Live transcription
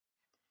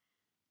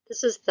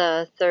This is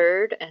the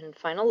third and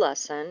final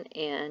lesson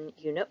in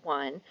Unit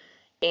 1,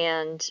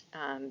 and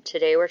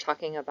today we're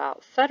talking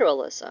about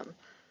federalism,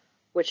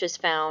 which is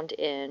found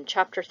in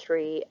Chapter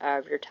 3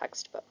 of your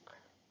textbook.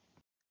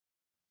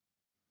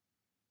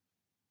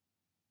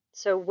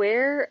 So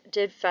where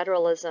did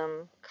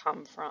federalism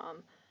come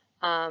from?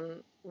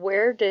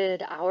 Where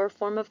did our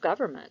form of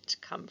government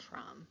come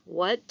from?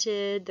 What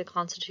did the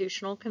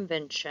Constitutional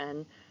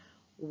Convention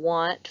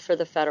want for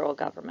the federal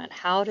government?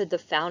 How did the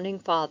Founding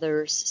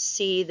Fathers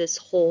see this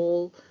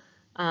whole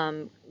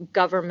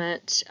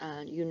government,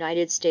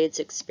 United States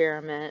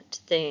experiment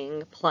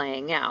thing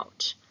playing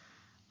out?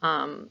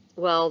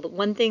 Well, the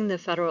one thing the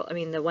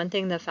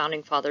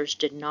Founding Fathers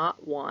did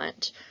not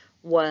want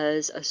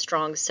was a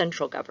strong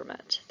central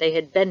government. They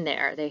had been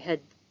there.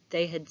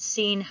 They had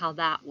seen how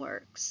that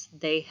works.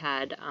 They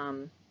had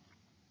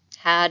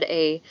had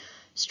a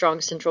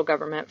strong central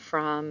government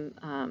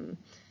from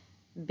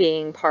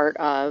being part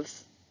of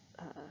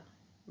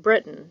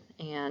Britain,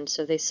 and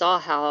so they saw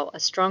how a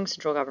strong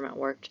central government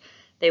worked.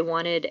 They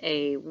wanted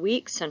a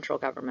weak central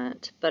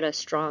government, but a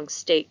strong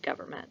state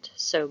government,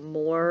 so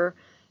more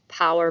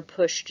power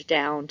pushed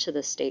down to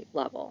the state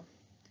level.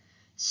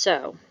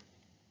 So,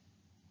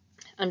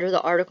 under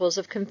the Articles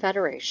of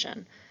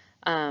Confederation,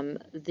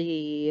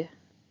 the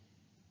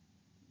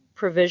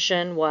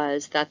provision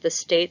was that the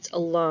states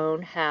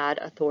alone had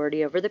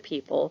authority over the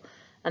people,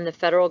 and the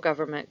federal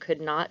government could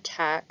not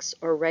tax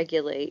or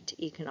regulate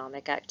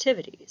economic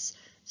activities.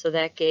 So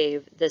that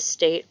gave the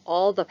state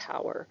all the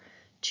power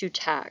to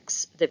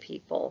tax the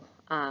people.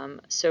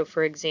 So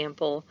for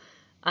example,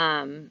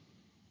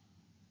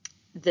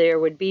 there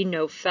would be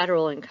no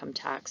federal income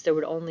tax. There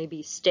would only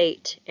be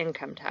state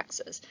income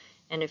taxes.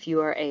 And if you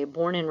are a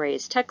born and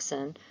raised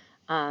Texan,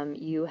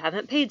 you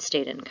haven't paid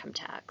state income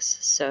tax.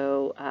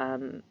 So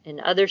in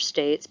other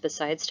states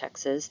besides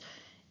Texas,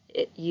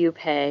 you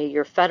pay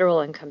your federal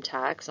income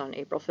tax on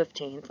April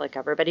 15th, like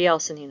everybody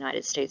else in the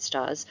United States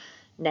does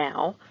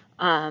now,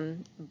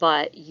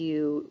 but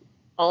you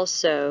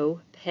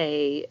also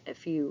pay,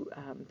 if you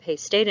pay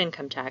state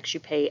income tax, you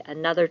pay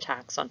another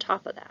tax on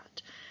top of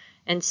that.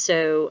 And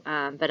so,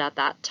 but at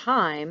that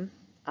time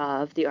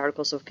of the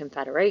Articles of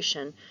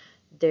Confederation,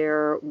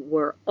 there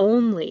were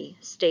only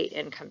state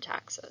income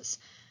taxes.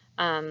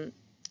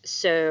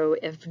 So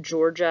if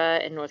Georgia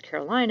and North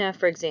Carolina,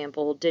 for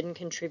example, didn't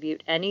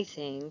contribute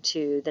anything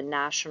to the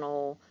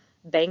national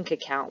bank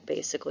account,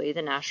 basically,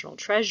 the national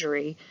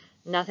treasury,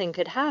 nothing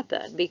could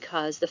happen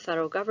because the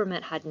federal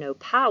government had no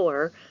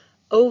power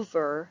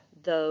over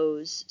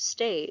those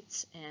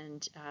states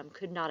and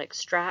could not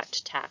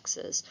extract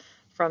taxes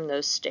from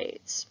those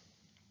states.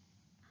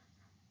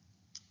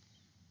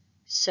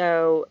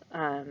 So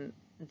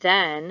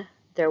then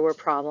there were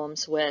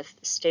problems with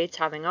states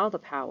having all the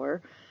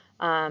power,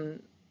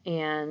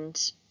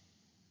 and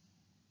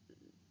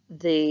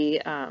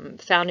the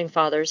Founding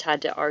Fathers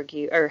had to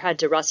argue, or had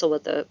to wrestle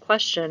with the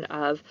question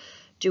of,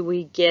 do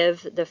we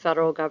give the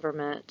federal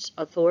government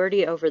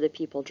authority over the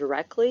people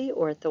directly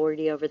or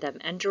authority over them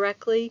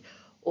indirectly,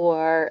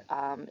 or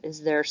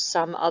is there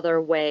some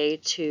other way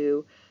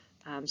to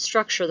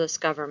structure this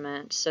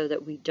government so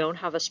that we don't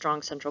have a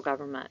strong central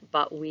government,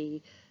 but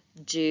we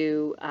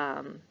do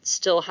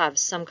still have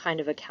some kind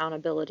of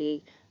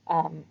accountability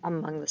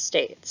among the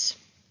states?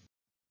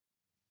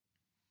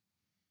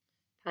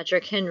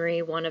 Patrick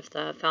Henry, one of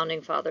the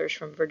Founding Fathers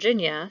from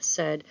Virginia,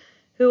 said,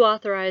 "Who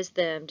authorized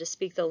them to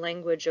speak the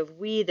language of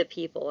we the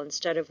people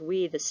instead of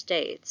we the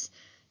states?"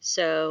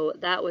 So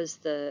that was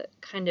the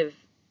kind of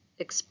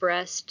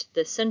expressed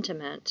the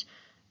sentiment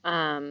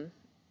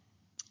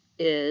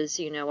is,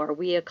 you know, are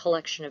we a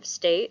collection of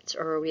states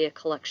or are we a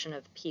collection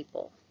of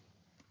people?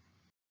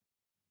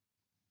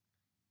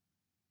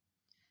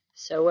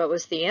 So what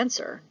was the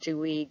answer? Do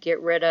we get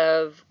rid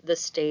of the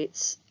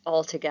states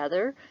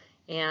altogether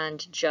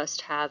and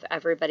just have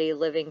everybody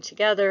living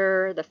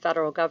together? The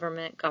federal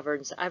government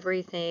governs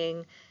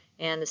everything,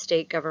 and the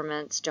state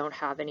governments don't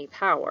have any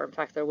power. In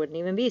fact, there wouldn't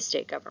even be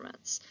state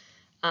governments.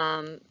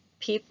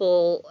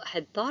 People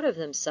had thought of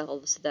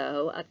themselves,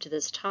 though, up to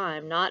this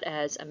time, not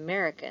as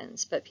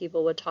Americans, but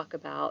people would talk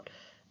about,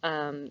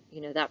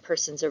 you know, that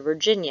person's a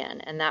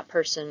Virginian and that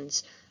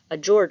person's a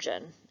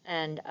Georgian,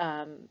 and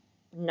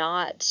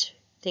not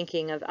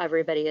thinking of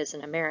everybody as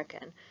an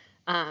American.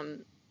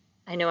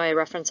 I know I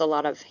reference a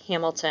lot of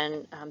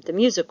Hamilton, the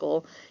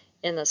musical,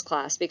 in this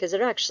class because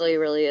it actually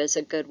really is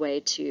a good way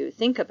to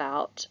think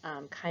about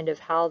kind of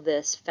how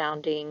this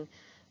founding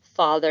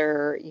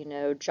father, you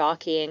know,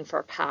 jockeying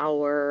for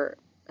power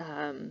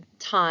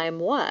time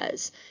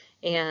was,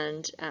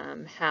 and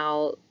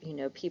how, you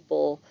know,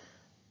 people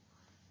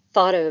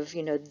thought of,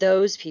 you know,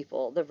 those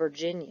people, the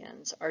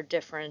Virginians, are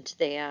different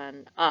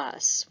than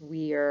us.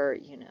 We are,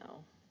 you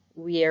know,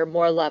 we are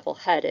more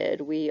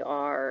level-headed. We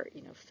are,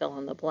 you know, fill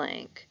in the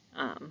blank.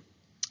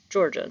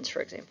 Georgians,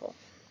 for example.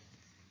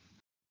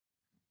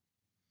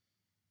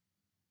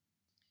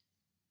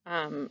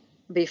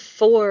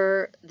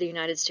 Before the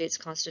United States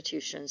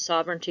Constitution,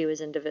 sovereignty was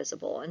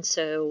indivisible. And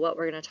so what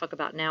we're going to talk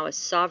about now is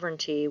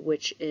sovereignty,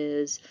 which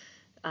is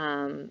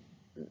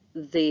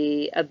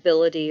the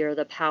ability or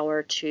the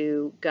power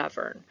to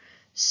govern.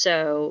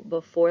 So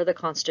before the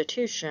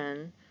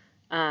Constitution,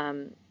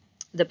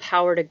 the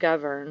power to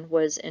govern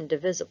was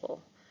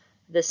indivisible.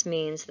 This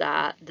means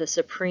that the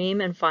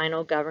supreme and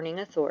final governing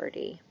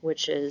authority,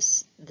 which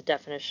is the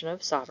definition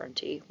of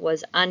sovereignty,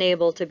 was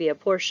unable to be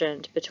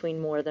apportioned between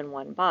more than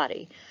one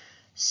body.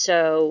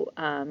 So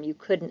you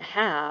couldn't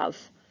have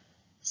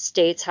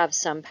states have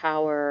some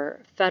power,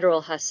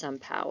 federal has some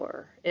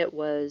power. It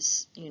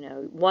was,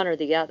 one or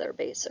the other,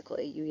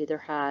 basically. You either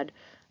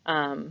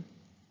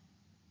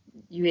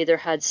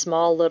had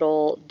small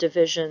little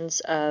divisions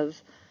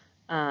of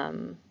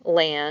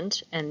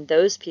land, and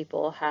those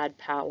people had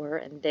power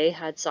and they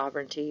had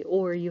sovereignty,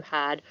 or you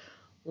had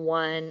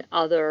one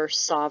other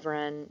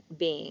sovereign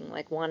being,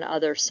 like one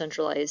other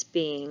centralized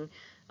being,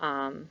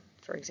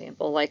 for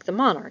example, like the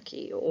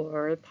monarchy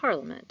or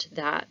parliament,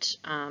 that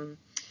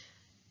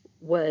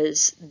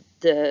was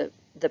the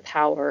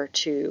power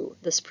to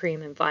the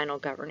supreme and final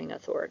governing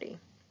authority.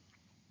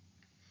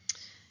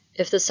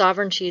 If the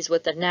sovereignty is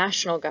with the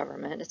national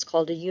government, it's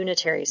called a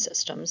unitary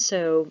system.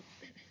 So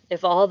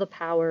if all the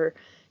power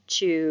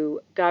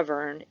to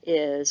govern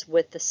is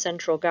with the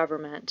central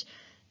government,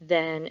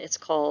 then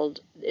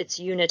it's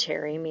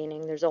unitary,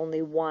 meaning there's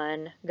only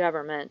one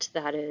government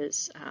that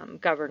is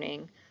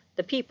governing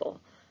the people.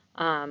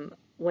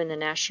 When the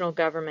national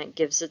government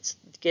gives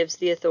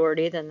the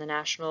authority, then the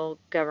national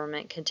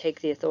government can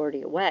take the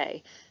authority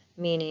away.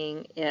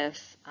 Meaning,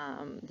 if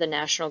the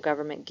national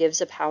government gives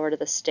a power to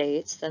the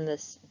states, then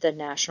the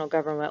national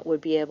government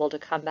would be able to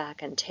come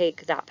back and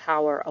take that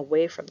power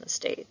away from the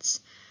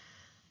states.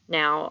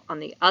 Now, on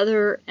the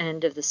other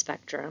end of the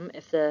spectrum,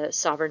 if the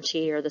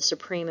sovereignty or the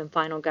supreme and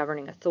final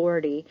governing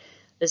authority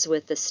is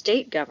with the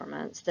state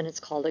governments, then it's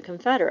called a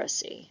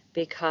confederacy,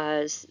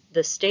 because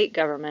the state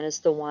government is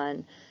the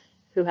one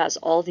who has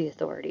all the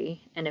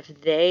authority, and if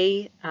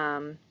they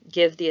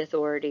give the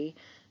authority,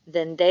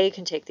 then they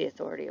can take the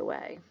authority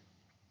away.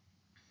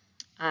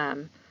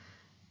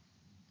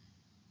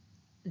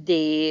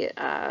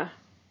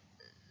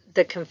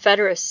 The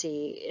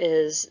confederacy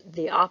is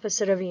the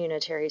opposite of a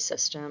unitary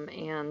system,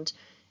 and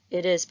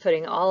it is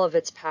putting all of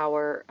its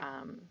power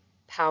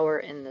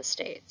in the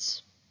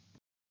states.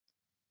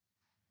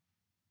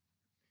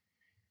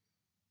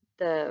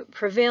 The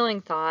prevailing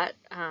thought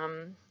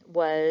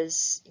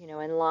was,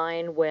 in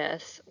line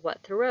with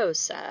what Thoreau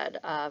said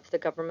of the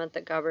government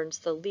that governs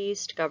the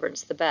least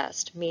governs the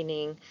best,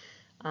 meaning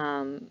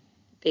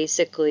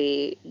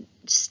basically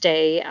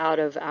stay out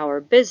of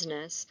our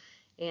business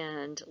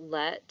and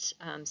let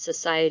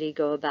society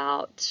go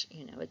about,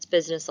 its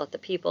business, let the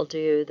people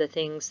do the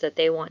things that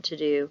they want to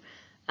do,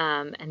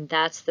 and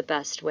that's the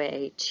best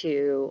way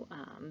to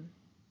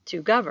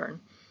govern.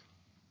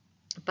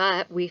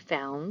 But we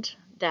found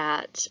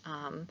that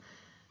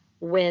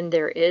when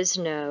there is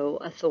no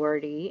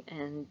authority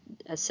and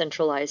a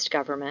centralized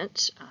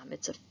government,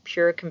 it's a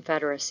pure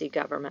confederacy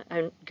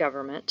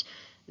government,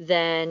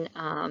 then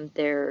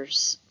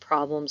there's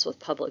problems with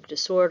public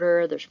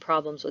disorder, there's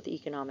problems with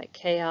economic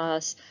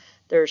chaos,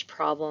 there's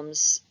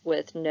problems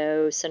with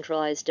no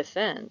centralized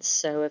defense.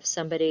 So if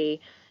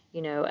somebody,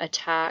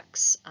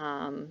 attacks,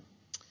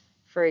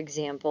 for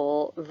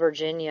example,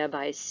 Virginia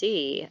by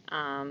sea,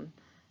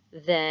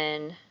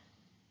 then,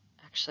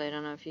 actually, I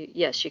don't know if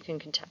yes, you can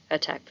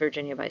attack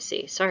Virginia by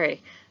sea.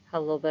 Sorry, had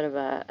a little bit of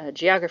a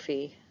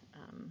geography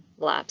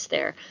lapse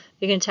there.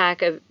 You can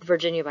attack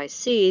Virginia by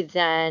sea,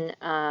 then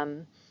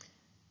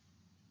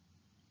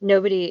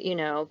nobody,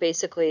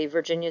 basically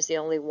Virginia's the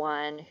only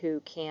one who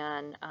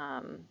can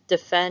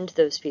defend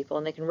those people,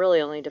 and they can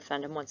really only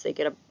defend them once they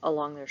get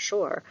along their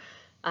shore.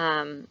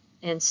 And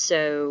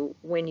so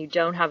when you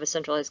don't have a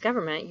centralized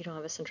government, you don't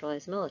have a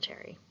centralized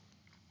military.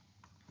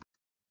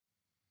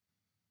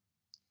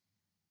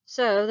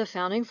 So the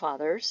Founding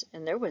Fathers,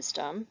 in their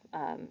wisdom,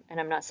 and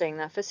I'm not saying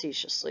that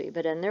facetiously,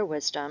 but in their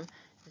wisdom,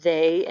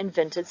 they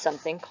invented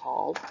something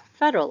called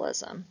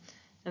federalism.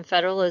 And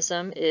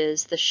federalism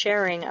is the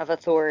sharing of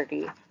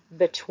authority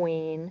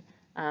between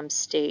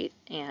state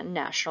and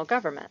national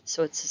government.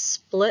 So it's a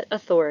split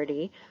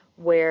authority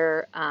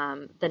where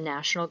the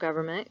national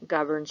government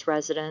governs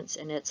residents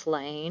in its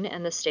lane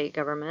and the state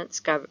government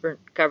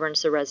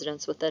governs the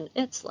residents within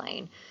its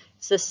lane.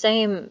 It's the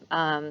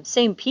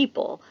same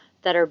people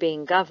that are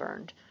being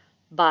governed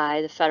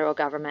by the federal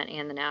government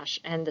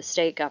and the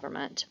state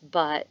government,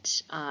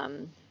 but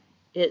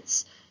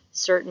it's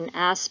certain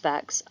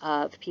aspects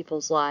of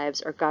people's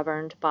lives are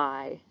governed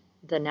by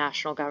the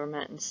national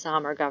government, and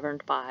some are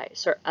governed by,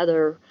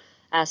 other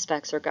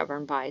aspects are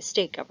governed by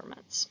state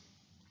governments.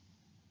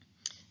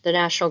 The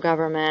national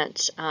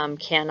government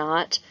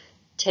cannot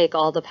take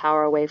all the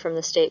power away from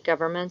the state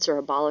governments or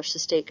abolish the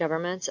state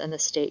governments, and the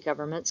state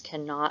governments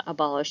cannot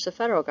abolish the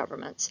federal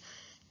governments.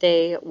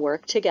 They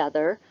work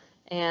together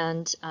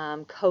and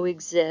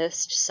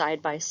coexist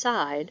side by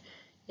side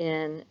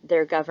in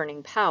their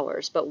governing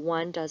powers, but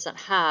one doesn't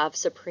have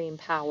supreme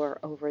power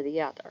over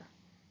the other.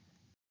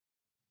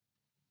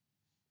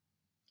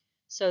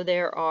 So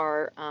there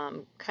are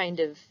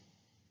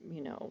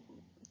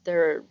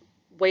there are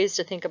ways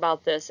to think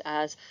about this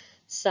as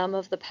some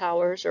of the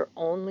powers are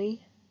only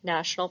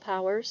national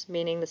powers,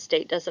 meaning the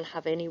state doesn't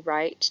have any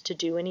right to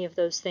do any of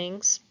those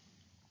things.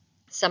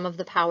 Some of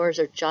the powers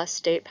are just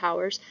state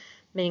powers,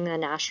 meaning the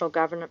national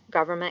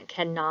government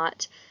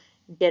cannot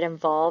get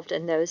involved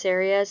in those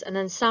areas. And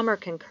then some are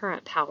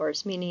concurrent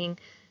powers, meaning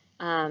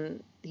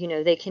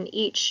they can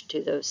each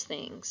do those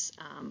things.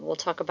 We'll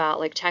talk about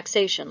like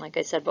taxation, like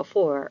I said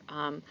before.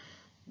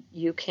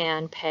 You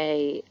can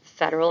pay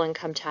federal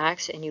income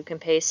tax and you can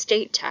pay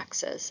state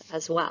taxes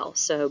as well.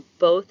 So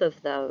both of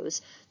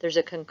those, there's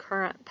a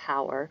concurrent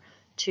power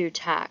to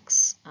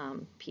tax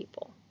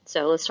people.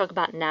 So let's talk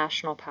about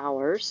national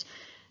powers.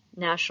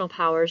 National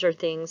powers are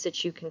things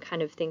that you can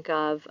kind of think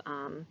of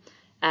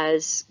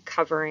as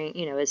covering,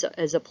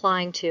 as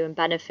applying to and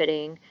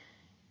benefiting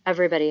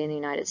everybody in the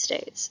United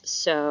States.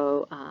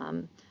 So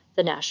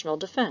the national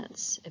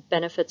defense, it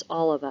benefits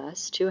all of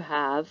us to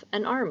have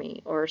an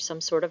army or some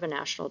sort of a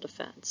national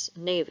defense,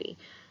 navy.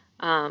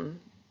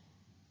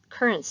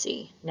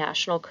 Currency,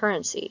 national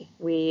currency.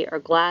 We are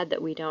glad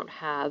that we don't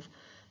have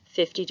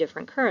 50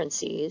 different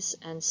currencies,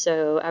 and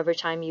so every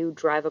time you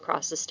drive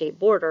across the state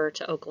border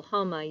to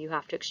Oklahoma, you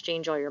have to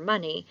exchange all your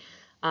money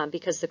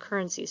because the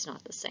currency is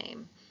not the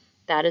same.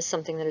 That is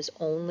something that is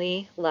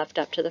only left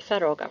up to the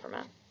federal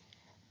government.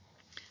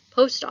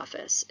 Post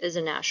office is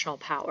a national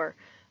power,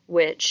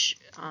 which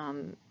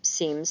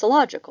seems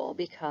illogical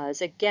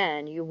because,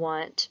 again, you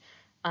want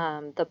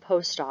the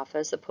post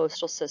office, the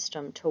postal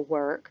system, to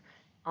work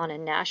on a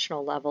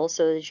national level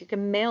so that you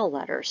can mail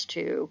letters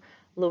to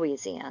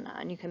Louisiana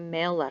and you can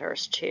mail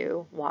letters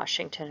to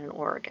Washington and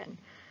Oregon.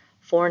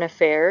 Foreign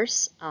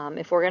affairs,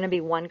 if we're going to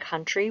be one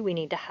country, we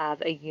need to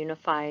have a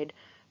unified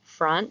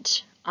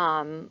front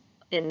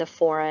in the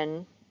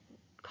foreign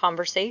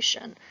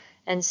conversation.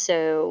 And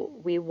so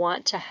we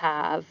want to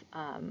have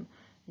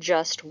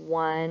just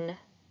one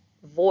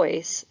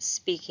voice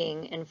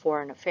speaking in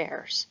foreign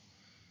affairs.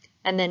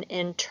 And then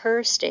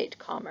interstate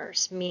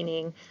commerce,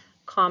 meaning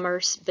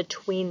commerce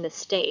between the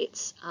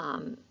states,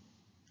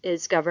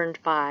 is governed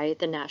by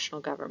the national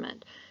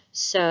government.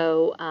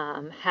 So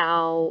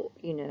how,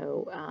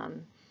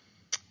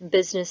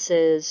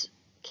 businesses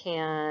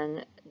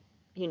can,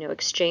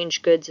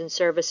 exchange goods and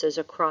services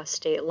across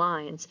state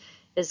lines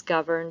is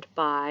governed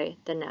by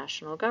the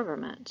national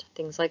government.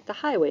 Things like the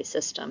highway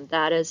system,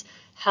 that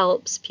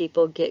helps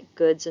people get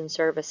goods and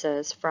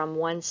services from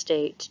one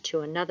state to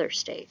another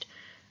state.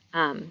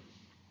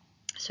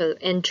 So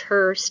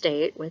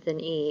interstate with an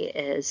E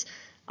is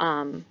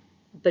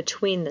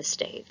between the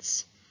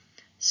states.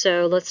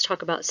 So let's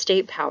talk about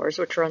state powers,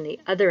 which are on the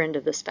other end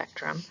of the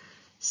spectrum.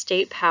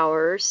 State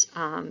powers,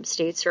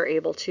 states are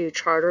able to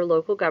charter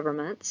local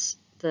governments.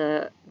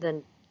 The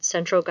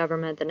central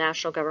government, the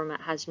national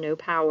government, has no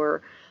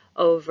power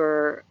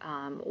over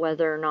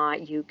whether or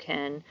not you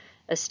can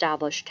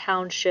establish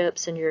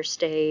townships in your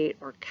state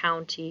or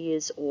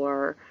counties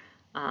or,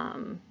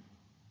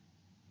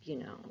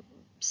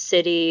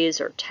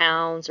 cities or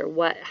towns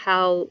or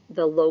how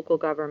the local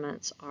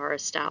governments are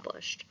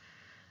established.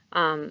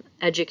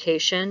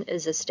 Education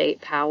is a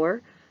state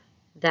power.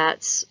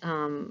 That's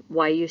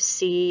why you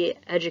see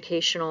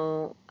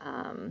educational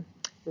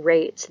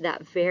rates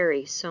that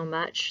vary so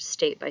much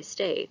state by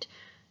state.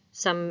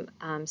 Some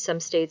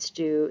states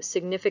do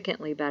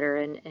significantly better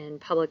in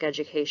public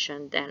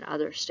education than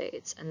other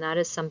states, and that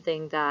is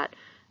something that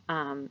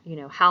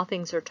how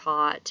things are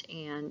taught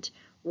and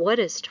what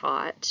is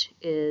taught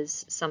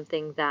is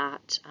something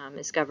that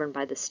is governed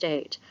by the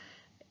state.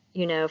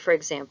 For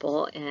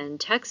example, in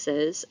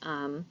Texas,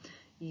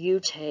 you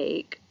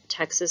take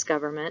Texas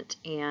government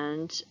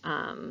and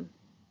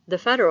the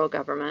federal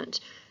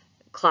government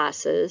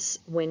classes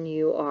when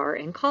you are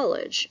in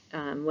college.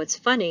 What's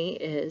funny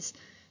is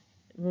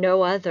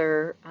no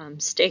other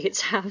states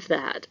have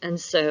that. And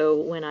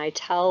so when I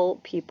tell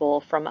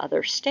people from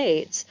other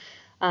states,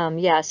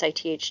 yes, I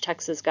teach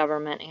Texas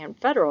government and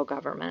federal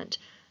government,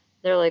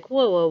 they're like,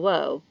 whoa, whoa,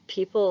 whoa,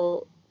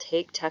 people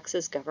take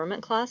Texas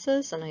government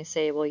classes? And I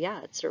say, well,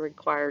 yeah, it's a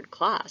required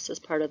class as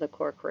part of the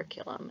core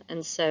curriculum.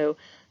 And so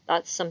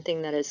that's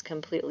something that is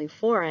completely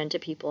foreign to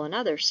people in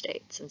other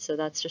states. And so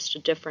that's just a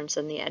difference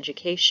in the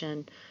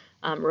education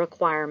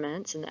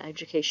requirements and the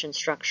education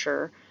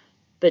structure,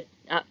 but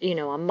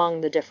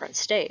among the different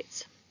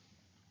states.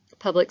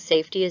 Public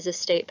safety is a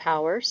state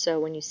power.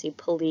 So when you see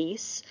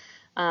police,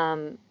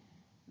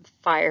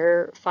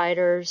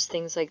 firefighters,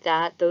 things like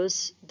that,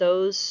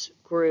 those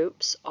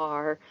groups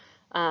are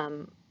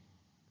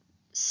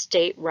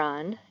state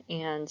run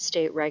and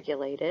state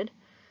regulated.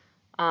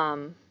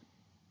 And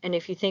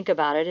if you think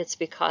about it, it's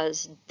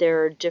because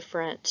there are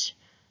different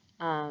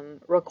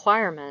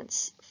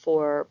requirements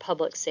for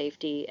public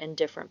safety in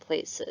different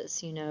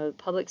places.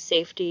 Public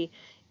safety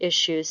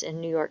issues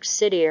in New York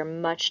City are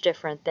much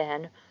different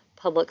than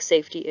public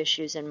safety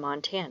issues in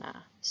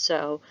Montana.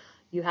 So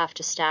you have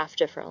to staff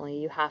differently.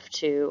 You have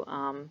to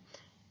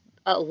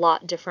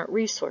allot different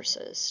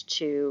resources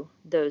to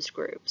those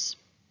groups.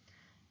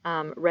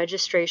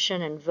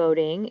 Registration and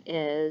voting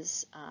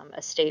is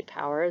a state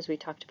power, as we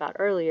talked about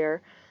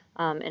earlier.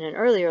 in an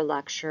earlier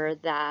lecture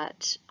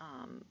that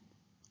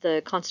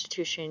the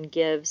Constitution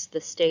gives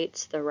the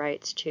states the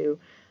rights to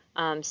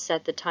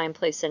set the time,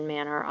 place, and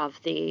manner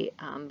of the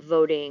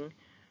voting,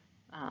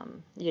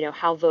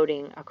 how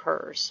voting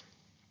occurs.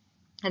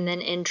 And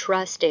then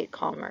intrastate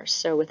commerce,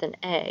 so with an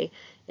A,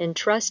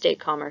 intrastate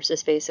commerce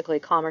is basically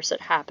commerce that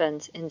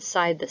happens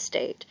inside the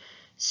state.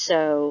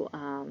 So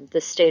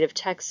the state of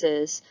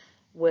Texas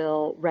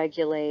will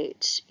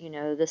regulate,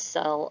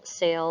 the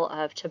sale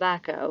of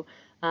tobacco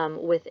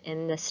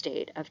within the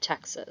state of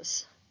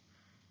Texas.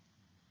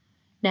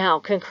 Now,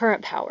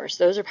 concurrent powers,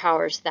 those are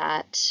powers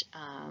that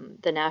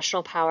the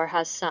national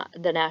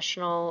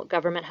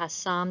government has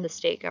some, the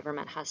state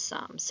government has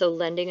some. So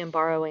lending and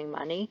borrowing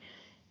money,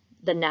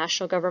 the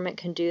national government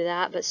can do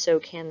that, but so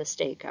can the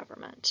state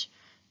government.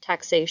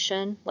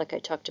 Taxation, like I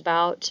talked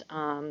about,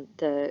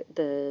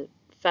 the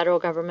federal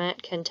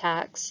government can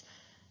tax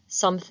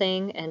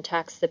something and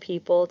tax the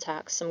people,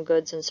 tax some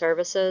goods and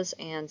services,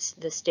 and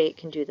the state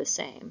can do the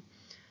same.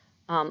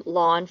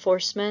 Law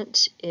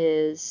enforcement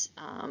is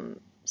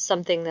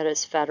something that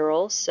is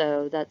federal,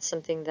 so that's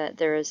something that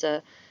there is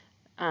a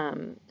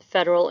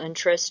federal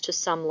interest to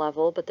some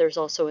level, but there's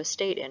also a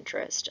state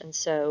interest, and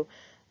so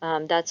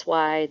that's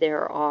why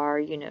there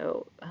are,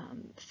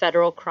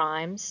 federal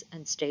crimes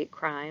and state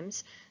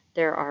crimes.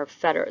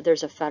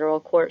 There's a federal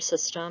court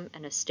system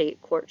and a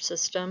state court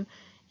system,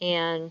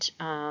 and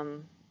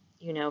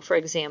for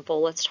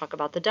example, let's talk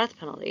about the death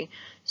penalty.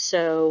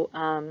 So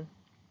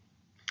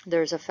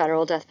there's a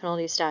federal death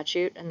penalty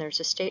statute and there's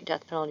a state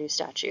death penalty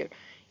statute.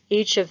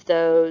 Each of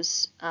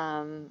those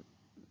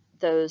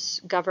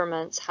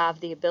governments have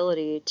the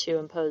ability to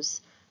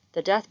impose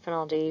the death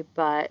penalty,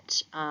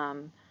 but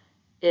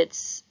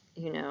it's,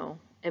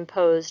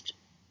 imposed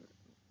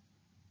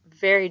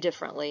very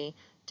differently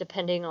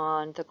depending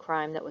on the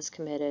crime that was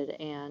committed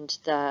and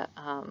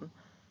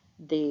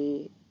the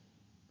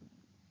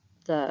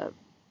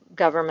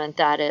government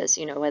that is,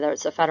 whether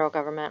it's the federal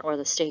government or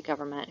the state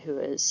government who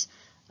is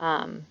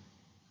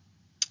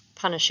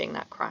punishing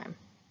that crime.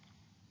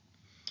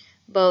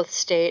 Both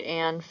state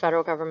and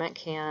federal government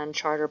can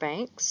charter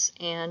banks,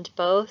 and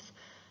both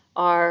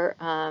are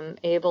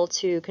able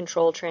to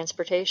control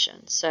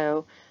transportation.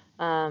 So,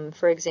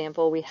 for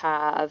example, we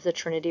have the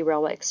Trinity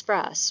Railway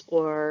Express,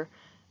 or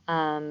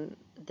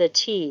the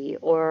T,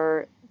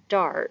 or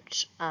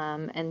DART,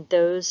 and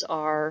those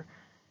are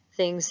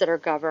things that are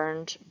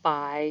governed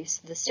by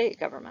the state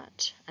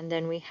government. And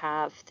then we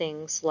have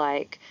things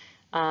like,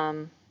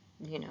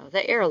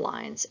 the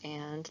airlines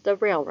and the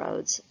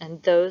railroads,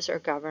 and those are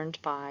governed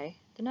by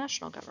the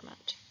national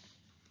government.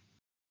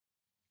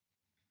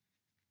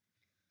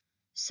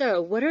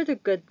 So what are the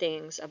good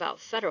things about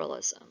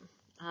federalism?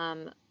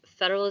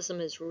 Federalism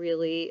is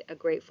really a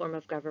great form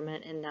of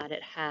government in that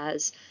it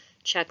has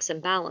checks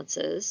and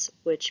balances,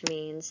 which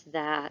means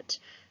that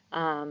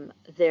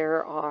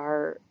there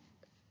are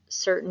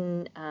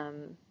certain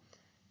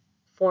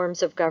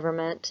forms of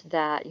government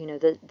that,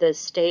 the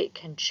state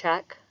can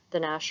check the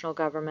national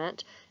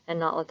government and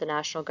not let the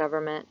national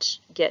government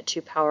get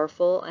too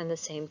powerful, and the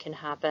same can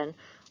happen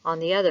on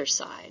the other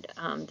side.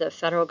 The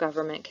federal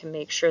government can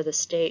make sure the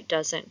state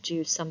doesn't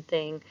do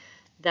something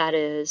that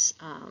is,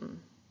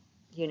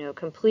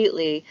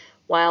 completely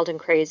wild and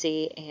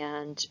crazy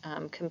and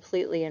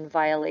completely in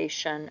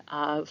violation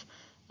of,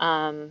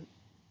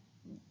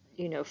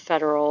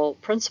 federal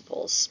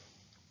principles.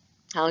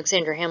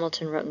 Alexander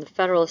Hamilton wrote in the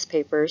Federalist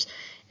Papers,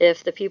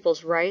 if the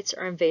people's rights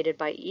are invaded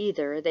by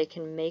either, they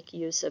can make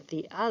use of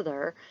the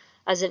other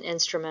as an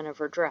instrument of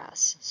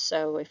redress.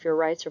 So if your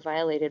rights are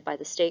violated by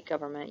the state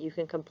government, you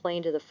can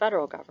complain to the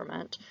federal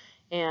government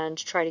and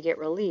try to get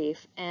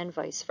relief, and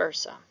vice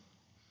versa.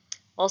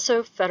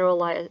 Also,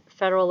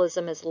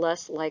 federalism is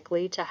less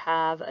likely to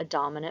have a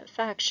dominant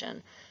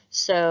faction.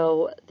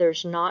 So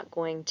there's not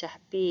going to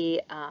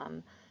be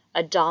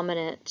a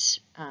dominant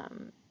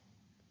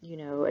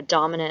a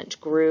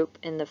dominant group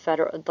in the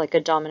federal, like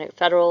a dominant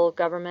federal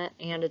government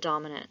and a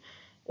dominant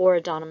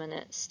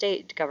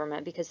state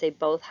government, because they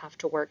both have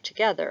to work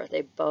together.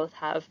 They both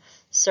have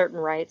certain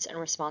rights and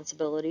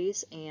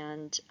responsibilities,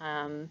 and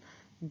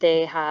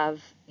they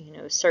have,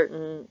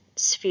 certain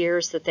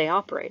spheres that they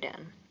operate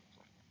in.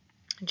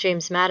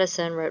 James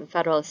Madison wrote in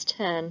Federalist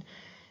 10,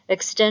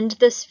 extend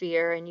the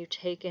sphere and you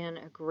take in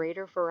a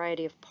greater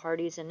variety of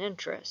parties and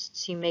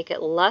interests. You make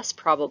it less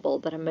probable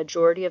that a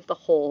majority of the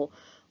whole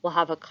will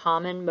have a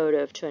common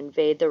motive to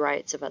invade the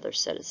rights of other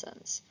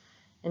citizens.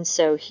 And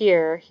so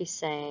here he's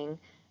saying,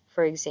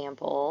 for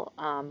example,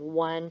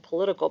 one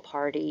political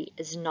party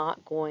is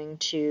not going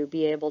to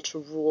be able to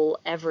rule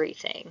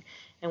everything.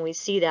 And we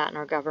see that in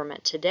our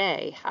government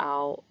today,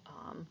 how,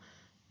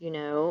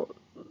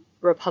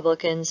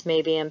 Republicans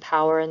may be in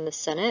power in the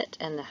Senate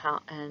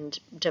and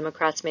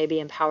Democrats may be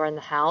in power in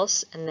the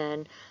House, and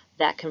then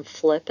that can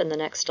flip in the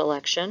next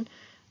election.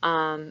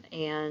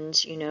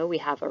 We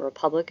have a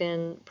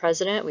Republican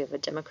president, we have a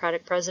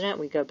Democratic president,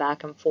 we go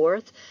back and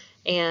forth.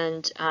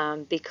 And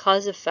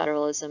because of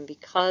federalism,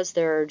 because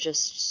there are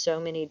just so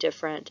many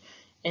different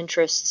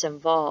interests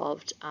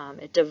involved,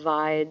 it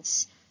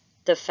divides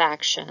the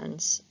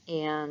factions,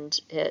 and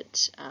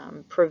it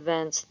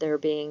prevents there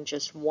being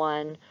just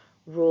one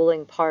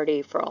ruling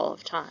party for all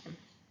of time.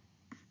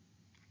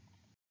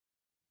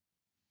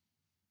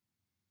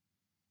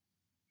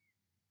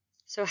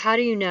 So how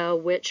do you know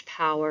which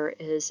power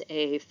is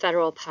a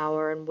federal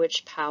power and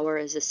which power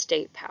is a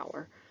state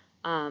power?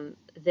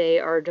 They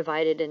are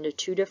divided into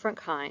two different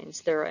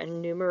kinds. There are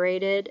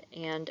enumerated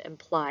and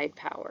implied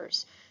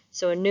powers.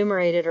 So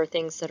enumerated are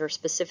things that are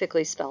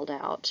specifically spelled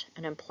out,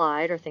 and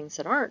implied are things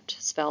that aren't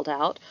spelled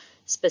out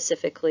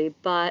specifically,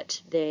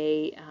 but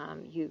they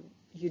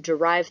you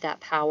derive that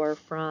power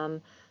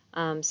from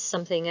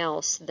something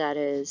else that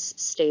is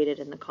stated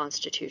in the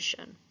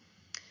Constitution.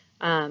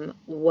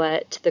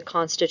 What the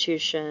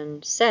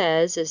Constitution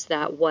says is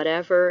that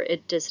whatever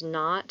it does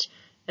not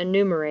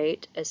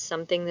enumerate as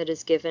something that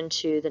is given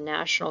to the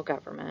national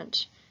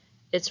government,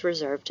 it's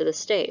reserved to the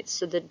states.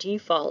 So the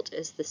default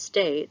is the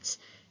states,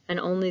 and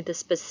only the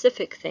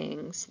specific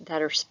things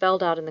that are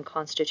spelled out in the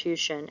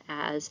Constitution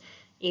as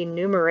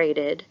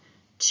enumerated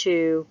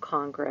to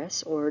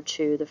Congress or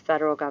to the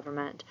federal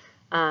government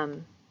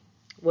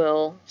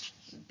will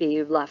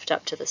be left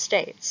up to the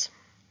states.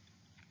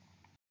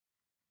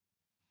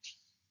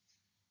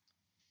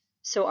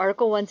 So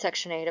Article 1,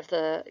 Section 8 of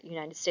the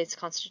United States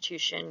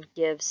Constitution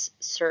gives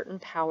certain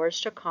powers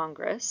to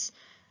Congress,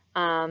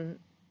 and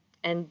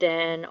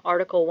then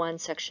Article 1,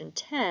 Section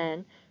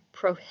 10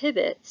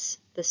 prohibits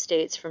the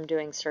states from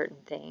doing certain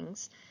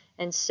things,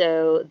 and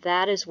so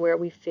that is where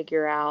we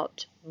figure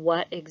out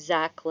what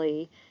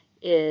exactly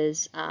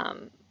is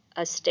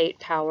a state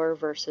power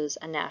versus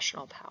a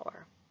national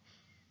power.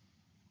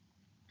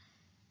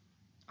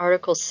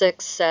 Article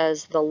 6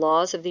 says the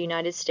laws of the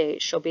United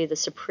States shall be the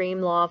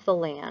supreme law of the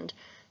land.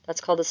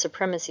 That's called the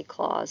Supremacy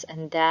Clause,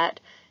 and that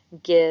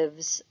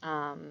gives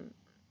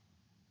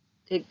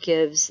it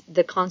gives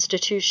the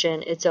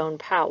Constitution its own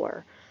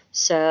power.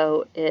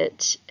 So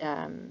it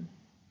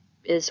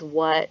is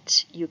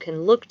what you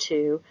can look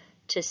to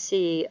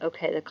see,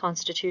 okay, the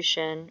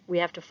Constitution, we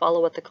have to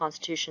follow what the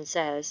Constitution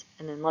says,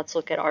 and then let's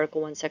look at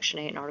Article 1, Section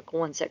 8 and Article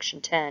 1, Section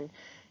 10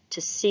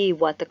 to see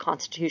what the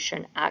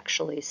Constitution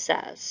actually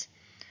says.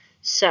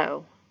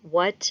 So,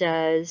 what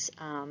does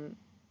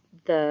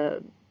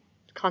the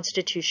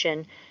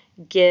Constitution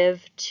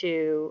give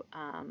to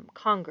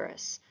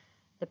Congress?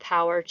 The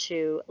power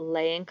to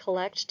lay and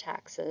collect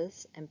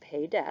taxes and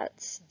pay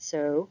debts,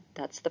 so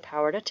that's the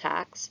power to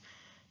tax,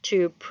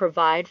 to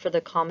provide for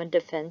the common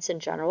defense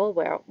and general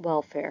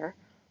welfare,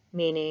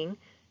 meaning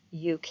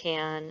you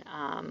can,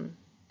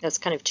 that's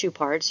kind of two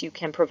parts, you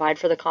can provide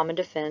for the common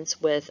defense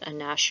with a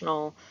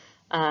national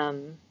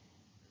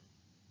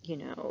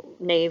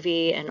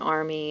Navy and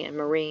Army and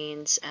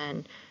Marines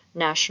and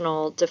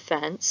national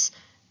defense,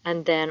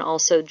 and then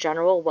also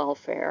general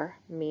welfare,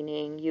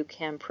 meaning you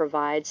can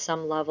provide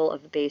some level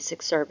of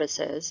basic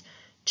services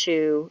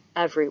to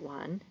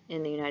everyone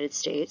in the United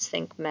States.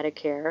 Think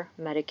Medicare,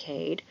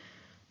 Medicaid.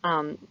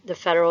 The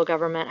federal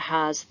government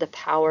has the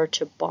power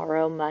to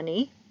borrow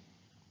money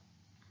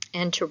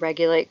and to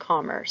regulate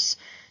commerce.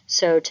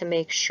 So to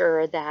make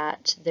sure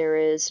that there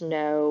is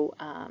no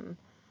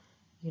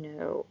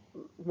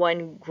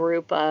one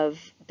group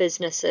of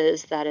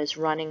businesses that is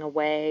running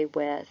away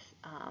with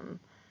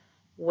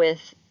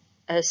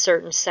a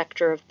certain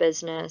sector of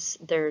business.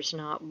 There's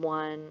not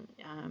one,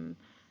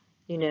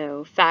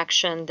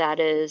 faction that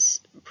is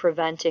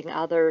preventing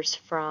others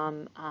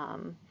from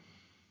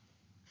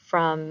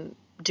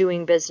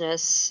doing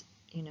business,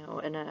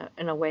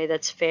 in a way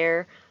that's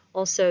fair.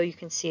 Also, you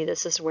can see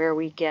this is where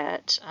we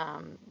get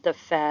the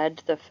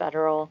Fed, the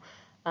federal,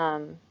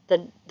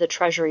 the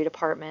Treasury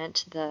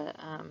Department, the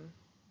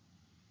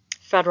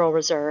Federal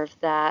Reserve,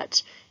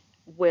 that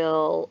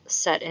will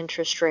set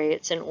interest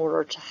rates in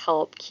order to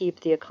help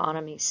keep the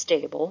economy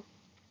stable.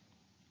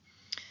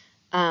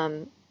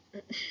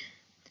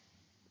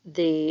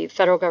 The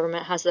federal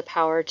government has the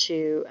power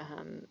to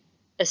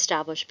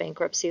establish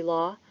bankruptcy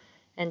law,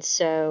 and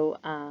so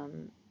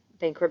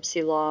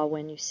bankruptcy law,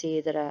 when you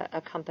see that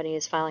a company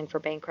is filing for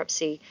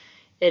bankruptcy,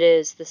 it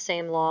is the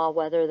same law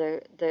whether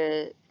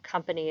the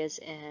company is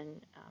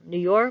in New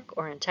York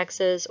or in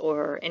Texas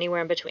or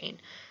anywhere in between.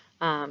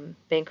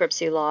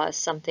 Bankruptcy law is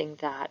something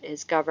that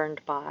is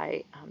governed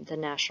by the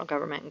national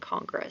government and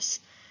Congress.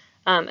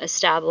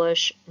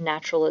 Establish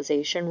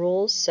naturalization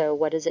rules. So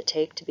what does it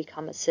take to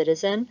become a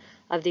citizen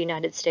of the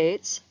United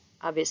States?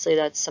 Obviously,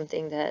 that's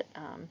something that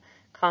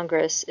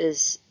Congress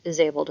is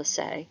able to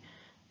say.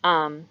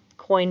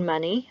 Coin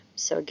money.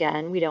 So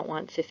again, we don't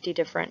want 50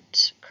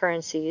 different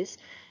currencies.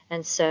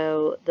 And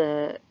so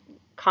the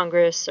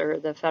Congress or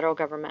the federal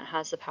government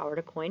has the power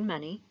to coin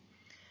money.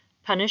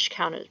 Punish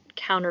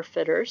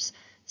counterfeiters.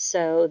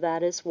 So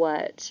that is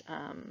what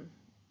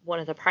one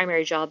of the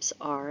primary jobs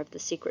are of the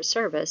Secret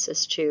Service,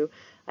 is to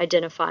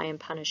identify and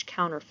punish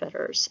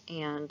counterfeiters,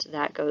 and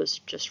that goes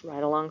just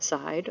right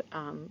alongside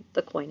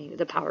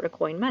the power to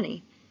coin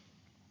money.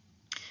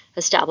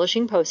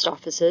 Establishing post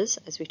offices,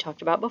 as we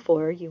talked about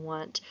before, you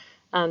want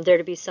there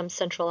to be some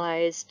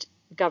centralized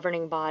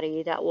governing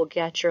body that will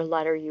get your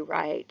letter you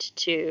write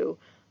to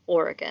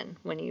Oregon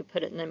when you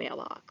put it in the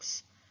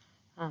mailbox.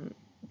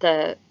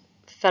 The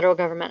federal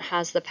government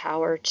has the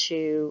power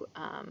to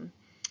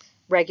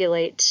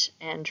regulate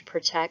and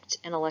protect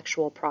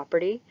intellectual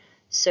property.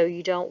 So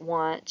you don't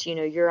want,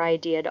 your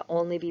idea to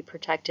only be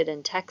protected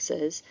in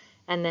Texas,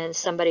 and then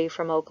somebody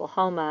from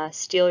Oklahoma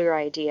steal your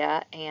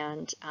idea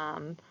and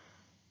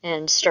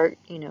start,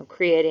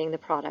 creating the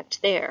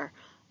product there.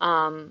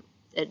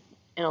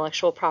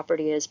 Intellectual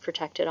property is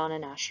protected on a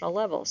national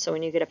level. So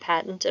when you get a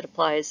patent, it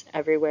applies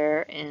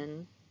everywhere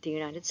in the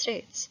United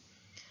States.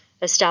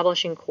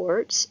 Establishing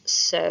courts.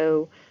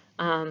 So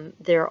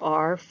there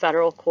are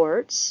federal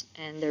courts,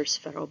 and there's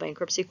federal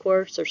bankruptcy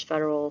courts, there's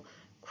federal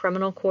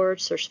criminal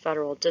courts, there's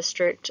federal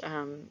district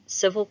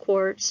civil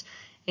courts,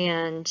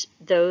 and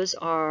those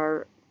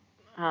are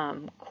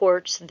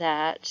courts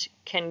that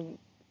can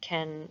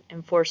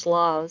enforce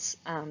laws,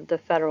 the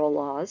federal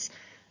laws,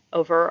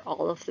 over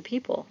all of the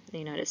people in the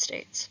United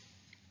States.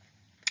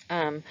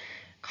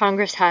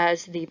 Congress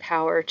has the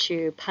power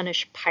to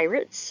punish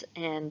pirates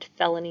and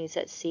felonies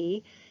at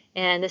sea,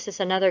 and this is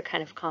another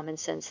kind of common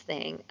sense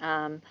thing.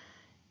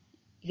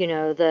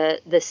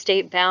 The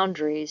state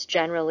boundaries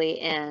generally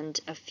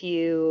end a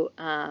few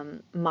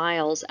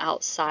miles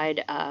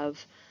outside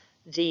of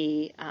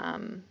the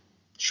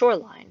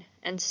shoreline.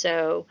 And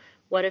so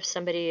what if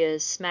somebody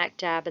is smack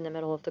dab in the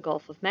middle of the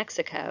Gulf of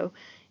Mexico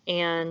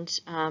and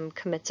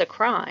commits a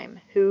crime?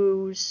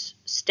 Whose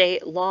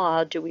state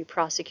law do we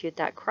prosecute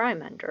that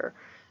crime under?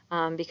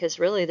 Because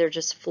really they're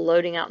just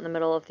floating out in the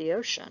middle of the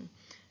ocean.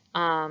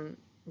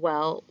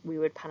 Well, we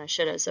would punish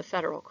it as a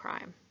federal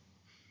crime,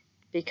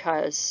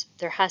 because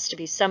there has to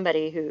be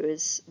somebody who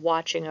is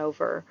watching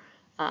over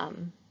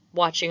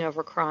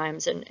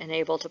crimes and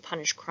able to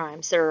punish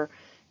crimes that are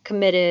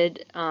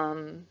committed,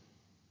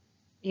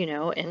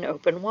 in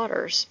open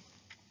waters.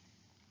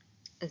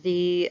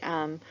 The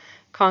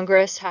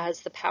Congress has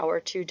the power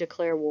to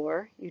declare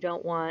war. You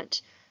don't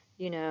want,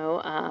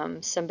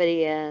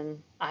 somebody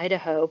in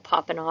Idaho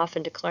popping off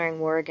and declaring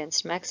war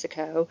against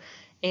Mexico,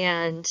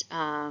 and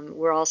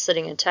we're all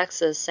sitting in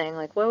Texas saying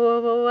like, whoa, whoa,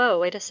 whoa, whoa,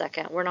 wait a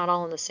second, we're not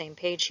all on the same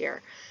page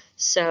here.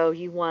 So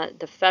you want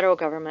the federal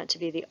government to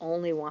be the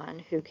only one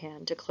who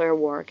can declare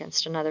war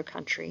against another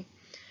country.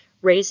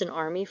 Raise an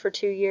army for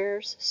 2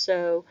 years.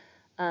 So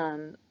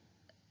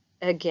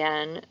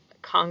again,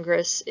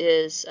 Congress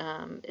is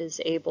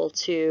able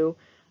to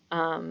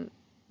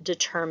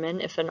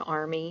determine if an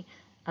army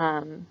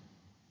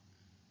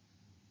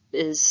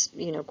is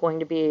going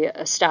to be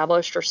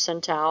established or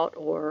sent out,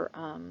 or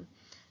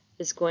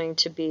is going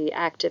to be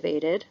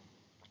activated.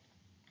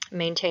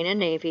 Maintain a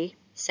navy,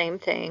 same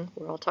thing.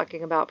 We're all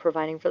talking about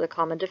providing for the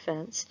common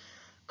defense.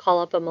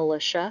 Call up a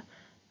militia.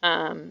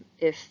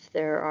 If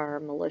there are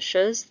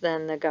militias,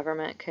 then the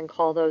government can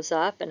call those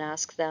up and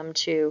ask them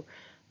to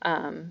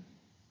come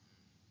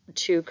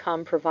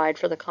provide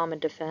for the common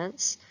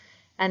defense.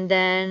 And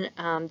then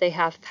they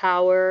have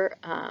power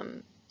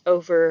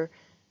over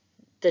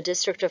the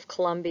District of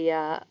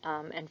Columbia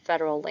and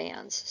federal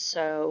lands.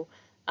 So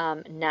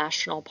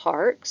national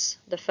parks,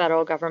 the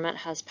federal government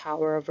has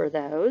power over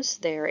those.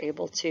 They are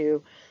able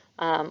to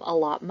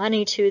allot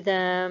money to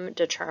them,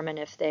 determine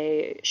if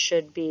they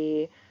should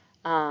be,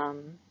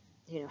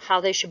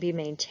 how they should be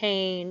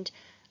maintained,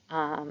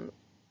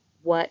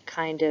 what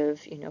kind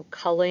of,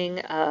 culling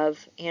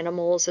of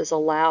animals is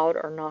allowed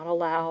or not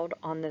allowed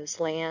on those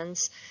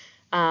lands.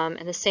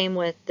 And the same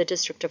with the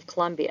District of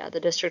Columbia. The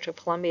District of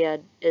Columbia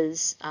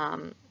is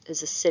a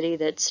city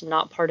that's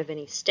not part of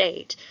any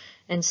state.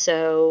 And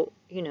so,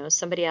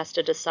 somebody has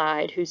to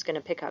decide who's going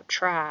to pick up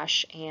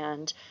trash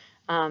and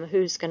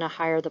who's going to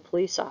hire the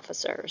police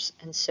officers.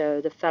 And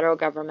so the federal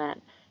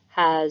government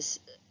has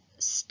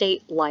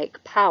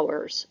state-like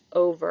powers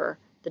over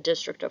the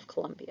District of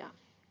Columbia.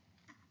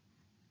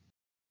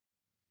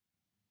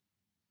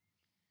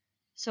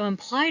 So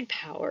implied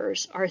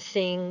powers are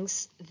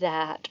things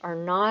that are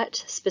not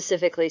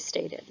specifically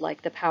stated,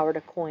 like the power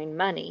to coin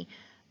money,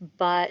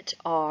 but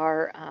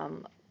are,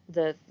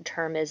 the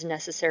term is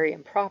necessary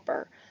and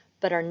proper,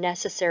 but are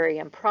necessary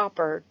and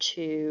proper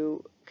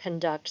to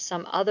conduct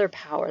some other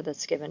power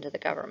that's given to the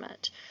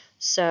government.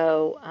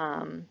 So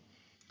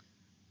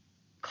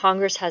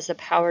Congress has the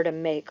power to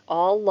make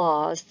all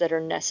laws that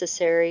are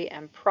necessary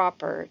and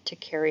proper to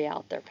carry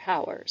out their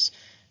powers.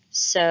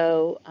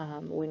 So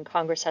when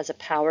Congress has a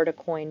power to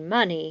coin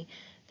money,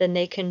 then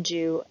they can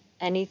do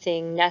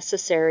anything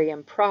necessary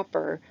and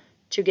proper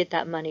to get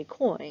that money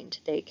coined.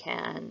 They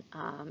can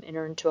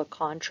enter into a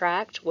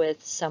contract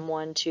with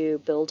someone to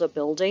build a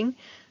building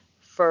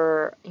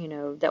for,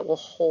 that will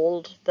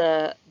hold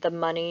the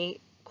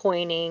money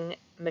coining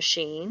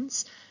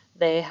machines.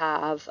 They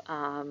have,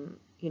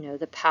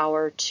 the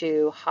power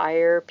to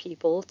hire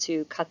people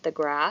to cut the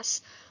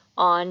grass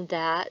on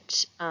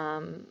that,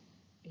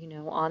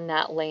 on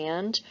that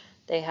land.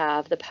 They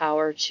have the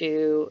power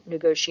to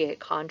negotiate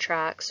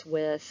contracts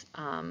with,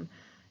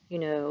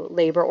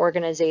 labor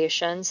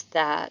organizations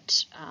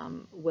that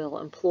will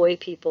employ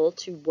people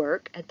to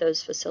work at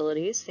those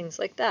facilities, things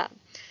like that.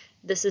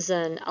 This is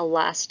an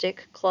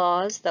elastic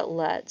clause that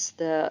lets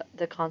the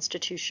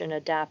Constitution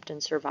adapt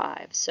and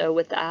survive. So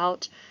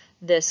without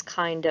this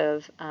kind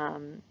of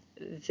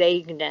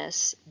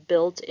vagueness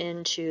built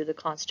into the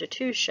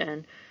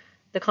Constitution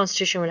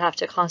would have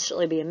to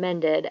constantly be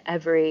amended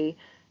every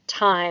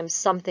time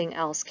something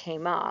else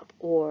came up,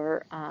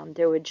 or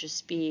there would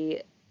just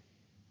be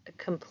a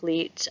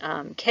complete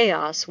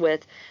chaos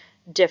with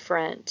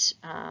different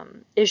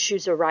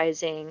issues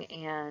arising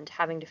and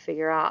having to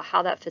figure out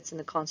how that fits in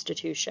the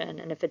Constitution,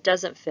 and if it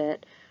doesn't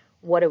fit,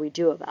 what do we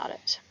do about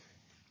it?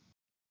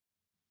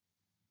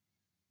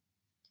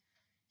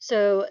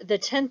 So the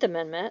 10th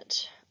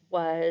Amendment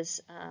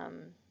was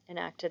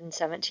enacted in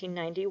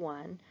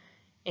 1791,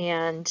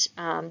 and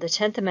the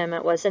 10th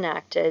Amendment was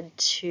enacted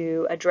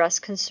to address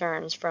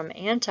concerns from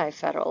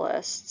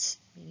anti-federalists,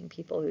 meaning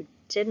people who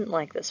didn't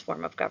like this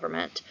form of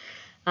government,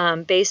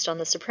 based on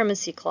the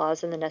Supremacy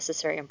Clause and the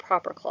Necessary and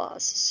Proper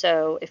Clause.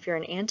 So if you're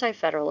an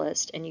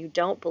anti-federalist and you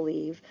don't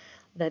believe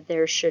that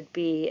there should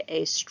be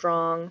a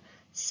strong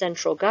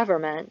central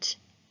government,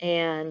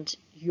 and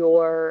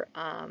your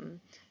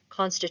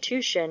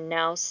Constitution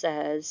now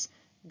says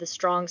the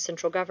strong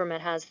central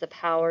government has the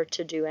power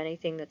to do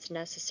anything that's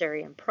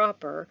necessary and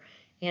proper,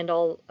 and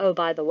oh,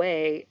 by the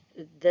way,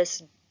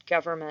 this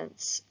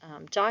government's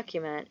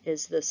document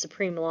is the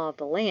supreme law of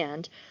the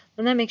land,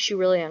 then that makes you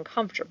really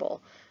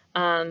uncomfortable.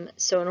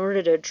 So in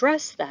order to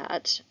address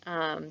that,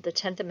 the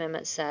 10th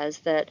Amendment says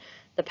that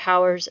the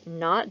powers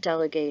not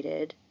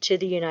delegated to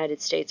the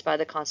United States by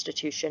the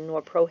Constitution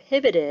nor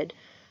prohibited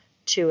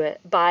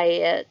by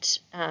it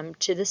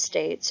to the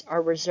states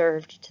are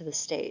reserved to the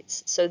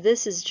states. So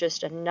this is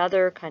just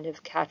another kind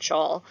of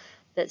catch-all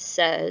that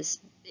says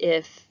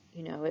if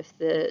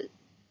the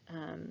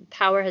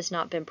power has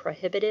not been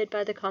prohibited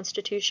by the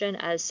Constitution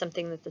as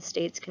something that the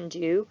states can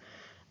do,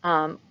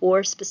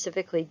 or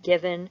specifically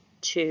given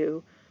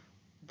to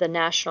the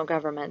national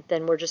government,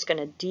 then we're just going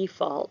to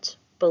default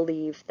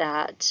believe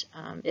that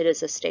it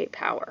is a state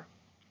power.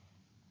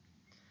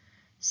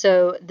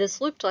 So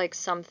this looked like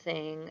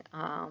something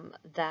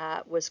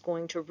that was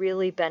going to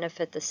really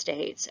benefit the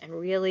states and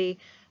really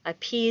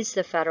appease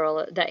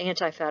the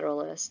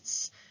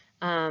anti-federalists,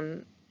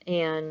 and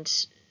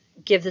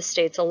give the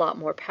states a lot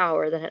more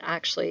power than it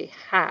actually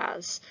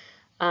has.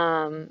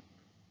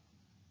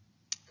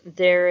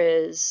 There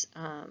is,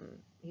 a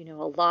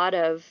lot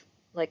of,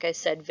 like I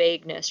said,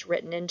 vagueness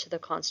written into the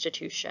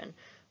Constitution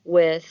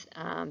with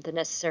the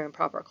Necessary and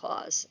Proper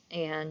Clause,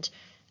 and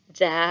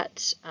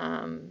that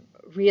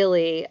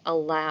really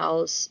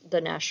allows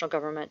the national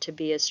government to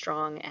be as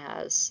strong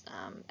as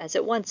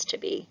it wants to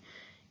be.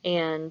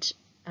 And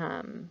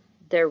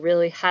there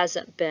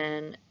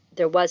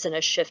wasn't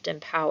a shift in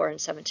power in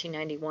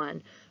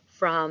 1791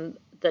 from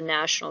the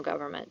national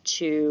government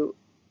to,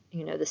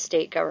 the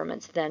state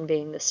governments then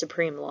being the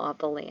supreme law of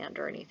the land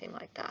or anything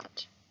like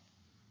that.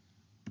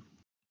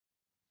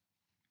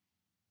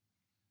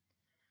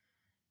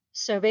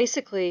 So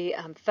basically,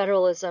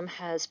 federalism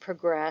has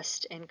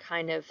progressed in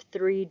kind of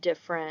three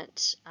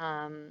different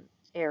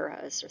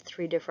eras or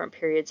three different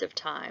periods of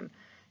time.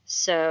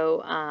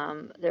 So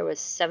there was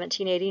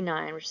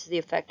 1789, which is the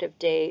effective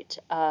date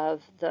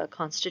of the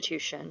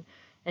Constitution,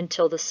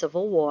 until the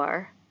Civil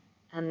War,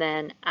 and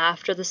then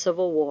after the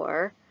Civil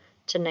War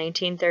to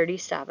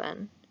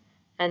 1937,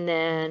 and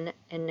then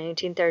in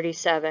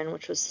 1937,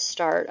 which was the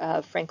start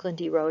of Franklin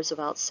D.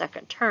 Roosevelt's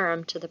second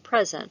term, to the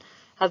present,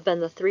 have been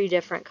the three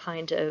different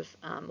kind of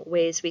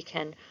ways we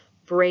can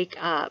break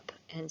up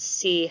and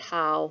see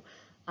how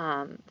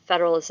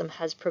federalism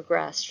has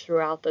progressed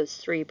throughout those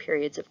three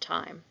periods of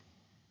time.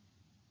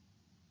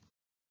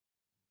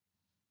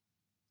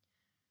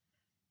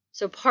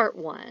 So part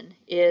one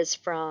is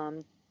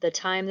from the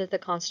time that the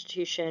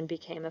Constitution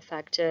became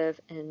effective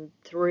and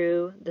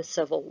through the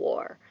Civil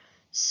War.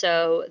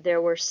 So there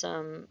were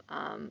some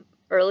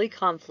early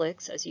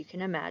conflicts, as you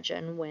can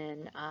imagine,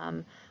 when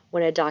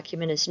a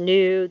document is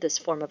new, this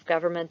form of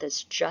government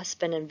that's just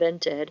been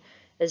invented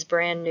is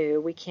brand new.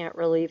 We can't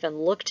really even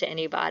look to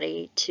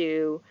anybody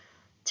to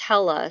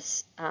tell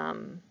us,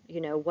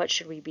 what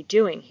should we be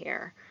doing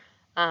here?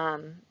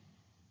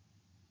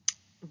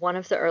 One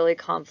of the early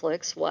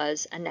conflicts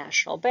was a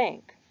national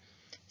bank.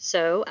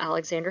 So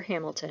Alexander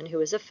Hamilton, who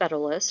was a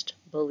Federalist,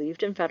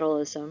 believed in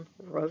federalism,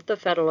 wrote the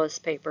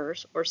Federalist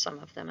Papers, or some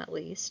of them at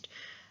least,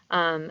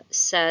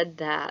 said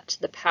that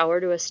the power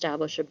to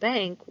establish a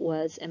bank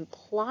was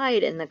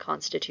implied in the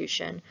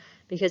Constitution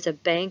because a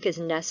bank is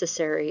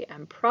necessary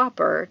and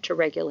proper to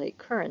regulate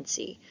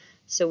currency.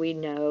 So we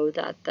know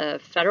that the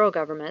federal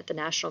government, the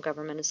national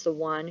government, is the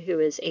one who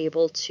is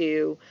able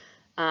to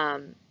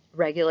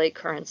regulate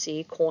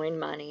currency, coin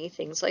money,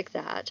 things like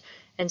that.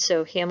 And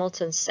so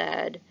Hamilton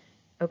said,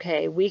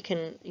 okay, we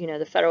can,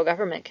 the federal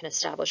government can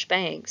establish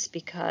banks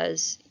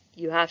because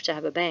you have to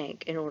have a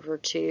bank in order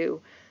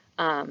to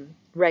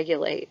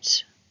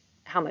regulate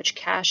how much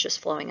cash is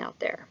flowing out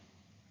there.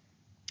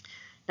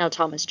 Now,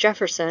 Thomas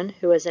Jefferson,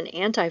 who was an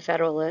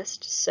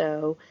anti-federalist,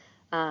 so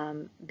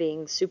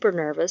being super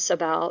nervous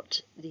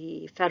about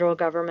the federal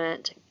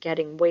government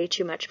getting way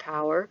too much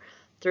power,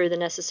 through the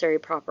necessary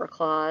proper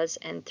clause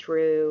and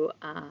through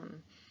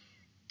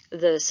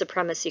the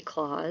supremacy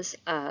clause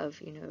of,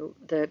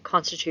 the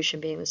Constitution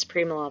being the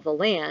supreme law of the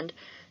land,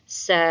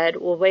 said,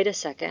 well, wait a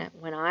second,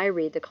 when I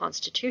read the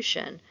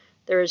Constitution,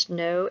 there is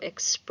no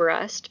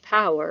expressed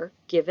power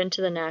given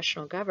to the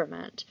national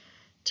government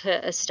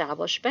to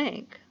establish a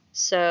bank.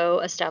 So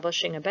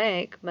establishing a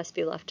bank must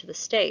be left to the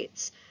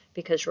states,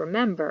 because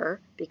remember,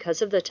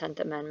 because of the 10th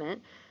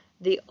Amendment,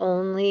 the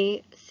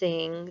only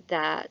thing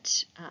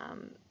that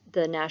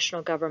the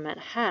national government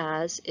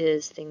has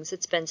is things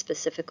that's been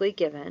specifically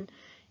given,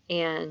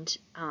 and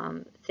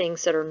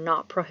things that are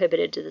not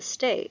prohibited to the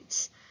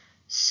states.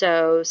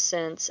 So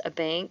since a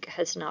bank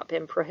has not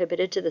been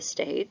prohibited to the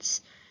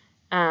states,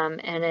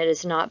 and it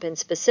has not been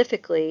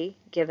specifically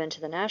given to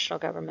the national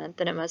government,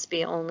 then it must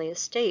be only a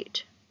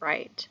state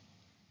right.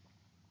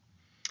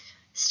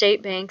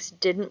 State banks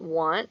didn't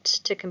want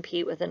to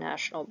compete with a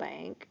national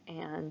bank,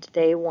 and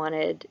they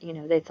wanted,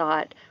 they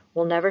thought,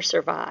 we'll never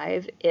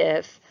survive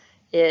if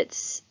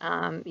it's,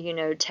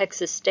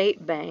 Texas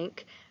State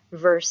Bank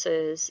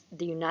versus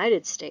the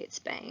United States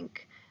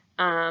Bank.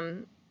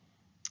 And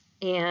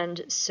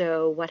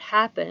so what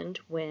happened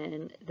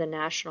when the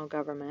national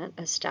government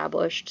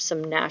established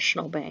some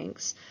national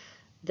banks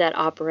that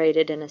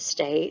operated in a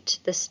state,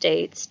 the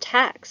states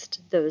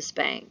taxed those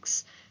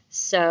banks.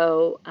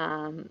 So,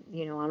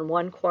 on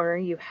one corner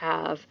you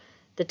have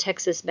the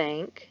Texas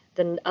Bank,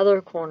 the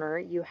other corner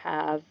you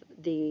have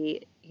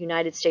the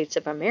United States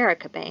of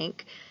America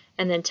Bank,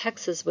 and then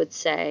Texas would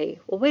say,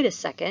 well, wait a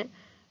second,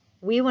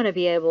 we want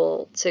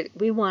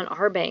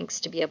our banks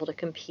to be able to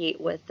compete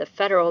with the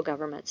federal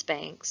government's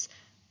banks,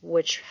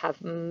 which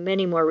have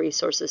many more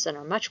resources and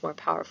are much more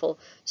powerful.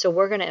 So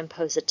we're going to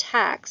impose a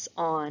tax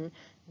on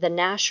the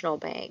national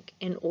bank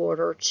in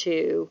order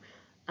to,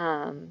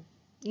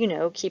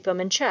 keep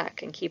them in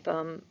check and keep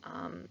them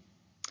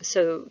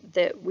so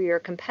that we are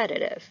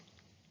competitive.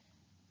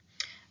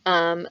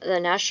 The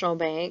national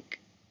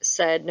bank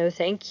said, no,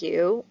 thank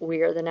you.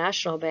 We are the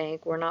national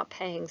bank. We're not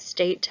paying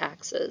state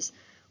taxes.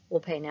 We'll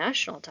pay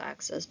national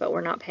taxes, but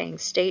we're not paying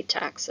state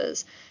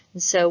taxes.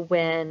 And so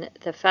when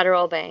the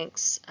federal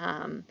banks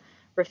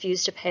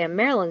refused to pay a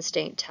Maryland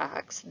state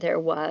tax, there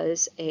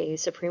was a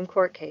Supreme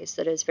Court case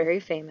that is very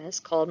famous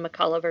called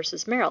McCulloch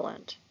versus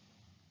Maryland.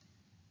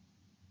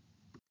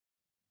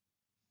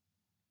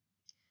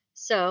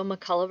 So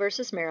McCulloch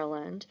versus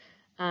Maryland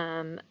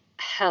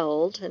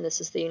held, and this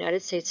is the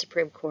United States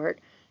Supreme Court,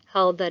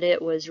 held that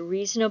it was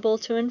reasonable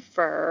to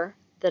infer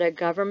that a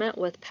government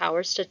with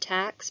powers to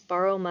tax,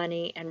 borrow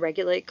money, and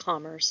regulate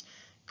commerce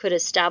could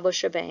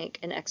establish a bank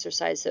and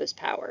exercise those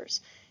powers.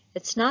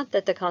 It's not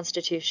that the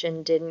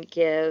Constitution didn't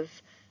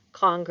give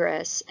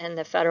Congress and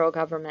the federal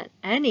government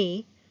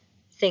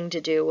anything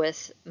to do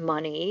with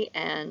money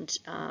and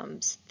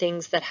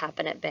things that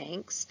happen at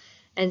banks.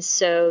 And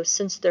so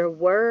since there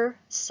were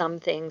some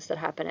things that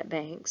happen at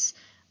banks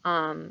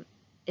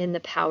in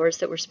the powers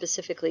that were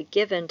specifically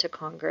given to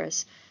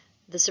Congress,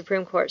 the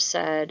Supreme Court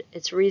said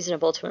it's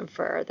reasonable to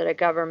infer that a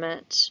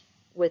government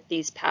with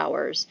these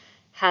powers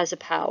has a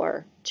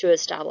power to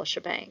establish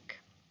a bank.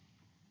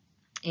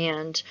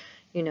 And,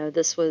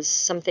 this was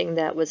something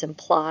that was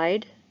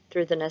implied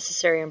through the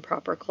necessary and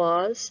proper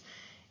clause.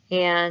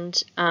 And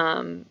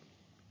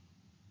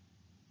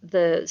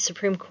the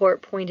Supreme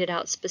Court pointed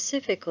out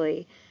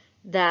specifically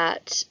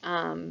that,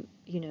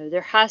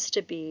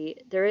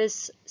 there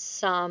is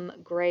some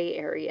gray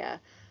area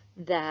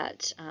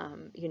that,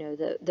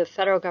 the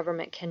federal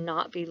government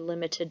cannot be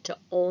limited to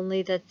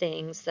only the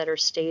things that are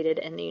stated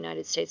in the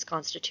United States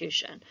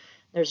Constitution.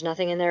 There's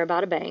nothing in there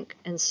about a bank,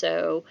 and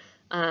so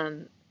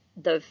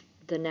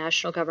the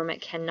national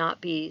government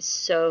cannot be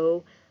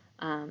so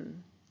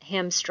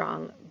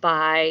hamstrung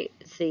by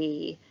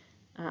the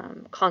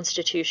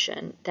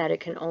Constitution that it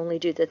can only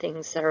do the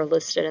things that are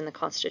listed in the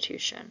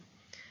Constitution.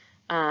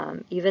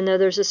 Even though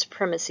there's a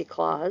supremacy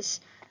clause,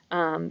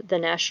 the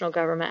national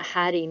government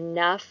had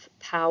enough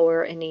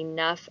power in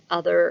enough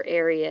other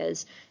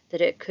areas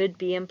that it could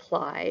be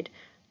implied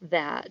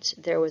that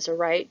there was a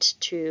right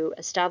to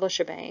establish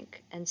a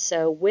bank. And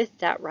so with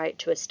that right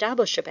to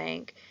establish a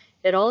bank,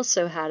 it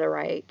also had a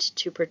right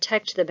to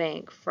protect the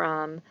bank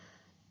from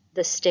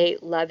the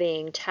state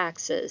levying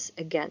taxes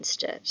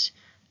against it.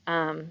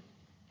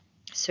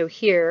 So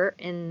here,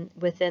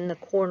 within the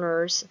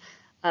corners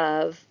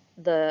of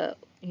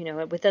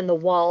within the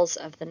walls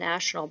of the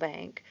national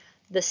bank,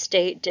 the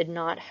state did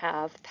not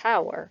have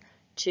power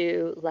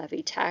to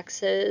levy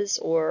taxes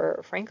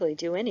or, frankly,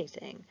 do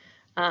anything.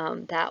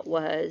 That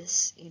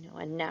was,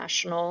 a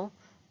national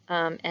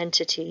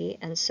entity,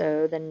 and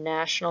so the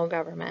national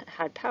government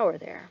had power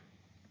there.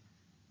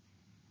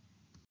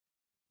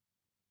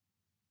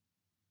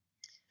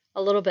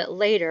 A little bit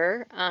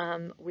later,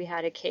 we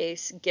had a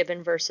case,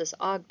 Gibbon versus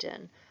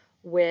Ogden,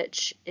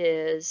 which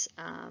is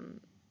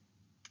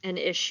an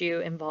issue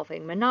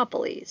involving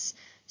monopolies.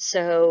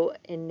 So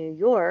in New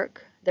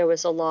York, there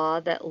was a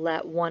law that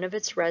let one of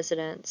its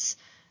residents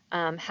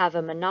have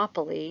a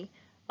monopoly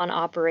on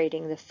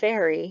operating the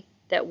ferry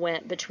that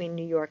went between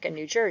New York and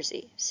New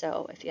Jersey.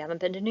 So if you haven't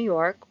been to New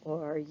York,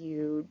 or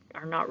you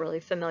are not really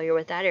familiar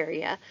with that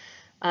area,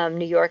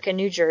 New York and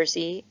New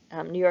Jersey,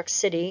 New York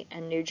City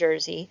and New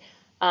Jersey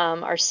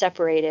are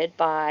separated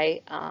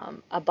by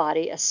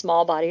a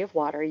small body of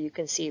water you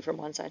can see from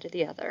one side to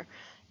the other.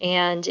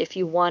 And if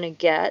you want to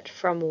get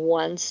from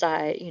one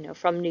side,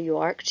 from New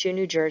York to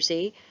New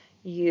Jersey,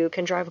 you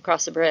can drive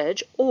across a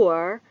bridge,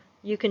 or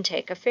you can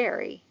take a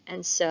ferry.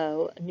 And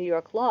so New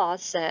York law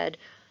said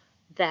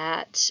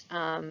that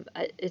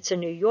it's a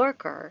New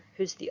Yorker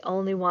who's the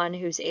only one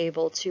who's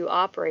able to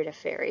operate a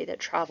ferry that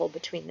traveled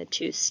between the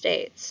two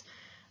states.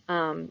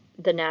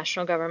 The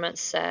national government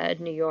said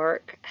New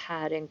York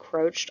had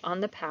encroached on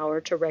the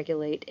power to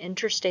regulate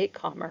interstate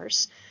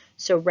commerce,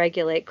 so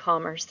regulate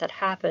commerce that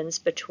happens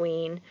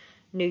between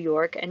New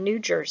York and New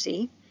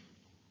Jersey.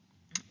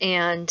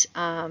 And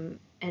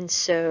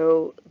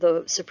so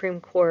the Supreme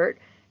Court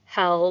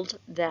held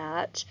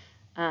that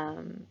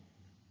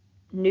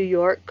New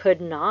York could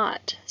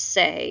not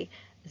say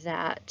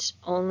that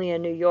only a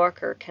New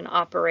Yorker can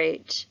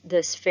operate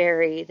this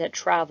ferry that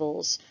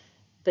travels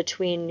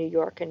between New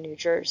York and New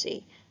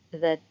Jersey,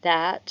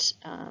 that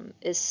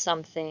is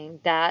something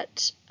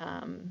that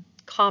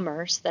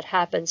commerce that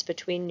happens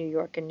between New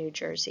York and New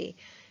Jersey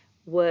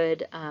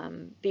would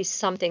be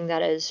something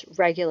that is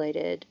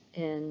regulated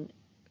in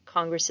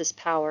Congress's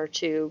power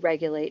to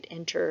regulate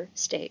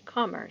interstate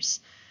commerce.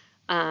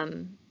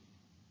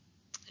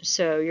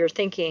 So you're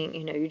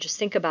thinking, you just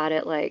think about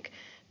it like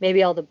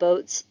maybe all the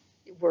boats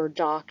were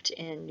docked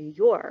in New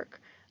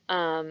York.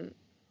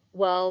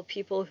 Well,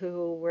 people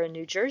who were in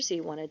New Jersey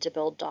wanted to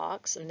build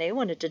docks, and they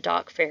wanted to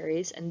dock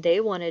ferries, and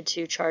they wanted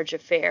to charge a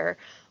fare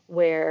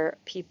where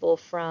people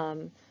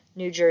from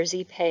New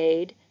Jersey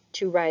paid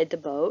to ride the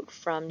boat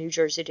from New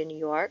Jersey to New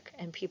York,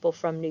 and people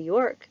from New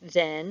York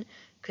then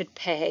could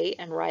pay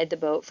and ride the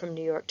boat from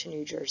New York to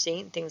New Jersey,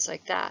 and things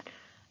like that.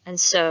 And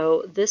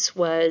so this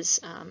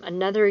was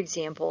another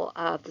example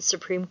of the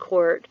Supreme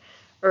Court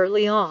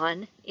early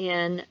on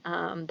in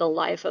the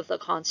life of the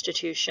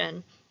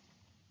Constitution,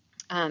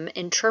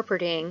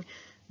 interpreting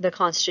the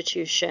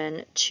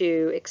Constitution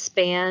to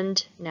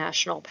expand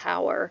national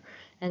power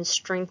and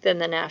strengthen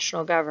the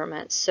national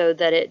government so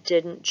that it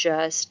didn't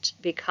just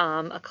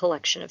become a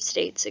collection of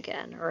states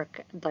again, or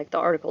like the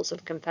Articles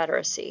of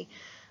Confederacy,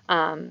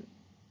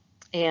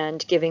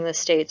 and giving the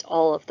states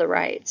all of the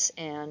rights,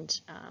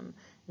 and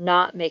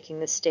not making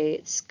the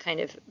states kind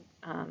of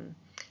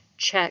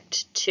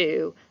checked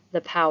to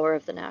the power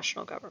of the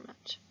national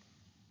government.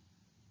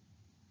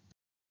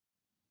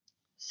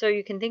 So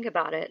you can think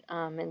about it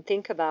and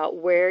think about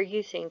where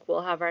you think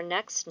we'll have our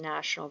next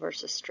national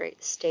versus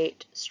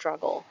state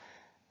struggle.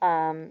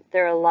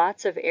 There are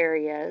lots of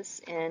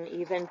areas, and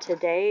even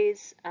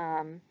today's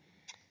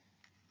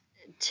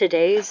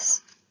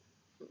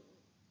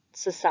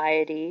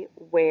society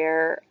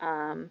where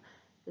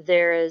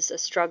there is a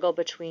struggle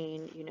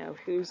between,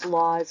 whose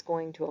law is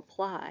going to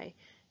apply.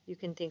 You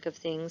can think of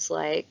things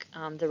like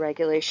the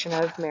regulation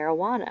of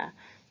marijuana.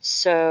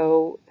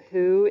 So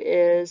who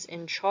is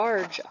in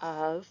charge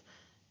of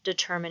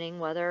determining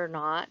whether or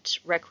not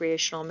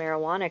recreational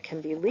marijuana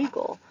can be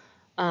legal?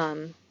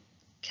 Can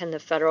the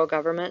federal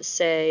government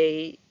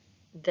say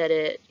that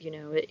it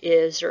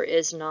is or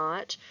is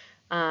not,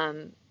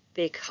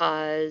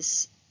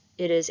 because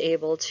it is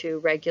able to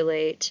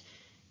regulate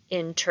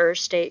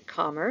interstate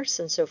commerce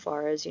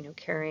insofar as,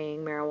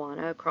 carrying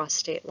marijuana across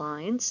state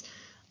lines?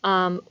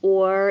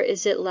 Or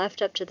is it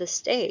left up to the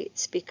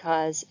states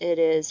because it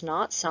is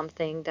not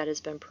something that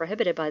has been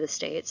prohibited by the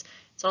states?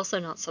 It's also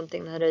not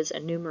something that is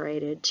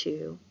enumerated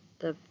to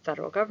the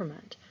federal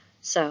government.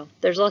 So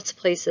there's lots of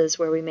places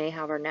where we may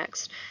have our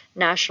next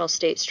national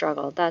state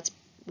struggle. That's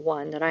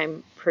one that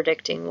I'm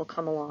predicting will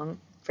come along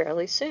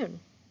fairly soon.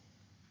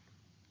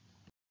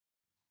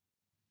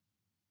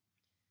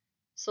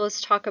 So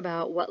let's talk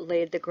about what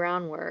laid the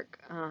groundwork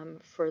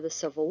for the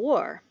Civil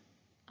War.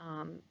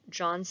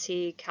 John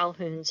C.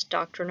 Calhoun's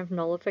doctrine of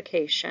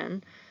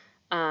nullification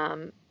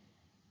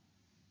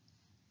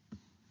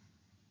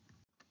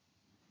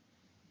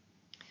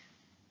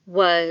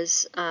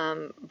was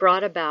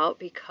brought about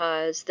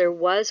because there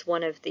was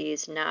one of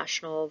these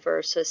national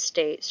versus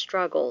state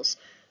struggles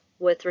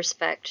with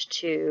respect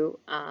to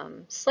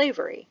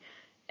slavery.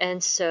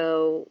 And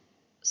so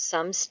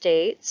some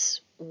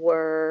states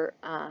were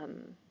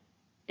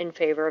in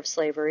favor of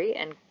slavery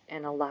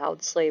and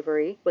allowed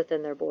slavery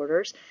within their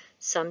borders.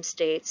 Some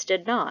states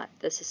did not.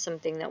 This is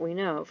something that we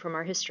know from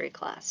our history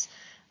class.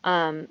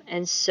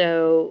 And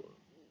so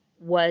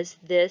was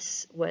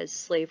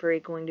slavery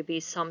going to be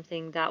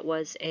something that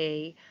was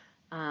a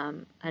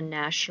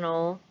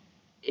national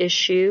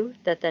issue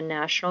that the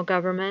national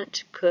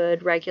government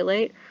could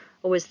regulate?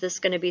 Or was this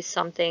going to be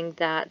something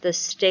that the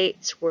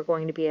states were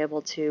going to be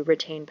able to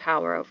retain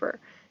power over?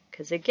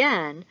 Because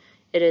again,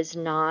 it is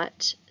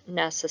not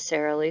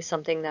necessarily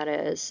something that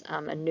is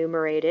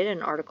enumerated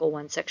in Article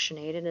 1, Section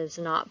 8. It has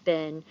not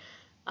been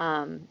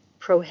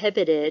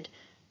prohibited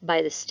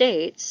by the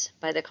states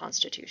by the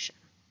Constitution.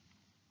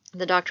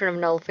 The doctrine of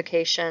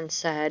nullification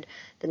said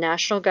the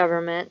national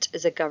government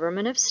is a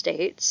government of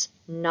states,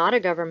 not a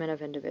government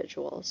of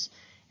individuals,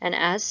 and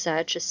as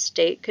such, a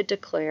state could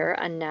declare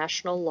a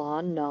national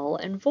law null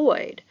and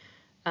void.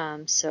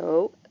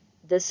 So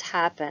this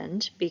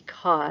happened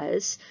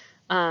because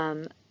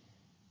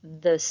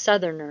the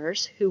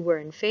Southerners who were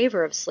in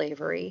favor of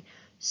slavery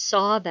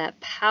saw that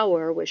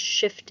power was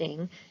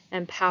shifting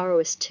and power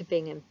was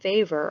tipping in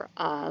favor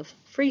of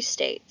free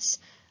states.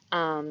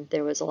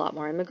 There was a lot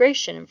more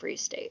immigration in free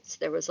states.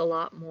 There was a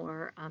lot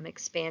more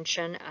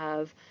expansion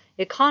of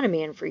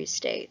economy in free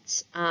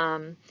states.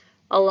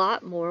 A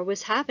lot more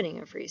was happening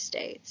in free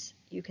states.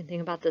 You can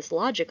think about this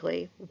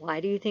logically. Why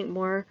do you think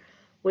more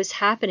was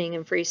happening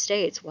in free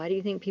states? Why do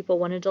you think people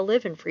wanted to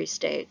live in free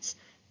states?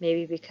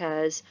 Maybe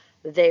because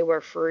they were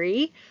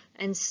free.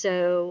 And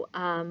so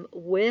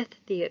with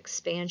the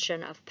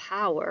expansion of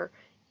power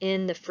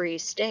in the free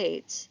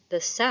states,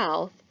 the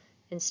South,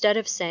 instead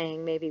of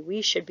saying maybe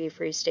we should be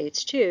free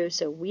states too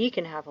so we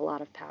can have a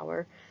lot of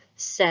power,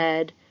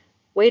 said,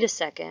 wait a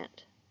second,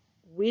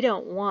 we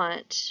don't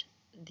want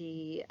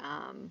the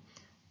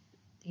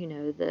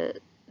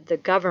the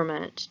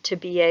government to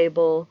be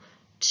able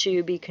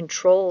to be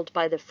controlled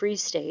by the free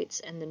states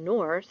in the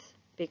North,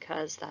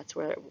 because that's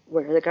where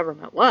the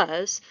government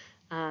was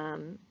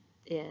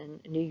in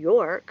New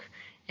York.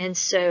 And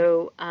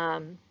so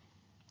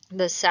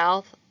the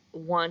South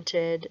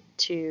wanted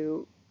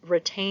to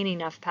retain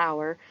enough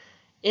power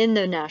in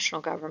the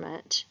national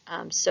government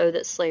so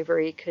that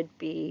slavery could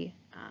be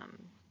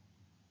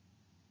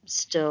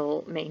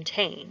still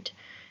maintained.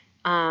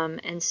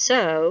 And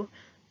so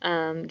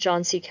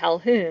John C.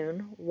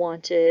 Calhoun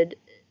wanted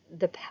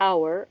the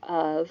power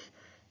of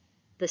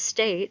the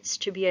states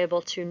to be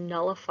able to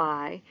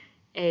nullify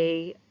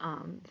a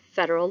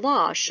federal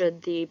law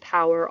should the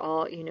power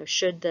all,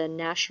 should the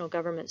national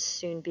government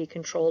soon be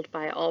controlled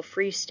by all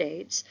free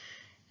states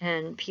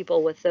and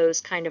people with those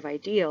kind of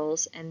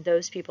ideals, and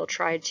those people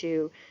tried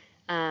to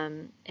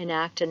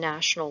enact a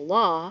national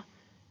law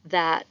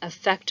that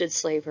affected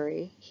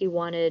slavery. He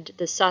wanted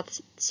the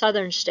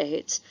southern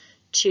states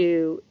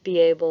to be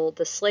able,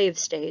 the slave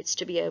states,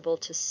 to be able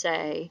to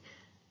say,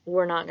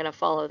 we're not going to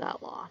follow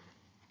that law.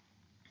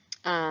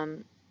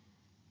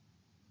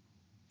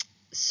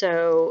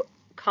 So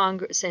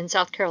Congress in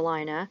South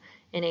Carolina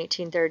in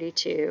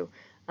 1832,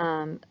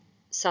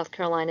 South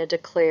Carolina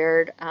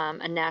declared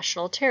a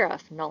national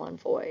tariff null and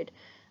void.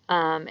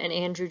 And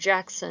Andrew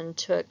Jackson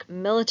took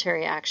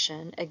military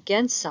action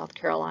against South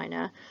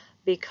Carolina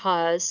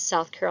because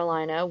South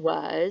Carolina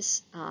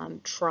was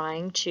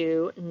trying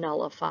to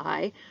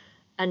nullify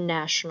a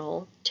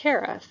national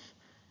tariff.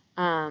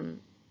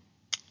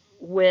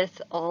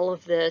 With all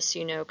of this,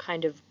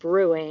 kind of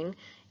brewing,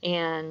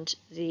 and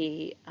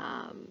the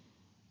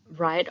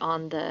right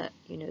on the,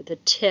 the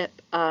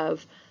tip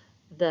of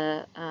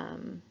the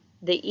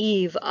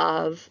eve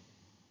of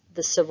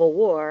the Civil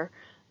War,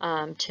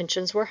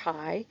 tensions were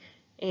high,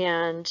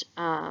 and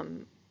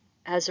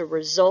as a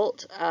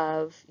result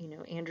of,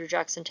 Andrew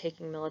Jackson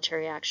taking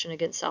military action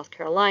against South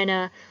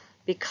Carolina,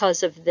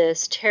 because of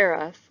this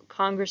tariff,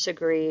 Congress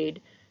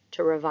agreed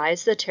to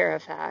revise the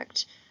Tariff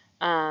Act,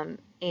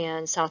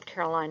 and South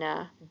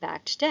Carolina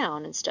backed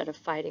down instead of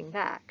fighting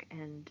back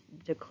and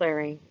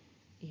declaring,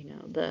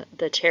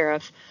 the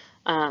tariff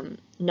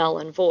null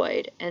and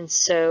void. And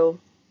so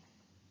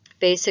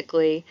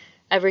basically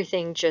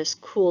everything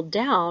just cooled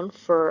down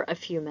for a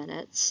few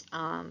minutes.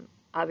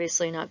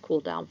 Obviously not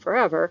cooled down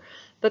forever,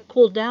 but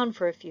cooled down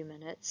for a few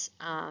minutes,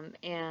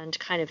 and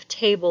kind of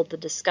tabled the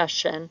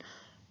discussion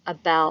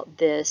about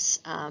this,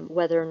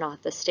 whether or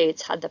not the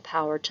states had the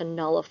power to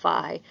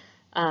nullify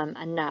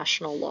a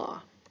national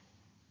law.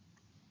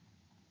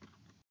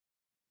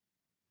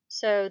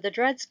 So the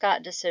Dred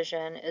Scott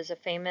decision is a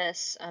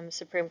famous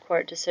Supreme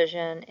Court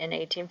decision in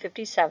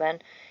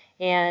 1857,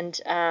 and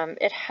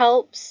it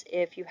helps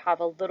if you have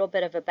a little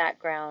bit of a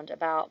background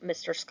about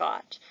Mr.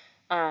 Scott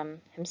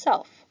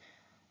himself.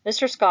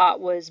 Mr. Scott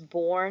was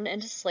born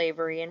into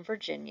slavery in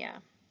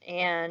Virginia,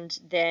 and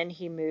then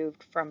he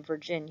moved from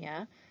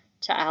Virginia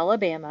to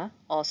Alabama,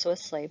 also a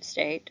slave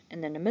state,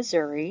 and then to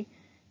Missouri,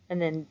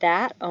 and then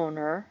that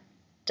owner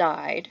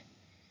died,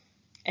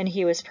 and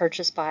he was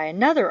purchased by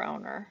another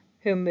owner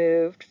who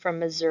moved from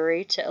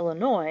Missouri to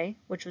Illinois,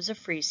 which was a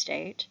free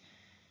state,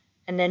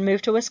 and then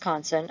moved to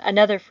Wisconsin,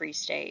 another free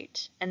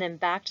state, and then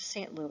back to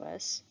St.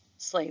 Louis,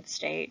 slave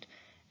state,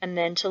 and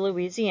then to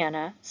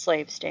Louisiana,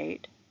 slave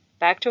state,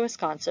 back to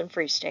Wisconsin,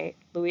 free state,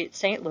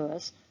 St.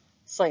 Louis,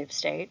 slave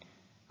state,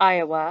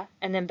 Iowa,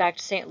 and then back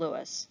to St.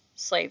 Louis,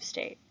 slave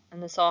state.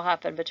 And this all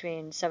happened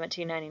between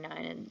 1799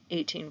 and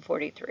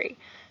 1843.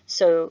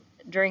 So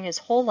during his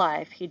whole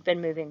life, he'd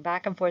been moving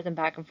back and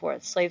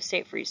forth, slave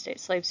state, free state,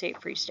 slave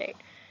state, free state.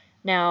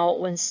 Now,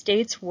 when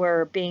states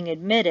were being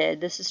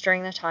admitted, this is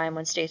during the time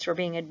when states were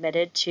being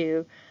admitted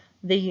to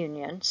the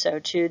Union, so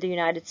to the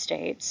United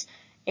States,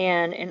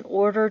 and in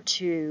order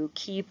to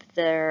keep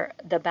the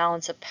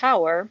balance of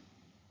power,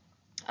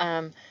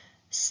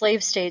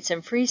 slave states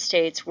and free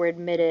states were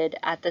admitted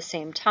at the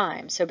same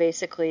time. So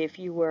basically, if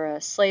you were a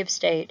slave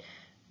state,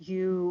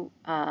 you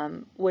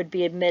would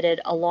be admitted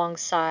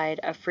alongside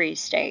a free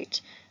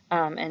state.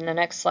 And the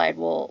next slide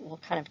we'll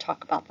kind of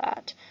talk about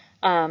that.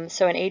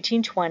 So in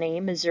 1820,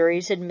 Missouri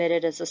is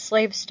admitted as a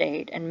slave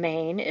state, and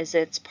Maine is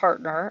its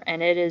partner,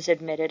 and it is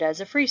admitted as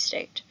a free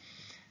state.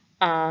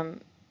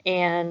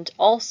 And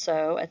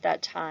also, at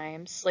that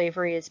time,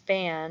 slavery is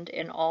banned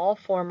in all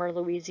former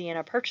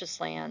Louisiana purchase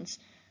lands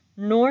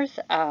north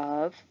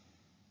of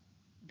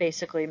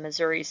basically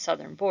Missouri's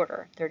southern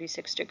border,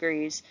 36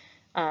 degrees,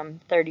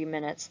 30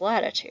 minutes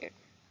latitude.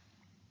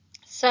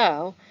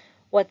 So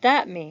what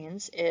that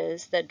means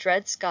is that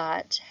Dred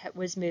Scott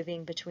was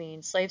moving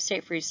between slave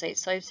state, free state,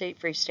 slave state,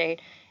 free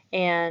state,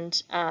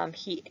 and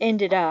he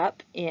ended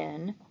up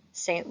in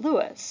St.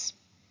 Louis.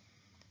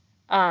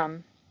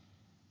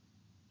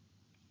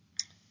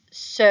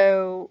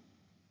 So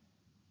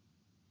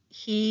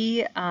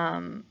he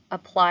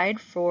applied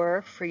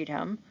for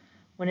freedom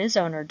when his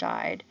owner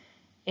died,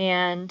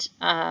 and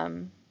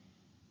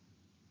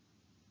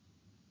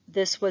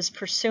this was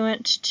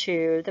pursuant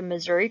to the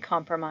Missouri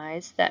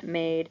Compromise that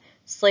made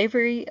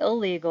slavery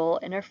illegal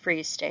in a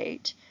free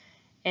state,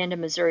 and a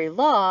Missouri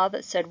law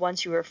that said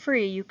once you were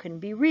free, you can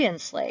be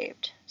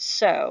re-enslaved.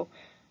 So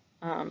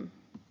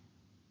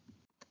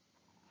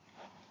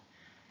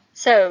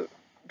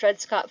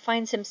Dred Scott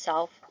finds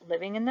himself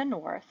living in the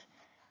North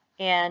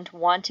and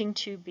wanting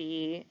to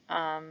be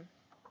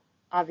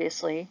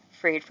obviously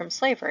freed from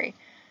slavery.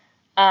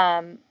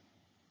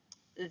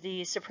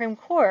 The Supreme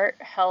Court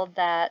held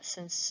that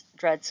since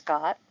Dred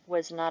Scott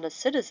was not a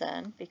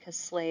citizen, because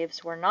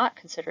slaves were not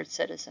considered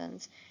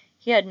citizens,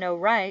 he had no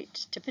right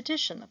to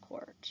petition the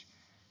court.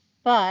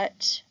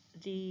 But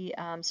the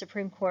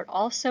Supreme Court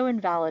also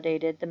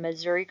invalidated the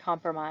Missouri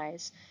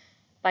Compromise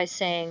by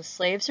saying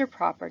slaves are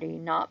property,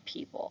 not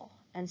people.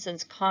 And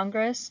since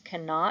Congress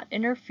cannot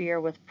interfere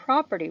with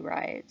property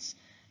rights,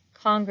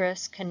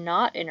 Congress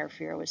cannot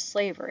interfere with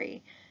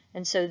slavery.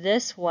 And so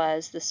this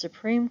was the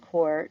Supreme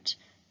Court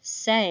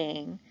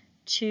saying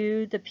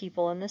to the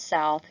people in the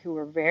South who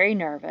were very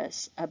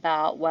nervous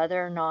about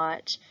whether or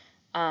not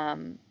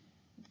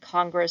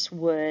Congress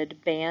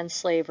would ban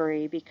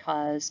slavery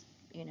because,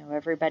 you know,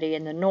 everybody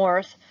in the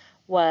North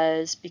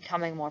was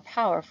becoming more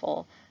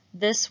powerful.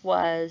 This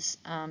was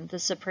the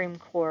Supreme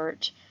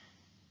Court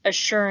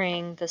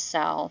assuring the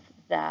South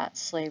that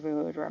slavery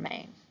would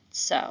remain.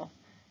 So,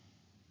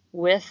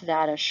 with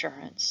that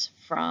assurance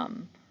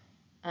from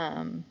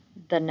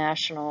the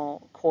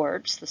national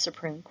courts, the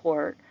Supreme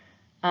Court,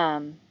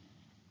 the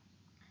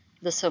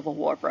Civil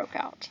War broke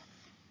out.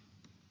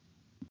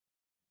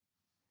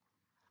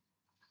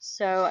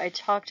 So I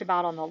talked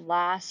about in the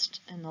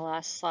last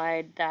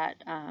slide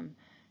that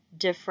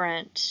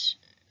different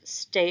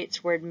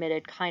states were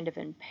admitted kind of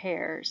in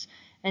pairs.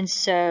 And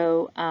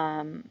so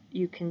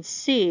you can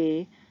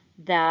see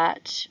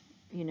that,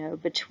 you know,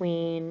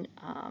 between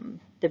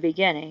the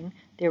beginning,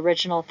 the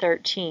original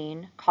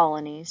 13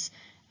 colonies,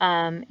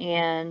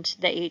 and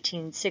the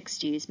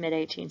 1860s,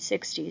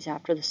 mid-1860s,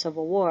 after the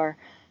Civil War,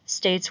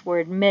 states were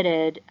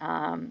admitted,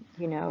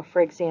 you know,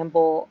 for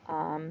example,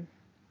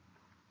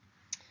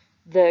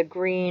 the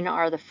green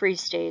are the free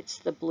states,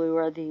 the blue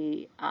are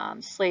the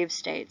slave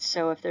states.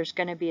 So if there's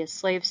going to be a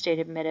slave state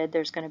admitted,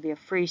 there's going to be a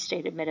free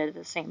state admitted at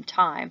the same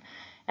time.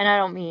 And I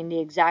don't mean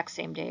the exact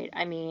same date,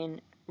 I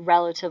mean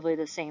relatively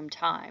the same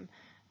time.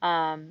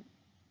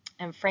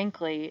 And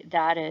frankly,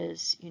 that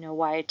is, you know,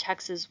 why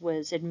Texas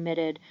was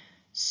admitted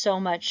so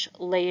much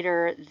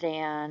later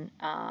than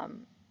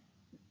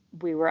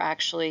we were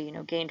actually, you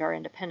know, gained our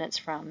independence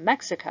from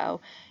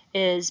Mexico,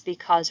 is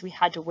because we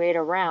had to wait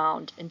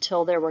around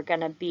until there were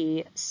going to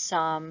be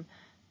some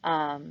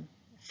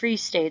free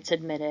states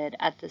admitted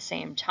at the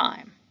same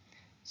time.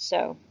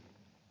 So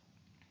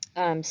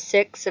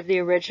 6 of the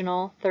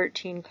original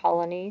 13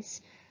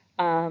 colonies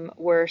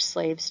were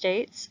slave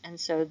states, and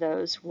so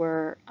those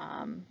were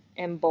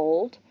in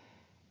bold.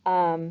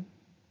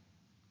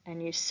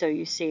 And you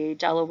see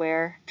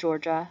Delaware,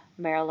 Georgia,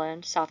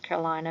 Maryland, South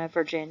Carolina,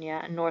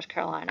 Virginia, and North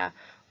Carolina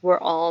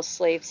were all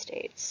slave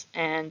states.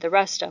 And the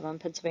rest of them,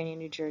 Pennsylvania,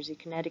 New Jersey,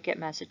 Connecticut,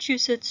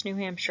 Massachusetts, New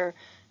Hampshire,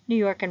 New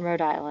York, and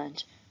Rhode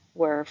Island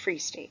were free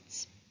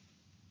states.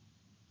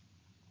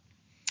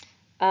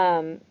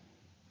 When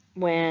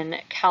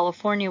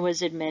California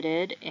was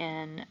admitted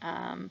in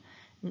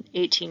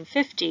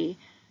 1850,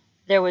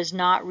 there was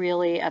not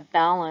really a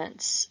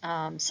balance,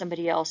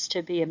 somebody else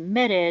to be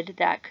admitted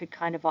that could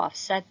kind of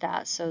offset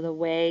that. So the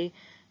way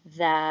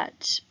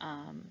that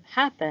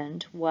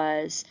happened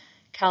was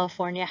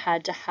California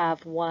had to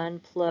have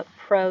one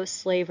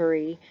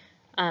pro-slavery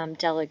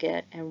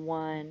delegate and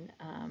one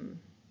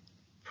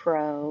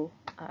pro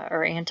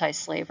or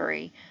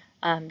anti-slavery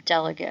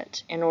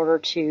delegate in order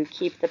to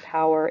keep the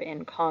power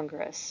in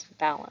Congress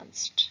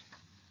balanced.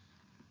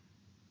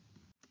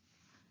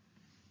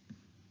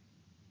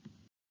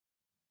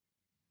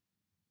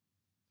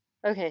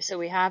 Okay, so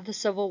we have the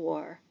Civil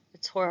War.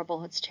 It's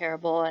horrible, it's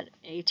terrible. At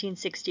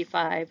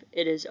 1865,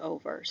 it is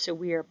over. So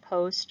we are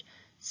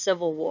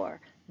post-Civil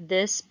War.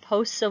 This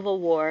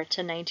post-Civil War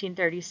to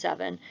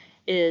 1937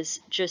 is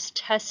just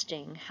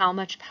testing how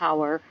much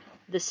power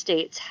the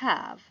states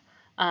have.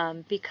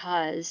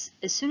 Because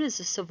as soon as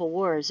the Civil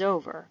War is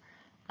over,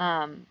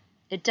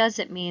 it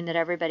doesn't mean that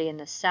everybody in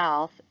the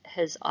South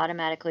has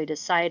automatically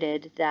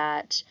decided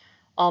that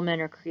all men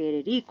are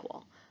created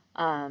equal.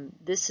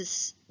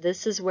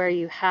 This is where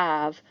you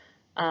have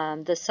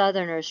the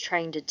Southerners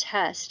trying to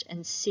test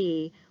and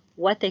see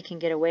what they can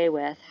get away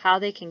with, how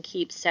they can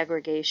keep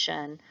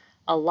segregation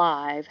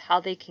alive, how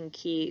they can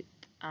keep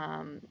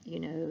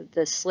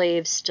the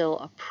slaves still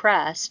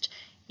oppressed,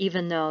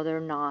 even though they're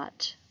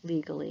not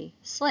legally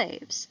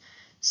slaves.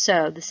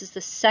 So this is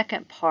the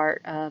second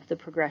part of the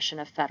progression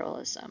of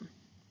federalism,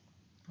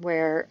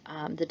 where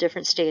the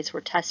different states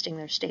were testing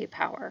their state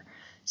power.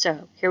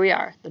 So here we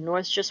are. The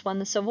North just won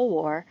the Civil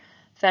War.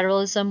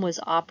 Federalism was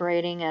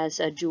operating as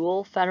a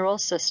dual federal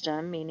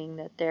system, meaning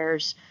that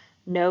there's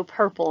no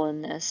purple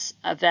in this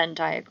Venn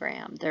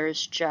diagram.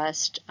 There's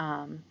just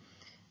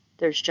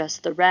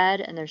the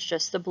red and there's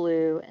just the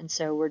blue, and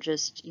so we're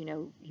just,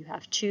 you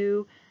have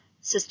two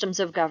systems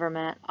of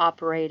government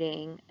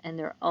operating in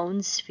their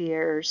own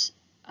spheres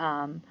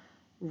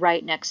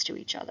right next to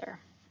each other.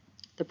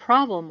 The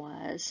problem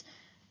was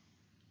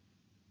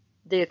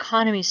the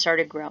economy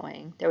started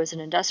growing. There was an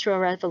industrial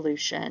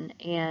revolution,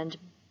 and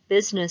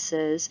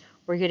businesses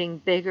were getting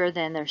bigger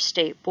than their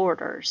state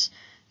borders.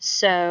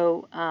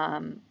 So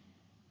a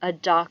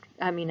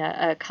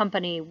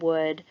company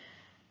would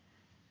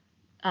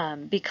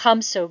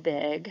become so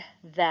big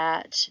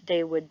that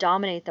they would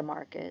dominate the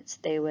markets,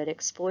 they would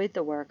exploit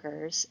the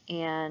workers,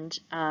 and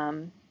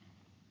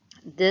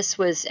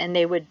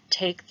they would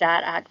take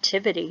that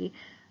activity,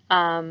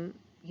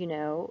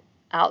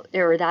 out,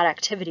 or that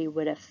activity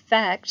would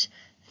affect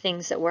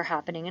things that were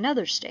happening in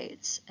other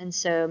states. And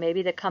so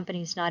maybe the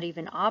company's not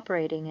even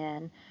operating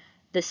in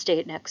the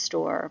state next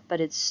door, but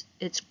it's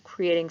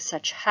creating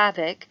such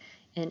havoc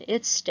in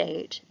its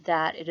state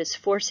that it is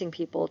forcing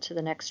people to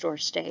the next door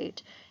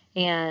state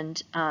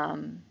and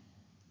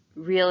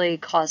really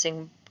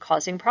causing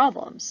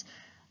problems.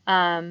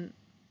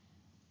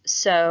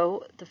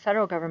 So the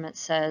federal government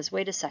says,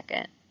 wait a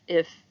second,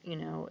 if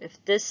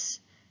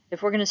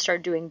we're going to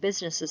start doing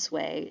business this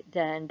way,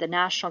 then the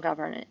national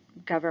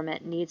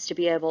government needs to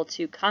be able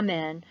to come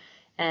in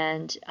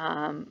and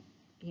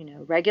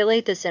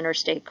regulate this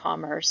interstate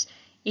commerce,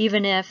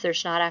 even if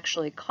there's not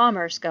actually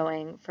commerce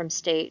going from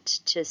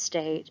state to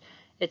state.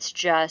 It's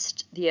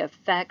just the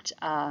effect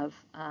of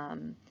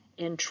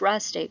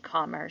intrastate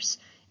commerce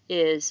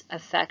is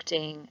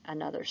affecting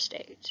another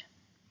state.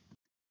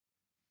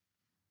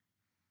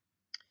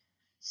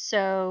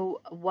 So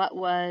what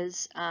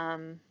was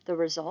the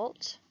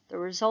result? The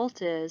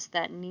result is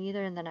that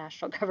neither the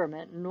national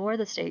government nor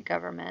the state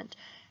government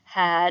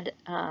had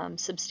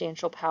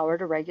substantial power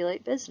to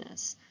regulate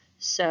business.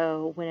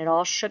 So when it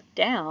all shook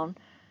down,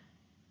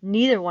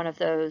 neither one of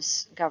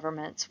those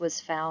governments was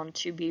found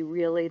to be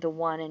really the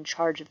one in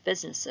charge of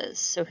businesses.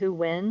 So who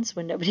wins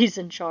when nobody's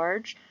in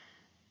charge?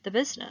 The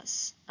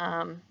business.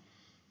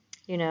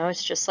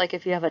 It's just like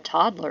if you have a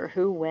toddler,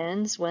 who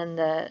wins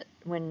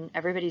when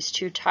everybody's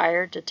too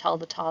tired to tell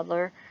the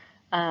toddler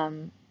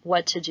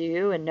what to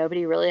do and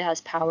nobody really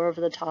has power over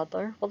the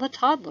toddler? Well, the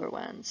toddler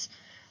wins.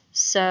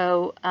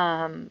 So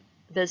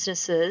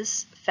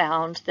businesses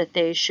found that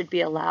they should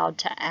be allowed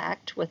to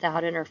act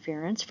without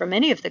interference from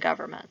any of the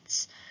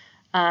governments.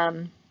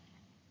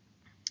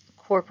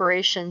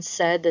 Corporations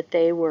said that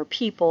they were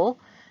people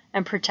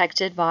and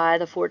protected by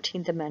the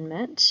 14th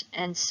Amendment,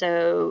 and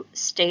so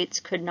states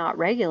could not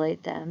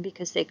regulate them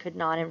because they could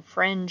not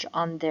infringe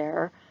on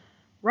their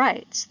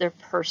rights, their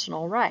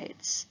personal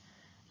rights.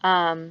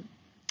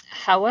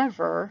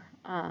 However,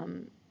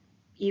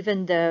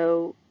 even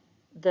though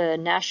the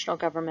national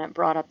government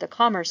brought up the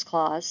Commerce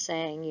Clause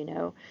saying,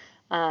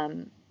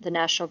 the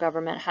national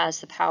government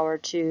has the power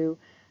to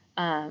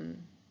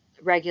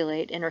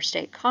regulate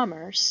interstate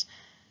commerce,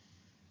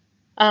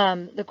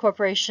 the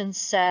corporations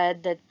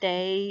said that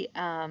they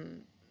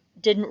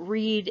didn't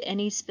read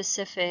any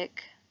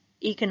specific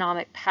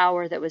economic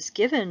power that was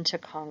given to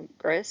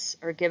Congress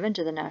or given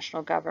to the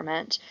national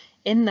government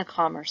in the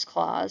Commerce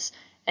Clause.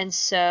 And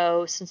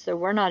so since there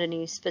were not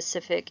any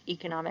specific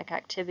economic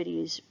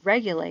activities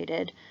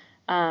regulated,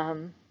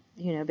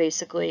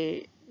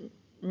 basically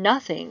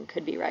nothing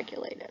could be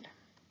regulated.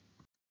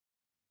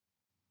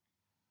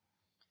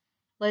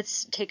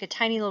 Let's take a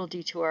tiny little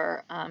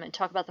detour and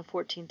talk about the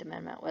 14th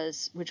Amendment,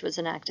 which was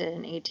enacted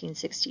in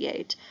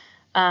 1868.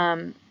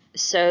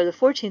 So the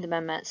 14th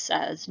Amendment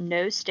says,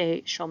 no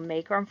state shall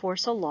make or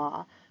enforce a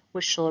law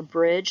which shall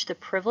abridge the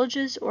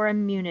privileges or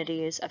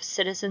immunities of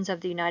citizens of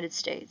the United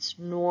States,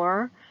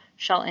 nor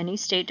shall any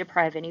state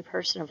deprive any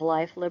person of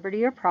life,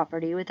 liberty, or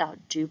property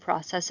without due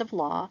process of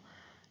law,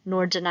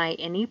 nor deny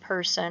any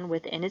person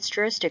within its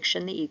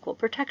jurisdiction the equal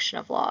protection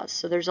of laws.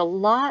 So there's a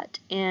lot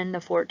in the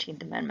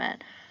 14th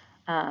Amendment.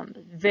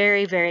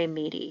 Very, very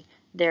meaty.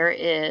 There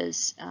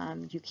is,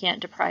 you can't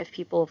deprive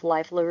people of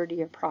life,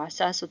 liberty, or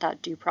process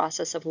without due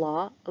process of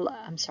law.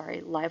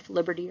 Life,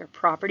 liberty, or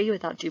property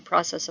without due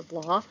process of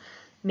law,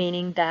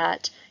 meaning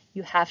that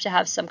you have to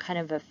have some kind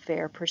of a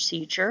fair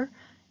procedure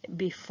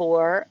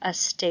before a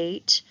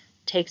state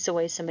takes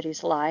away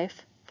somebody's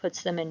life,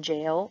 puts them in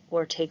jail,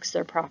 or takes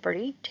their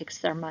property, takes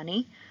their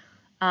money.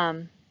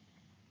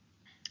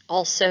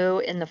 Also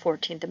in the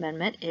 14th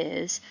Amendment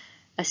is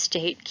a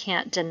state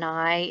can't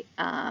deny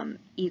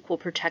equal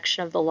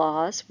protection of the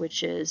laws,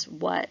 which is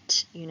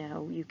what,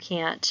 you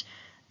can't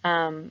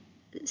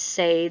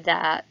say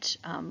that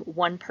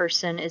one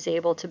person is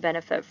able to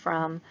benefit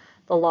from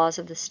the laws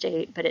of the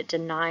state, but it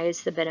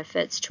denies the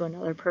benefits to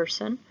another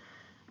person.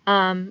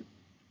 And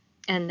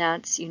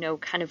that's,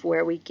 kind of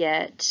where we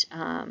get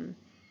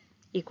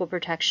equal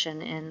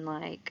protection in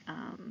like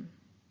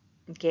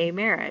gay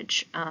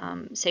marriage,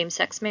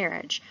 same-sex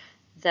marriage.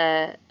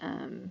 The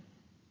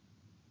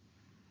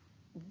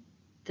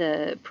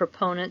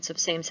proponents of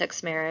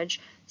same-sex marriage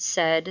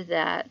said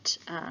that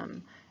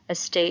a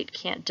state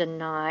can't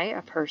deny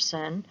a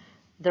person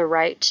the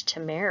right to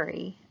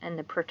marry and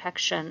the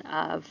protection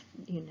of,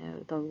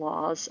 the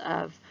laws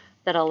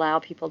that allow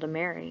people to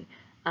marry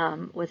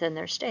within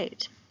their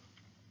state.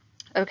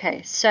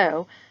 Okay,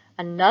 so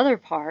another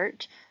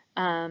part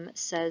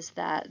says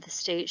that the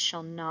state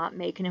shall not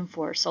make and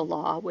enforce a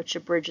law which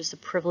abridges the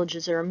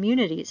privileges or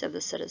immunities of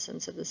the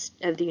citizens of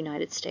the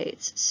United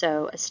States.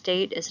 So a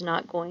state is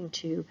not going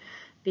to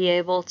be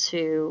able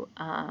to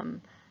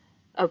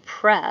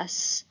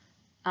oppress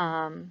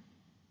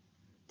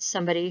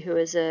somebody who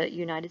is a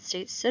United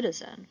States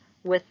citizen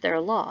with their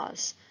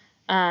laws.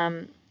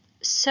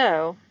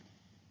 So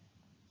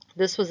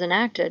this was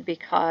enacted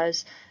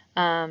because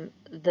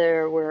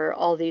there were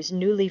all these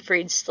newly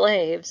freed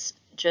slaves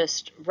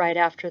just right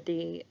after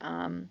the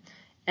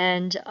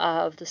end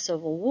of the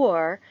Civil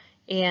War,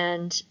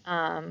 and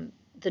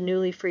the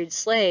newly freed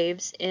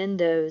slaves in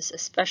those,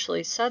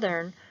 especially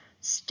southern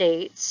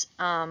states,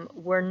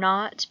 were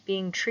not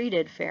being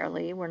treated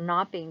fairly, were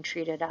not being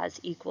treated as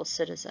equal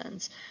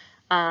citizens.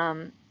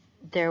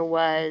 There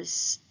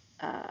was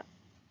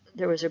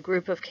a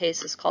group of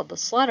cases called the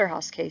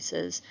Slaughterhouse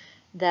Cases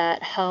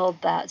that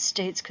held that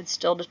states could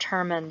still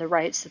determine the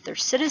rights that their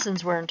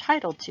citizens were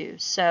entitled to.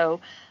 So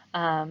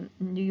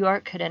New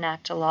York could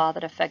enact a law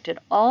that affected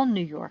all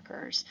New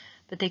Yorkers,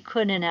 but they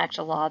couldn't enact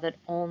a law that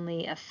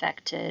only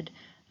affected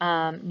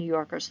New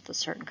Yorkers with a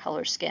certain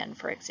color skin,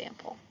 for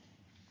example.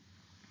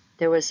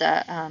 There was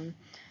a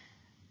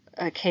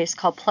case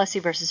called Plessy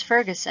versus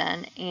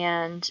Ferguson,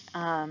 and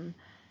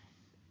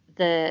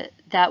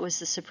that was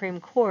the Supreme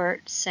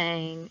Court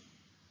saying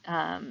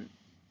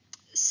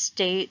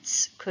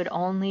states could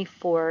only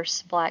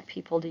force black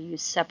people to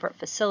use separate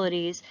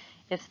facilities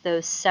if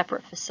those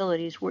separate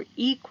facilities were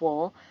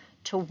equal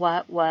to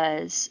what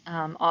was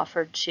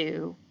offered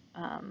to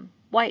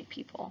white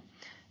people.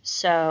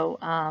 So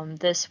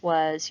this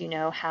was,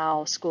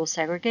 how school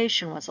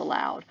segregation was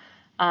allowed.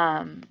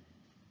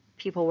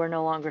 People were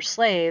no longer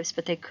slaves,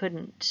 but they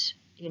couldn't,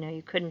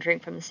 you couldn't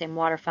drink from the same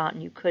water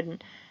fountain, you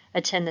couldn't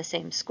attend the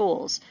same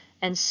schools.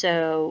 And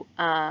so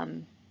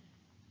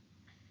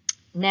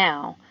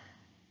now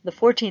the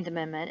 14th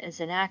Amendment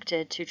is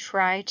enacted to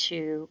try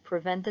to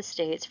prevent the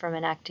states from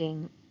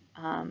enacting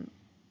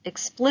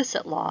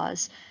explicit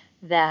laws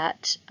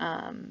that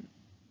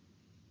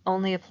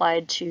only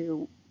applied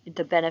to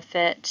the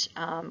benefit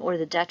or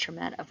the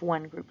detriment of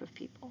one group of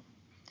people.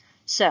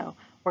 So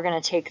we're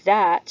going to take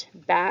that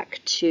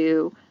back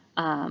to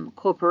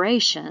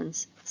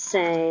corporations,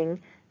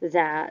 saying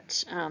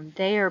that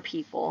they are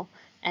people,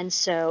 and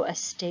so a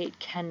state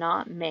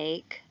cannot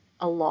make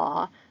a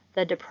law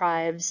that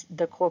deprives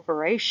the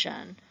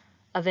corporation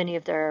of any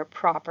of their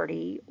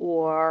property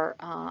or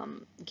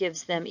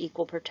gives them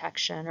equal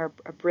protection or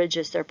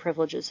abridges their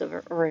privileges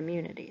or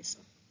immunities.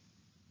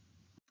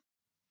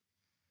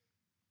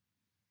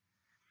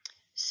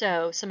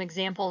 So some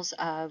examples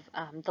of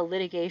the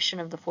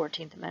litigation of the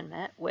 14th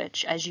Amendment,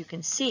 which, as you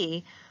can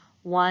see,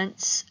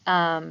 once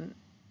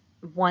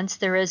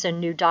there is a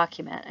new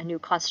document, a new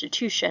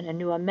constitution, a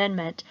new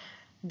amendment,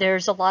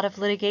 there's a lot of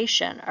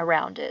litigation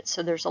around it.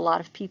 So there's a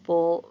lot of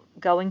people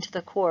going to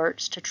the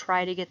courts to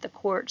try to get the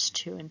courts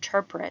to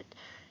interpret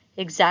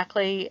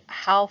exactly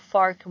how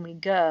far can we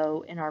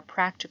go in our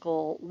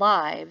practical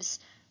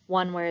lives,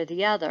 one way or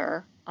the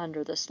other,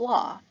 under this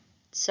law.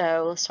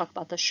 So let's talk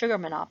about the sugar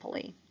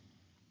monopoly.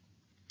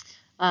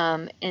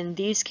 In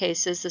these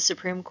cases, the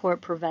Supreme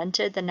Court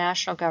prevented the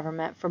national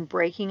government from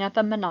breaking up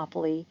a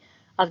monopoly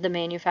of the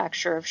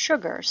manufacture of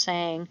sugar,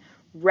 saying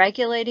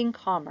regulating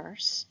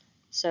commerce,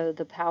 so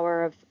the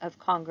power of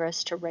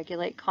Congress to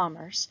regulate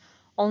commerce,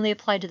 only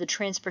applied to the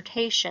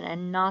transportation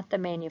and not the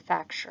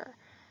manufacture.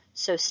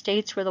 So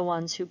states were the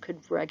ones who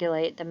could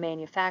regulate the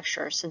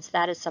manufacturer, since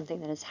that is something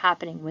that is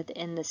happening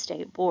within the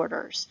state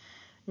borders.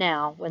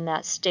 Now, when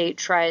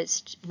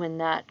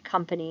that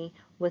company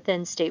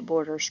within state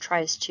borders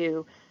tries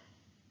to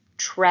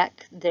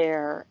trek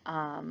their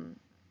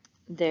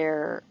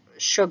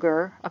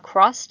sugar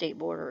across state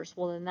borders,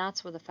 well, then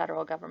that's where the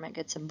federal government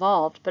gets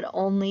involved, but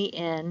only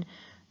in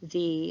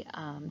the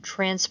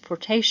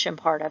transportation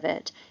part of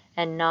it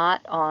and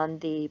not on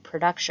the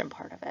production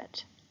part of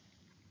it.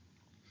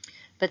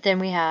 But then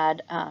we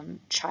had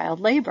child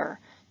labor.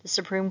 The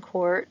Supreme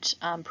Court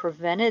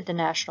prevented the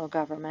national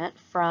government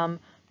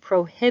from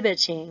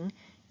prohibiting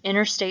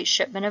interstate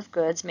shipment of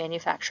goods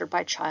manufactured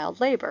by child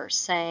labor,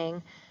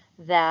 saying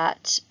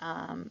that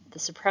the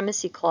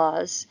Supremacy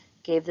Clause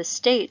gave the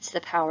states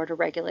the power to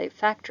regulate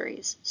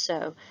factories.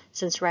 So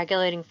since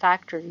regulating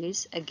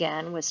factories,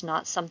 again, was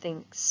not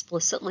something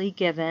explicitly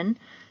given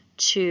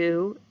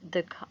to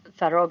the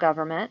federal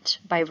government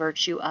by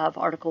virtue of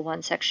Article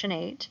 1, Section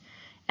 8,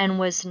 and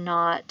was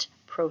not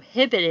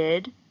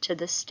prohibited to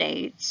the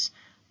states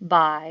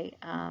by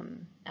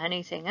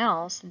anything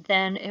else,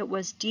 then it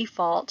was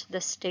default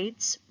the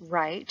state's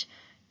right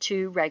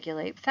to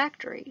regulate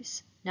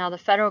factories. Now, the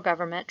federal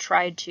government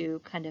tried to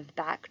kind of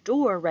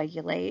backdoor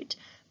regulate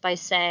by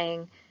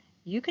saying,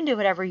 you can do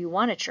whatever you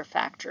want at your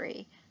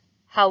factory.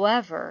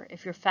 However,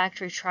 if your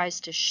factory tries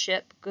to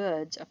ship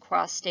goods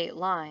across state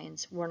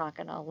lines, we're not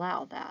going to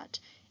allow that,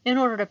 in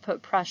order to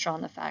put pressure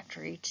on the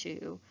factory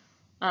to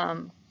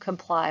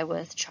comply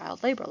with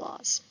child labor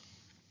laws.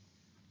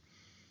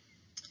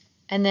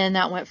 And then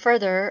that went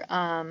further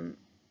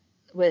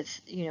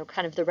with,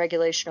 kind of the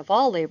regulation of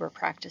all labor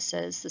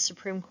practices. The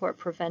Supreme Court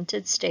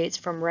prevented states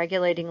from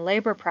regulating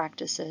labor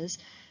practices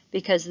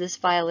because this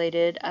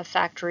violated a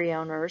factory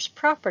owner's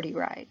property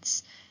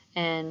rights.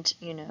 And,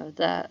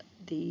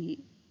 the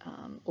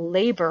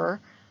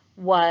labor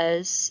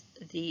was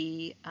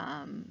the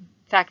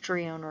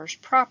factory owner's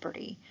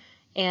property.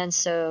 And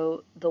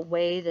so the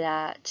way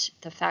that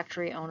the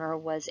factory owner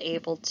was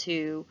able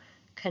to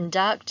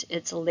conduct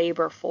its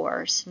labor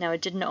force, now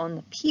it didn't own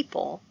the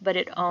people, but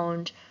it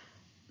owned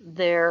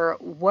their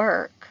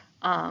work,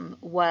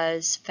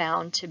 was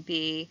found to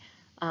be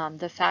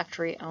the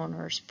factory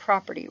owner's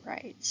property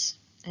rights.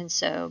 And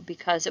so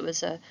because it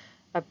was a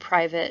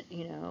private,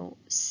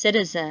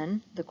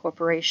 citizen, the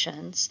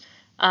corporation's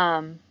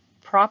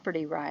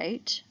property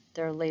right,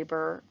 their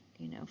labor,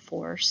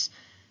 force,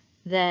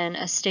 then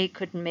a state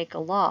couldn't make a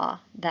law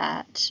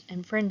that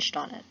infringed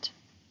on it.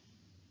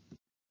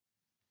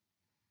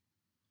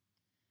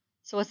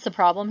 So what's the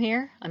problem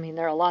here? I mean,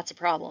 there are lots of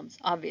problems,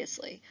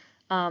 obviously.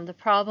 The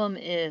problem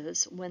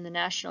is when the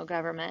national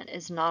government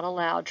is not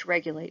allowed to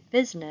regulate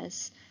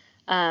business,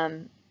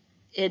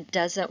 it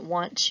doesn't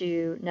want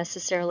to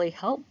necessarily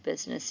help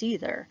business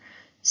either.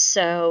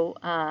 So,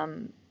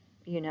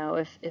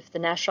 if the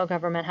national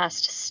government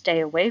has to stay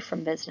away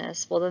from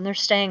business, well, then they're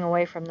staying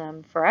away from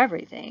them for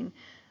everything.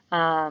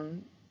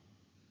 And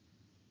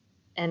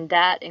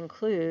that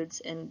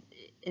includes in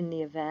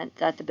the event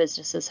that the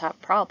businesses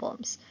have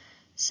problems.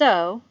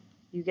 So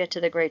you get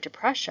to the Great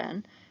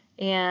Depression,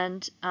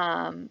 and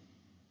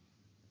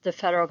the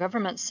federal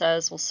government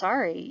says, well,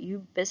 sorry,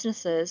 you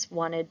businesses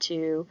wanted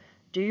to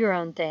do your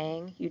own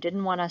thing. You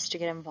didn't want us to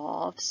get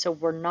involved, so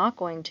we're not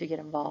going to get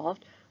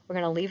involved. We're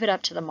going to leave it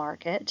up to the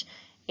market,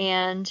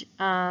 and,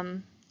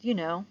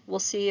 we'll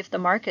see if the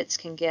markets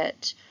can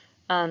get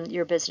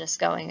your business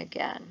going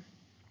again.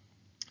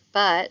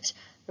 But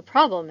the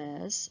problem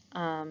is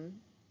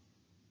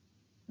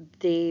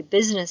the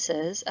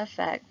businesses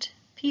affect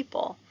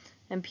people,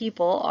 and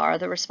people are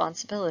the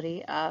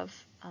responsibility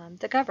of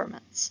the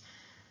governments.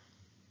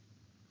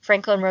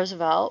 Franklin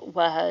Roosevelt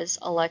was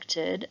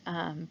elected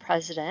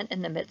president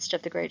in the midst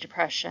of the Great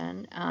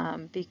Depression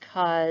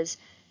because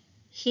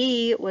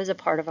he was a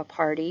part of a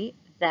party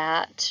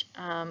that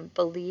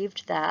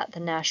believed that the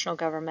national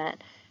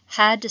government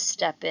had to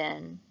step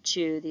in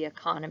to the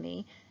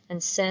economy.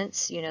 And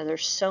since,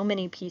 there's so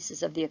many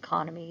pieces of the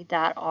economy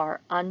that are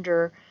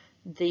under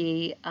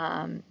the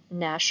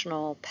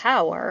national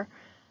power,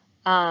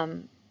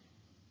 the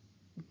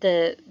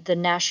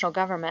national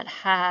government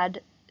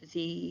had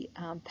the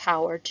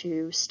power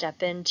to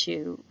step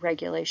into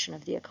regulation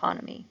of the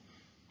economy.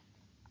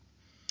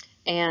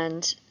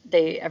 And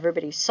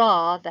everybody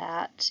saw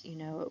that,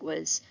 it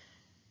was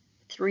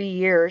 3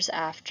 years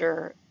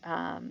after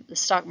the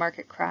stock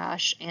market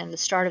crash and the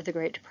start of the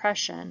Great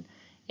Depression,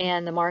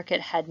 and the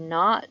market had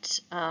not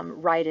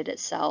righted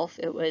itself.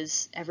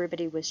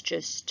 Everybody was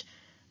just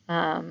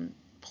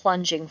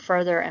plunging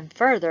further and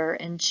further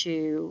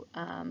into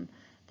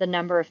the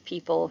number of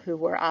people who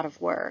were out of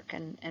work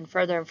and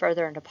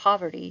further into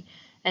poverty.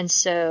 And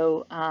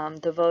so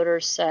the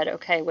voters said,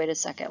 okay, wait a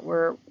second,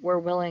 we're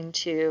willing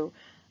to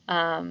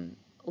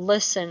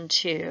listen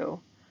to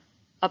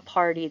a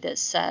party that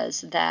says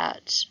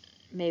that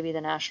maybe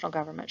the national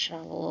government should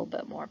have a little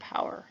bit more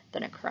power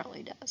than it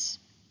currently does.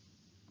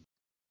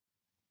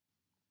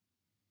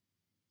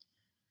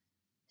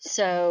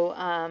 So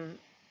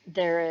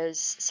there is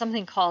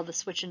something called the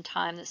switch in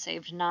time that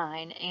saved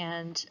 9,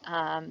 and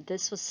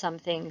this was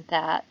something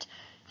that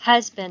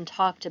has been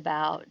talked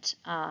about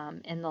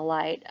in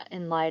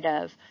light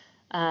of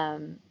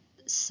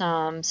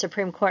some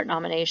Supreme Court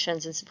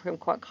nominations and Supreme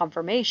Court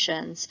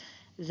confirmations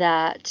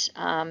that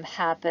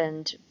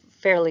happened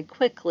fairly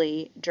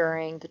quickly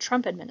during the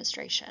Trump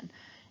administration.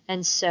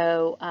 And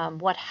so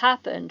what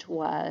happened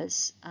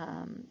was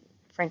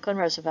Franklin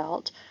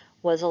Roosevelt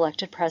was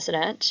elected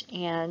president,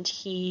 and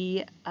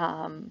he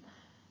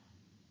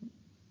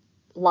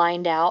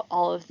lined out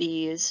all of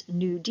these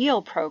New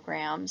Deal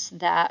programs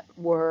that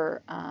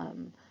were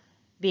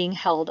being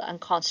held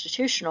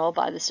unconstitutional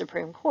by the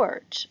Supreme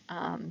Court.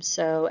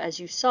 So as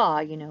you saw,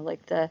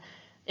 like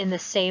in the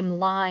same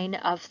line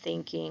of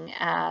thinking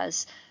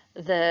as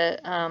the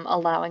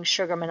allowing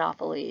sugar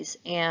monopolies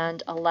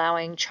and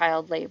allowing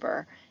child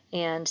labor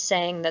and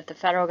saying that the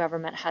federal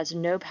government has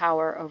no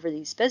power over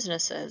these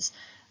businesses.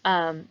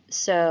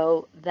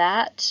 So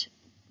that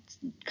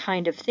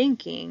kind of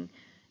thinking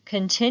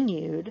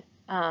continued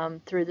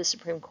through the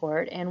Supreme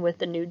Court and with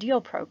the New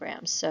Deal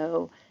program.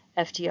 So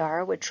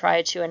FDR would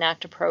try to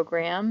enact a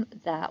program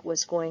that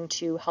was going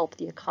to help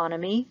the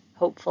economy,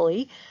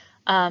 hopefully,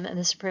 and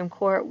the Supreme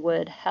Court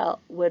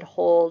would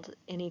hold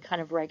any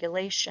kind of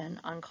regulation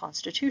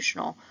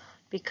unconstitutional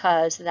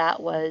because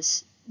that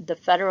was the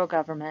federal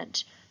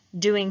government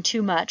doing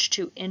too much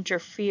to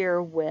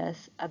interfere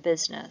with a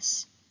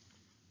business,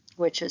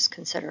 which is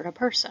considered a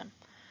person.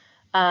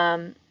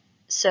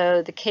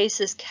 So the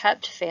cases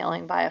kept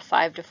failing by a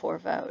 5-4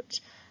 vote.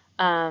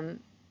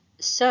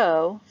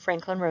 So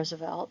Franklin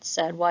Roosevelt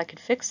said, well, I could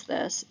fix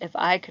this if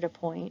I could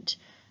appoint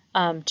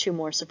 2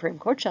 more Supreme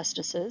Court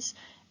justices.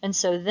 And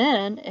so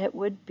then it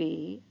would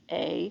be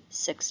a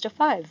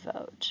 6-5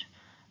 vote.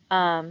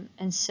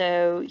 And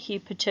so he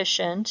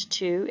petitioned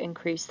to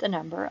increase the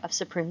number of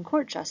Supreme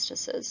Court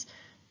justices.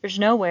 There's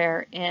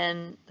nowhere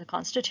in the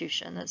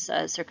Constitution that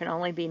says there can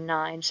only be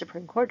 9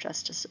 Supreme Court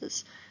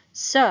justices.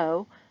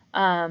 So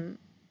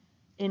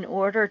in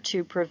order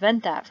to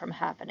prevent that from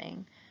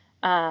happening,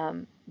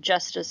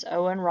 Justice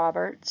Owen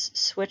Roberts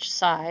switched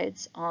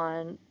sides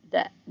on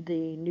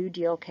the New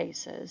Deal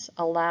cases,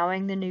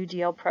 allowing the New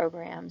Deal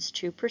programs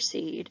to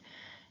proceed.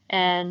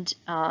 And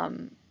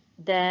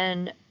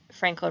then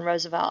Franklin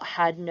Roosevelt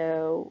had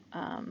no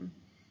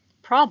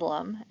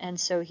problem, and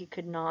so he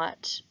could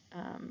not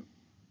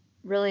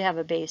really have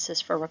a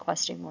basis for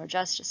requesting more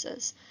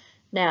justices.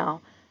 Now,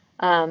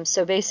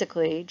 so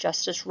basically,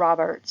 Justice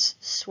Roberts'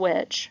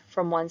 switch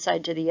from one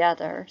side to the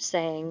other,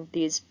 saying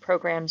these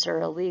programs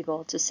are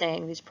illegal, to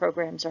saying these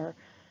programs are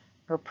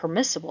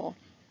permissible,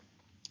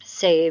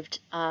 saved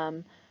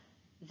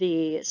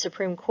the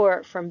Supreme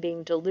Court from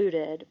being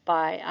diluted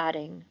by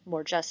adding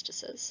more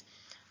justices.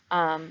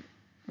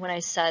 When I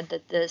said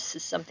that this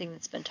is something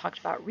that's been talked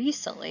about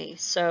recently,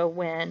 so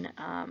when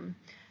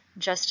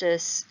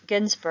Justice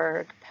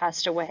Ginsburg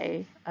passed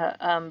away,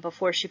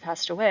 before she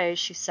passed away,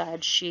 she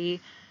said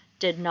she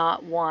did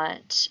not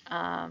want,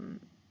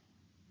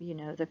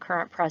 the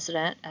current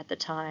president at the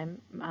time,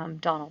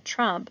 Donald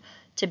Trump,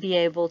 to be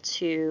able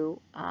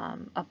to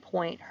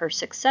appoint her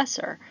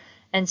successor.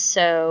 And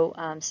so,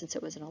 since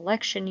it was an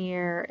election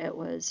year, it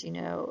was,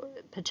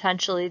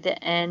 potentially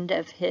the end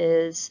of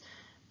his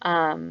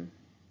term,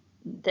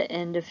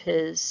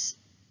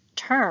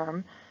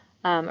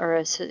 or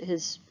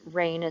his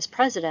reign as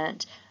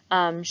president.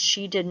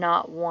 She did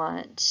not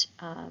want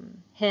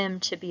him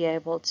to be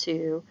able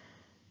to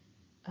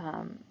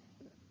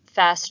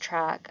fast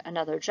track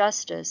another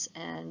justice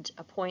and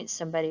appoint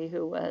somebody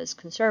who was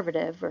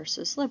conservative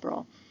versus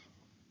liberal.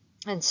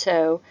 And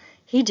so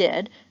he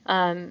did.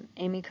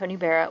 Amy Coney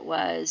Barrett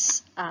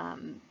was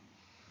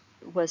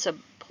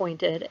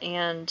appointed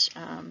and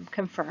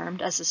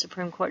confirmed as a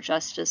Supreme Court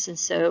justice. And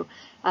so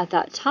at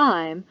that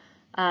time,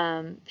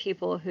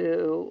 people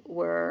who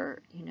were,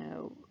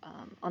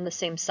 on the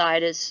same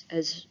side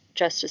as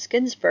Justice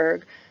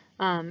Ginsburg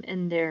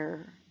in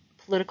their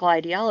political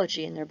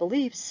ideology and their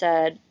beliefs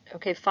said,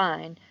 okay,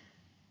 fine,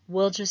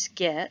 we'll just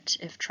get,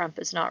 if Trump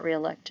is not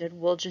reelected,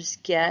 we'll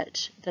just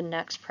get the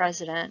next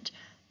president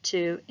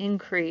to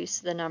increase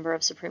the number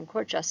of Supreme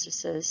Court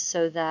justices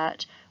so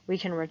that we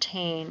can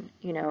retain,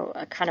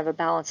 a kind of a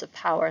balance of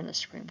power in the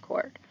Supreme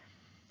Court.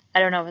 I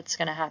don't know if it's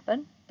going to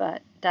happen,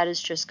 but that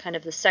is just kind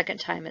of the second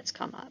time it's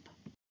come up.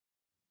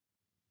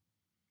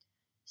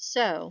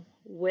 So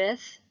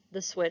with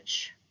the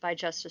switch by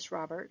Justice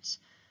Roberts,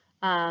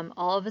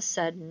 all of a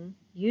sudden,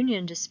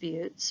 union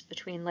disputes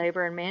between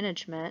labor and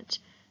management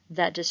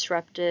that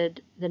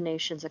disrupted the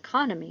nation's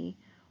economy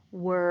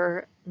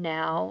were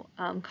now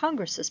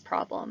Congress's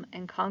problem,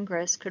 and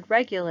Congress could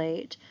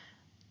regulate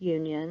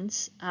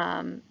unions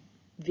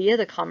via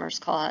the Commerce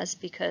Clause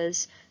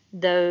because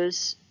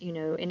those,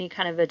 any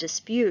kind of a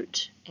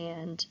dispute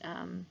and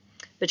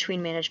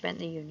between management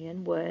and the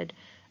union would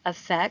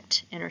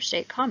affect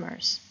interstate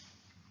commerce.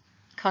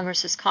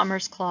 Congress's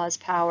Commerce Clause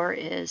power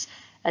is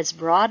as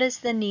broad as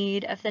the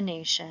need of the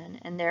nation,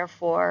 and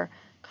therefore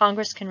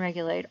Congress can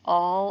regulate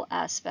all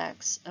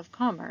aspects of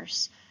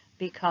commerce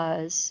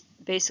because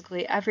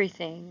basically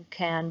everything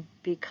can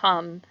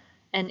become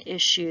an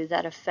issue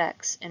that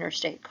affects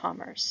interstate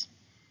commerce.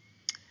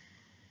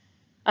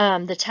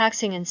 The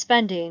taxing and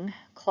spending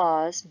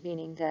clause,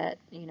 meaning that,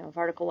 of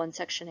Article 1,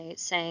 Section 8,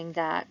 saying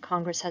that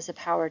Congress has the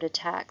power to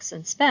tax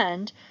and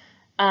spend,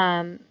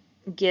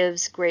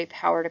 gives great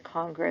power to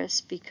Congress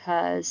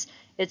because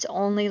it's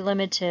only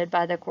limited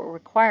by the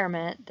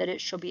requirement that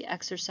it shall be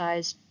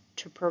exercised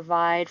to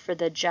provide for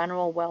the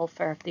general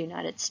welfare of the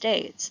United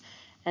States.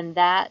 And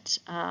that's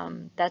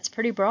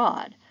pretty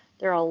broad.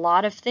 There are a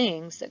lot of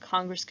things that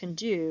Congress can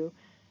do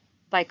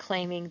by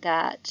claiming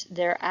that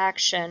their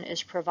action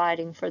is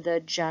providing for the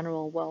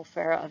general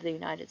welfare of the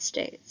United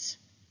States.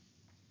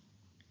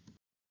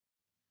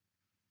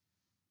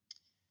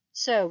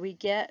 So we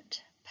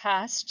get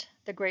past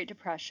the Great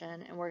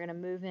Depression, and we're going to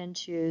move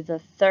into the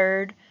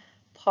third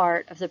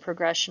part of the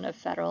progression of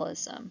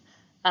federalism.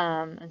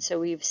 And so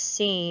we've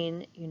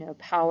seen,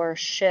 power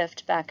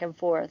shift back and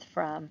forth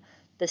from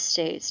the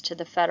states to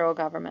the federal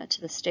government,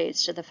 to the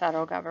states to the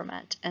federal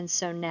government. And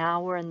so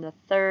now we're in the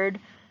third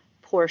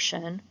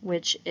portion,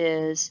 which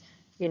is,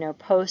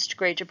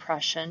 post-Great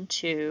Depression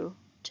to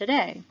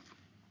today.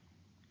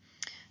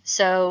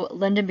 So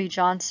Lyndon B.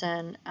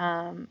 Johnson,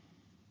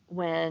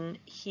 when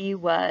he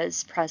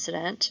was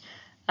president,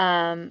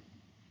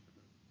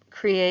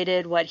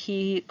 created what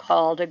he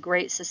called a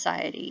Great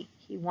Society.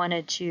 He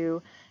wanted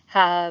to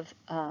have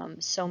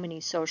so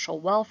many social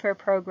welfare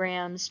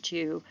programs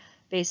to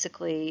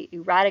basically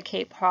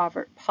eradicate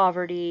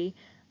poverty,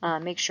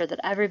 make sure that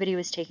everybody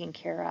was taken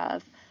care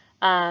of.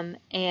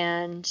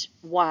 And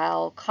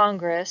while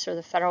Congress or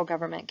the federal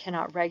government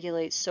cannot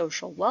regulate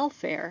social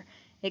welfare,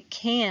 it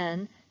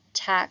can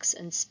tax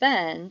and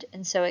spend,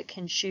 and so it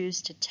can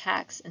choose to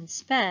tax and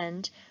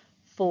spend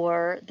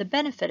for the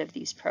benefit of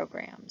these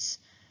programs.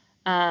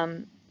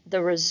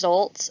 The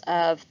results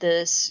of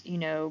this,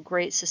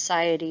 Great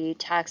Society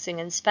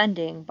taxing and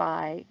spending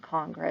by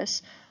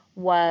Congress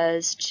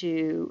was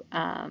to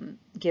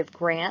give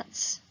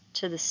grants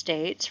to the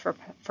states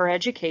for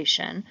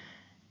education,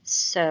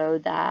 so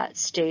that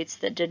states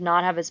that did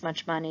not have as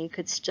much money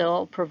could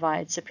still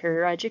provide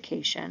superior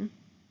education.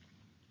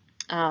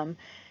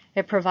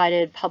 It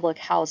provided public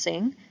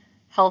housing,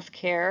 health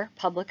care,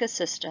 public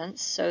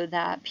assistance, so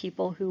that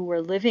people who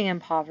were living in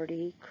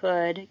poverty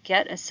could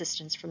get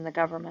assistance from the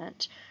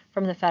government,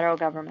 from the federal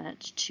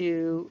government,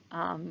 to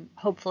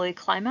hopefully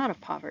climb out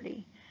of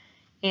poverty.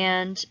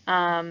 And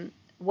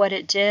what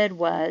it did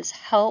was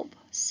help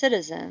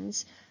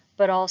citizens,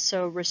 but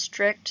also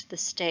restrict the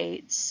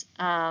states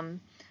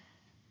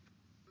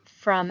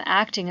from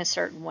acting a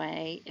certain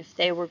way if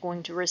they were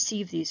going to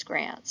receive these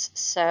grants.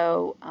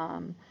 So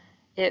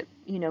it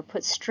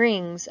put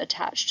strings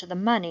attached to the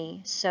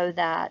money, so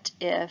that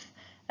if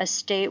a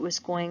state was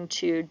going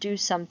to do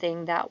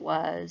something that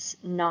was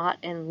not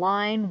in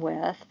line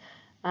with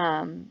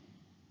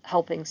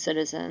helping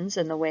citizens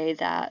in the way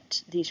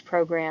that these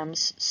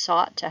programs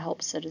sought to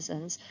help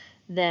citizens,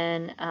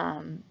 then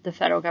the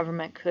federal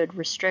government could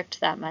restrict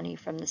that money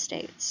from the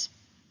states.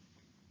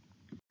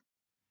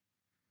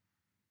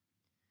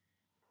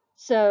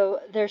 So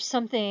there's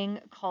something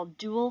called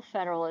dual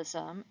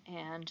federalism,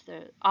 and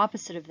the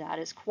opposite of that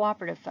is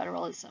cooperative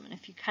federalism. And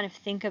if you kind of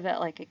think of it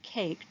like a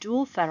cake,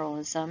 dual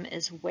federalism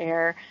is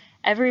where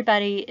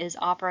everybody is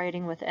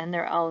operating within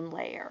their own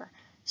layer.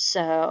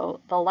 So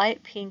the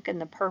light pink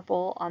and the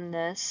purple on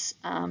this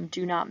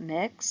do not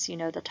mix.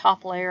 The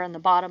top layer and the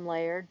bottom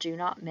layer do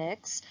not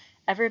mix.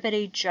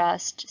 Everybody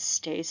just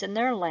stays in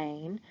their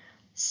lane,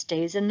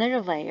 stays in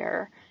their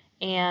layer,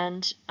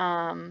 and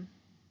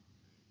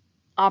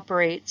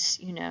operates,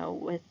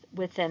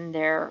 within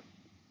their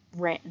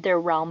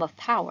realm of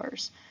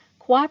powers.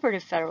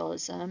 Cooperative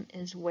federalism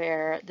is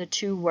where the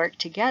two work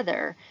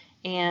together,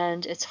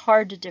 and it's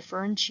hard to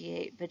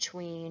differentiate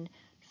between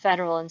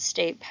federal and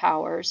state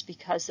powers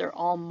because they're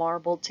all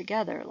marbled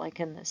together, like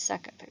in the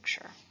second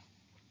picture.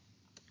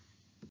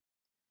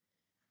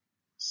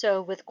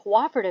 So with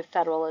cooperative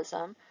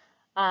federalism,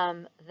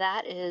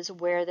 that is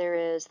where there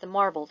is the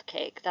marbled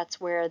cake. That's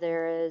where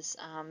there is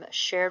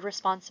shared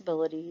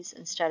responsibilities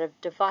instead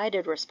of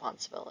divided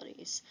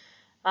responsibilities.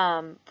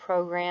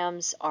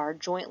 Programs are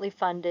jointly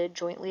funded,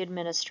 jointly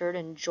administered,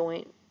 and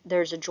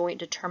there's a joint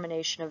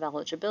determination of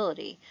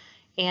eligibility.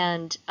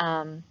 And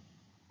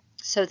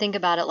so think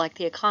about it like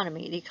the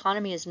economy. The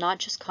economy is not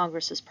just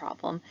Congress's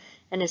problem,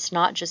 and it's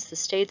not just the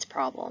state's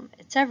problem.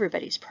 It's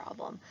everybody's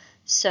problem.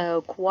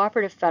 So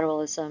cooperative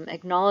federalism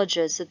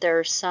acknowledges that there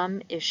are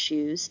some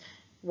issues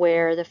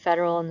where the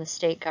federal and the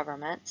state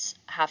governments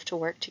have to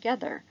work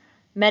together.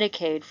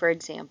 Medicaid, for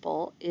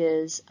example,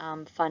 is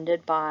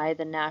funded by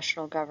the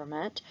national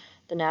government.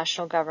 The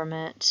national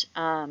government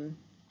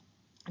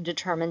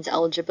determines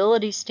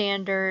eligibility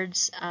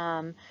standards,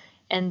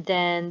 and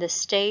then the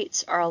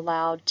states are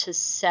allowed to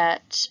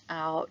set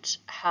out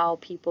how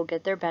people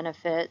get their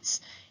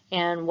benefits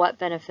and what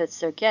benefits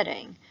they're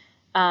getting.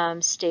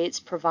 States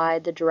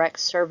provide the direct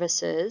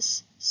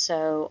services,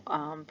 so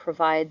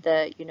provide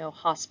the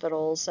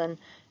hospitals and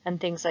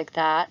things like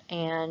that,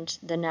 and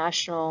the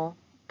national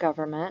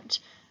government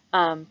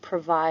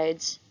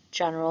provides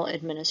general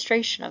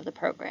administration of the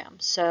program.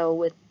 So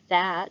with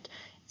that,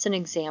 it's an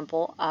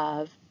example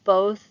of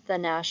both the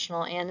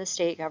national and the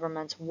state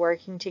governments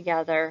working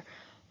together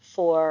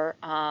for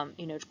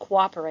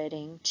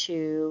cooperating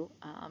to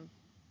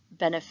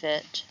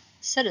benefit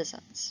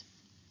citizens.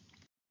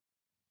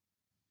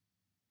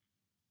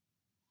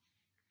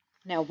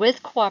 Now,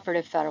 with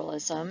cooperative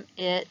federalism,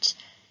 it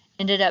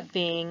ended up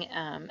being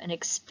an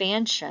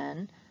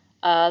expansion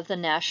of the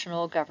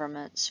national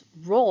government's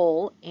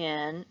role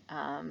in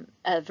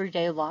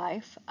everyday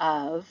life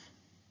of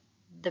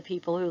the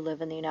people who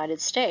live in the United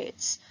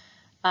States.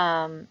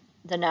 The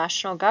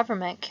national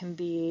government can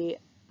be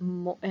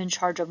in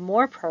charge of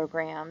more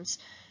programs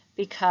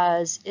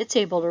because it's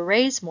able to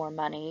raise more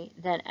money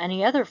than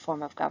any other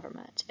form of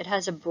government. It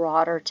has a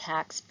broader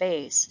tax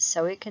base,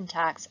 so it can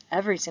tax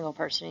every single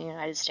person in the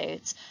United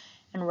States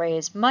and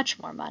raise much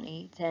more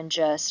money than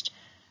just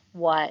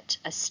what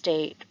a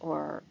state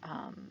or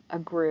a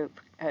group,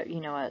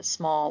 a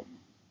small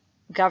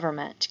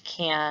government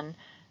can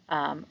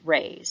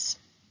raise.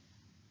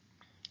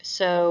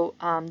 So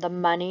the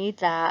money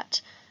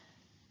that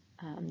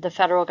the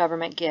federal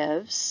government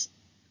gives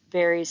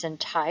varies in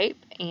type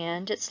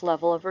and its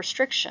level of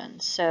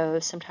restriction. So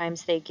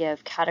sometimes they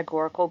give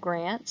categorical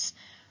grants,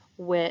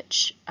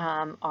 which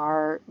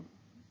are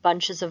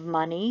bunches of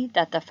money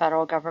that the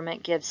federal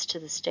government gives to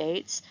the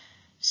states,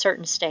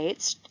 certain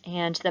states,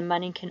 and the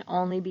money can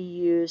only be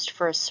used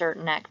for a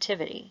certain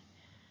activity.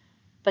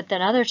 But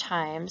then other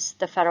times,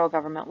 the federal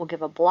government will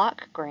give a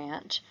block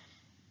grant,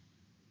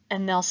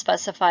 and they'll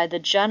specify the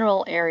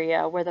general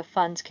area where the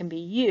funds can be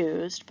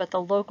used, but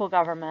the local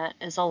government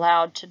is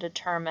allowed to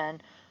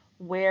determine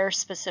where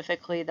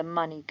specifically the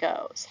money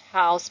goes,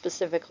 how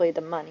specifically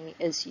the money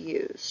is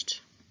used.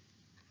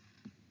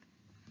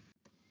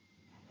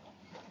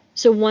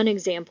 So one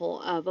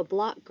example of a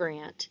block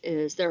grant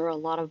is there are a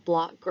lot of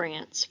block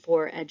grants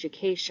for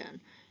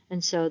education.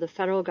 And so the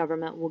federal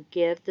government will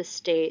give the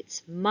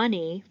states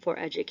money for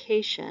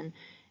education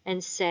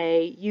and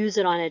say, use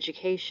it on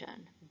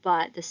education.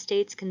 But the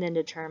states can then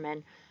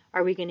determine,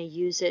 are we going to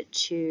use it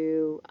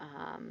to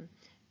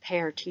pay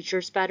our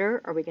teachers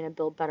better? Are we going to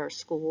build better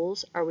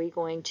schools? Are we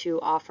going to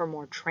offer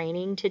more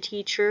training to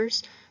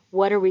teachers?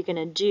 What are we going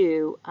to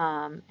do,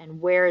 and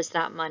where is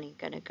that money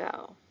going to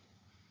go?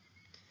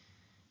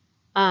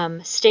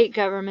 State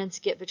governments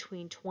get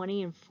between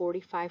 20 and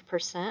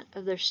 45%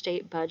 of their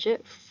state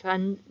budget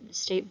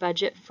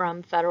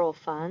from federal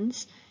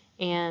funds,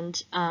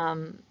 and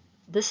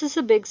this is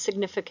a big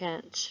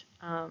significant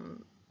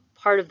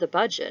part of the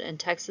budget. In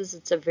Texas,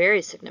 it's a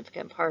very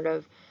significant part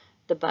of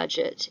the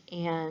budget,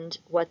 and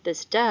what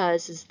this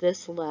does is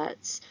this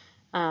lets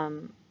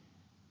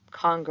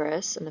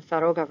Congress and the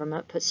federal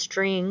government put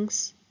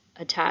strings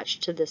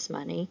attached to this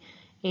money,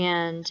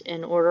 and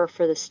in order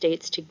for the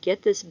states to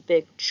get this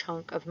big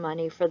chunk of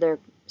money for their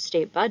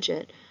state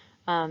budget,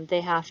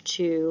 they have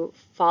to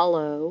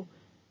follow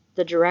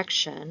the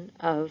direction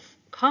of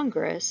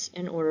Congress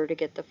in order to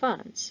get the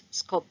funds.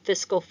 It's called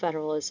fiscal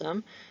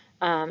federalism,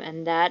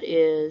 and that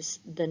is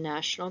the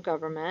national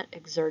government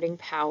exerting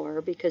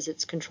power because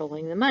it's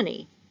controlling the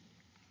money.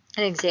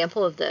 An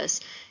example of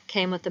this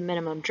came with the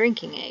minimum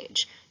drinking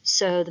age.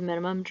 So the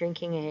minimum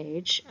drinking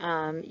age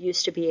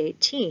used to be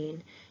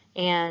 18,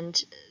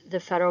 and the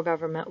federal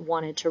government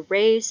wanted to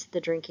raise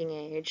the drinking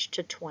age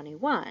to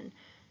 21.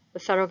 The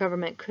federal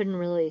government couldn't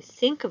really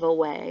think of a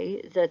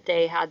way that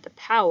they had the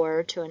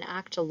power to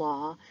enact a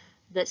law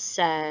that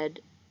said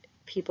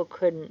people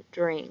couldn't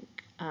drink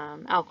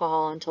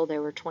alcohol until they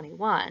were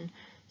 21.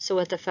 So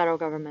what the federal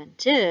government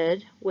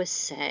did was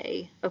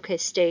say, okay,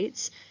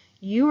 states,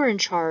 you are in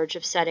charge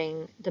of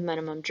setting the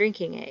minimum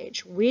drinking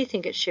age. We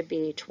think it should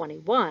be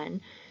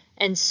 21.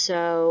 And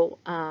so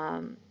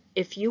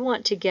if you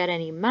want to get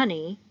any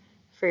money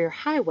for your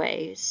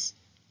highways,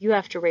 you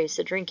have to raise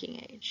the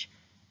drinking age.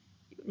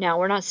 Now,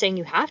 we're not saying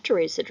you have to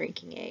raise the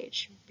drinking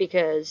age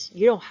because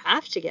you don't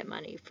have to get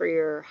money for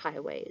your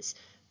highways.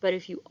 But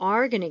if you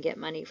are going to get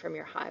money from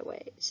your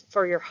highways,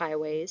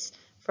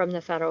 from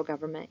the federal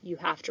government, you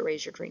have to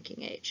raise your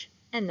drinking age.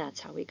 And that's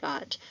how we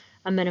got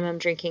a minimum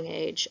drinking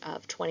age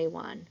of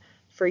 21.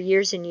 For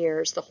years and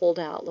years, the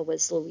holdout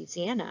was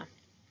Louisiana.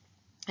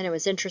 And it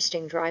was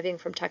interesting driving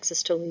from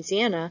Texas to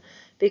Louisiana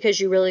because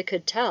you really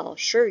could tell,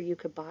 sure, you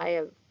could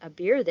buy a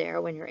beer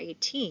there when you're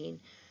 18,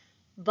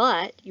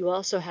 but you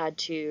also had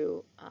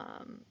to,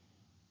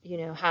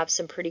 have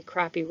some pretty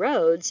crappy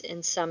roads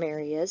in some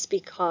areas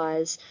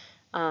because,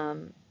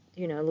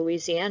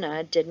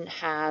 Louisiana didn't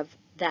have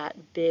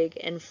that big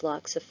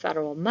influx of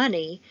federal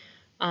money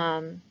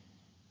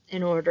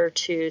in order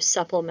to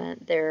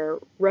supplement their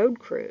road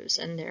crews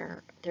and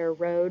their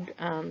road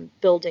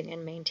building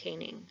and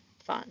maintaining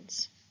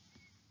funds.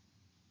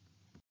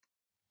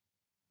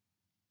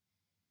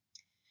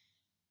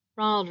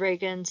 Ronald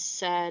Reagan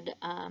said,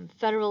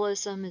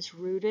 federalism is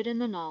rooted in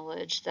the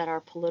knowledge that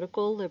our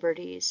political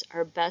liberties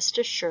are best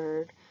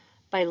assured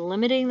by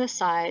limiting the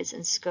size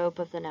and scope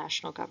of the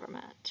national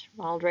government.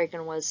 Ronald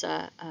Reagan was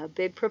a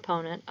big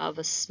proponent of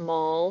a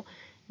small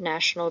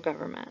national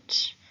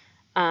government.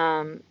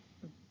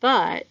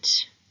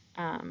 But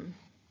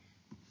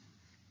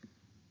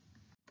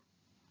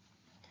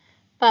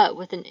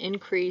with an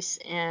increase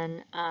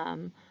in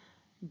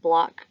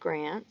block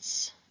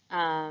grants,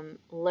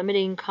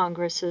 limiting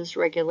Congress's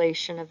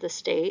regulation of the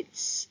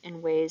states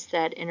in ways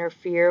that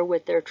interfere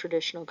with their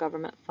traditional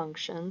government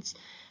functions,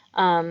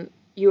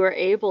 you are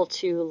able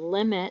to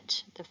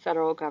limit the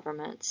federal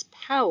government's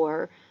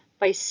power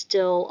by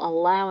still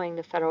allowing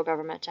the federal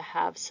government to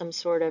have some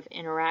sort of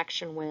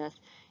interaction with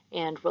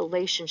and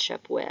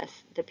relationship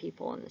with the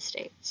people in the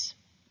states.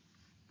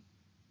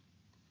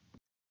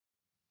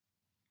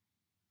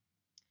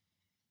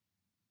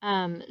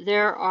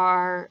 There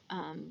are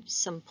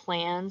some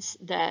plans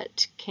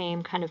that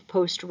came kind of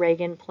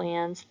post-Reagan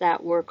plans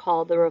that were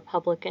called the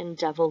Republican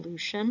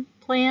devolution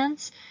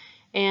plans.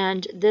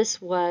 And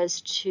this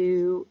was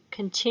to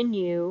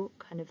continue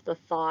kind of the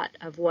thought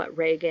of what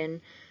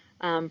Reagan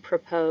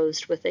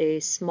proposed with a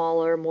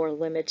smaller, more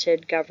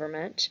limited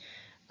government,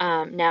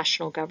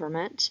 national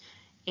government.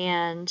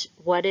 And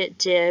what it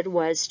did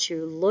was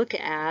to look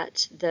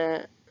at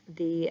the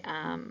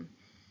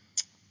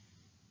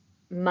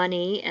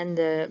money and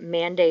the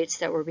mandates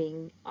that were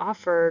being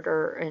offered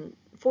or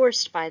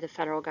enforced by the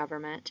federal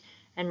government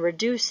and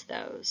reduce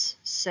those.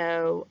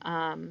 So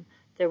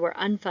there were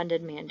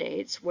unfunded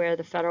mandates where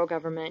the federal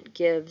government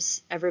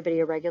gives everybody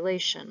a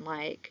regulation,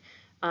 like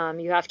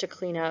you have to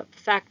clean up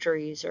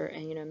factories or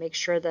make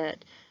sure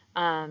that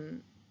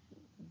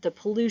the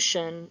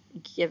pollution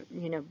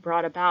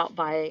brought about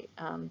by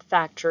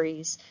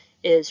factories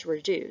is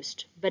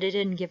reduced. But it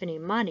didn't give any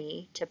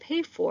money to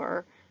pay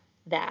for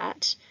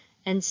that.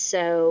 And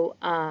so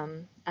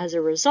as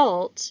a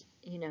result,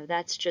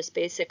 that's just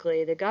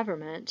basically the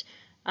government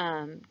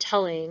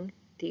telling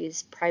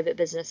these private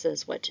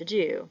businesses what to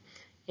do.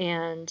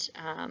 And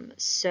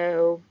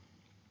so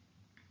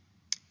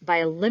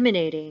by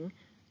eliminating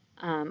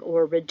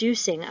or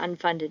reducing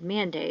unfunded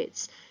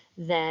mandates,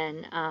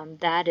 then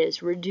that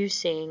is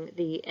reducing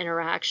the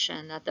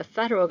interaction that the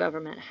federal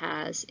government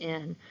has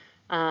in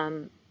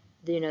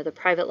the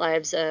private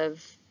lives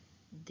of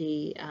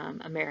the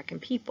American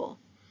people.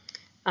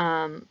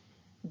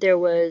 There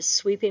was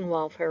sweeping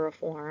welfare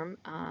reform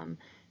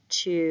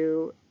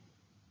to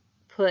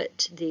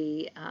put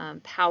the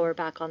power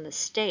back on the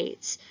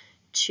states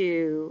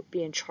to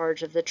be in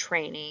charge of the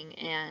training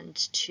and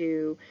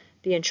to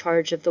be in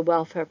charge of the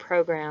welfare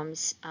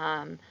programs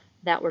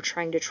that were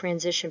trying to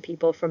transition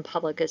people from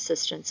public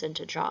assistance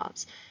into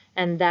jobs.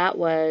 And that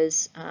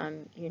was,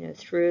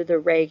 through the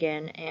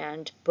Reagan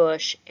and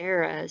Bush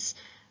eras,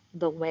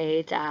 the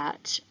way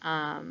that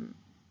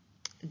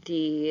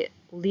the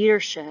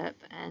leadership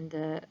and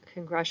the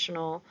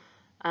congressional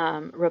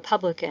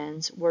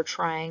Republicans were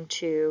trying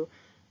to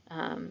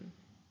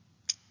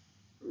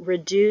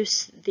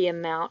reduce the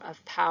amount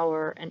of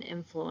power and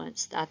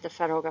influence that the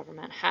federal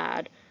government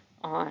had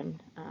on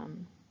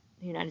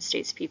the United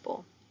States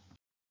people.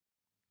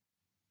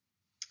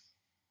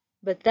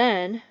 But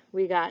then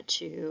we got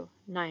to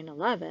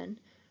 9/11,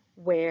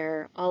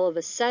 where all of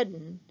a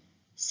sudden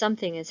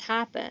something has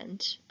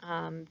happened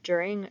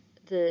during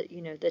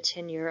the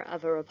tenure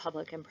of a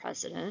Republican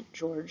president,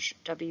 George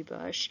W.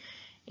 Bush,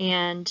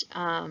 and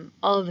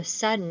all of a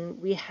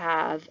sudden we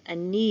have a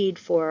need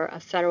for a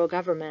federal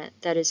government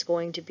that is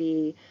going to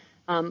be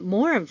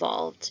more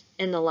involved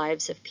in the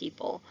lives of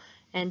people.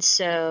 And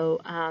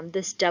so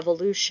this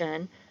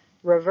devolution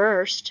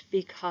reversed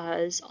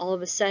because all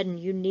of a sudden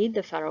you need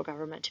the federal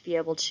government to be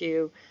able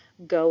to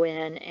go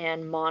in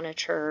and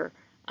monitor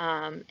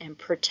and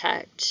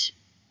protect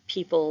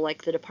people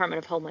like the Department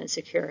of Homeland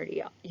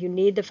Security. You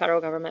need the federal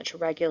government to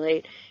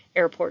regulate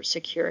airport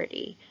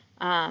security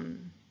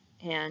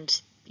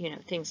and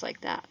things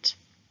like that.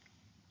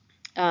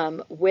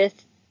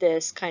 With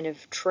this kind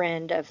of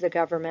trend of the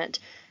government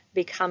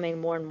becoming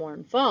more and more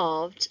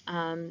involved,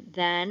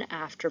 then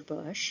after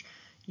Bush,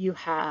 you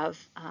have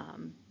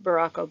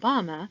Barack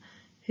Obama,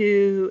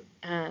 who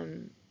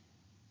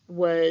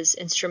was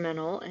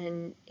instrumental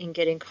in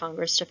getting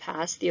Congress to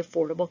pass the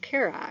Affordable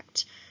Care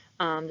Act.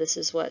 This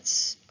is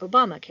what's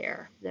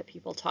Obamacare that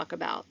people talk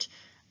about.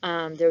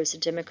 There was a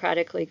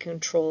democratically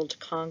controlled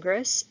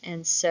Congress,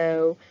 and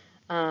so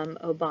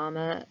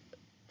Obama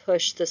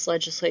pushed this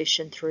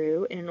legislation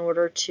through in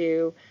order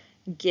to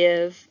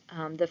give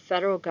the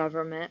federal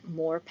government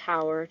more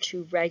power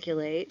to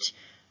regulate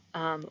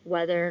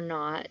whether or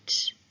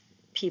not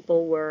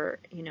people were,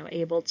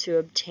 able to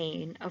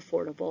obtain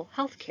affordable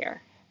health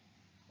care.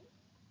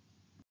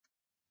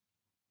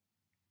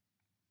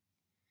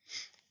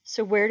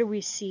 So where do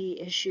we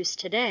see issues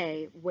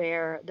today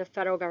where the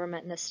federal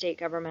government and the state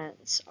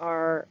governments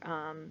are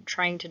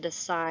trying to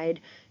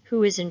decide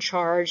who is in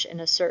charge in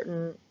a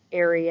certain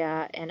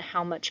area and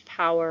how much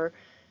power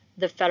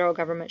the federal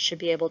government should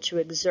be able to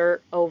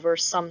exert over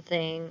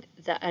something,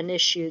 an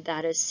issue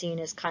that is seen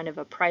as kind of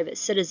a private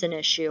citizen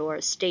issue or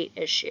a state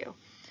issue?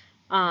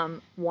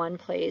 One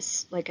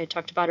place, like I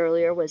talked about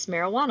earlier, was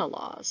marijuana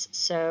laws.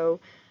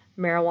 So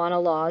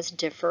marijuana laws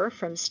differ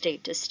from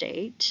state to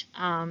state.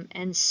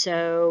 And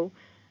so,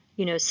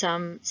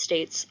 some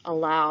states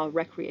allow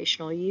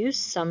recreational use,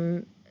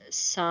 some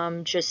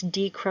just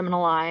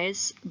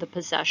decriminalize the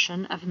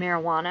possession of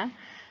marijuana.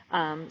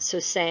 So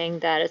saying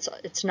that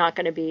it's not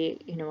going to be,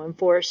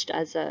 enforced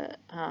as a,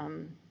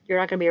 you're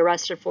not going to be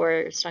arrested for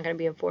it, it's not going to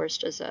be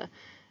enforced as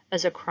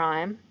a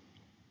crime.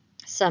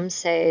 Some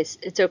say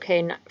it's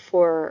okay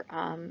for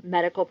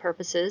medical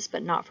purposes,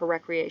 but not for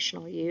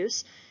recreational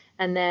use.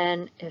 And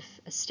then if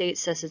a state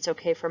says it's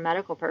okay for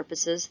medical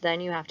purposes,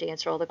 then you have to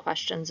answer all the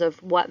questions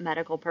of what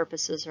medical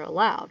purposes are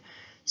allowed.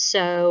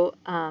 So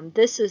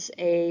this is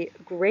a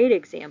great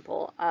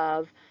example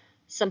of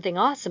something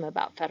awesome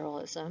about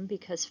federalism,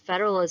 because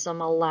federalism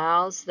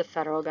allows the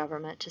federal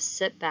government to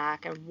sit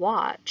back and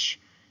watch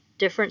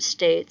different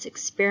states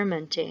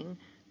experimenting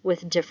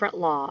with different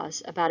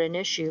laws about an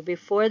issue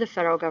before the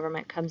federal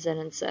government comes in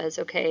and says,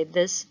 okay,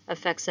 this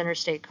affects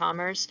interstate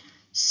commerce,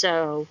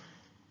 so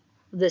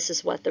this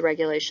is what the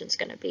regulation is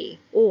going to be.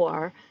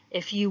 Or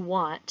if you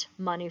want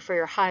money for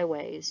your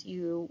highways,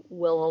 you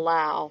will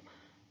allow,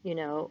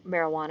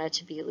 marijuana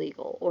to be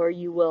legal, or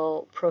you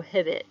will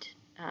prohibit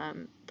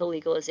the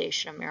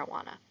legalization of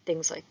marijuana,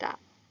 things like that.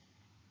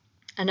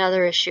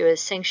 Another issue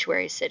is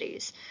sanctuary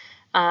cities.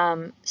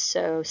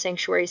 So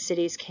sanctuary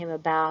cities came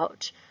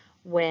about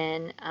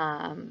when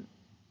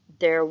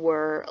there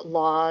were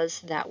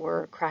laws that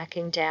were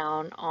cracking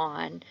down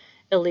on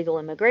illegal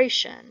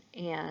immigration,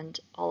 and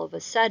all of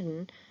a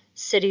sudden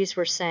cities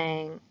were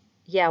saying,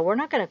 yeah, we're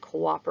not going to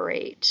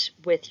cooperate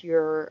with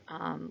your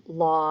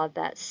law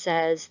that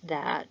says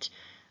that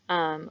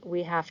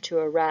we have to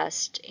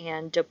arrest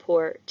and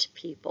deport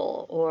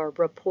people or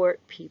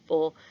report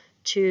people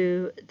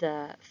to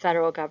the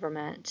federal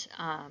government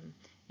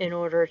in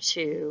order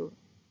to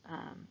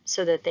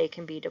so that they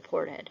can be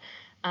deported.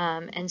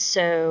 And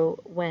so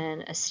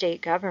when a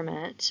state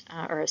government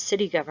or a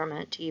city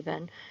government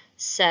even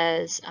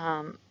says,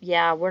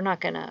 yeah, we're not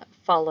going to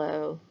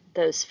follow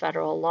those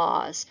federal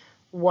laws,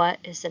 what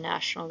is the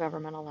national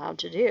government allowed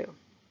to do?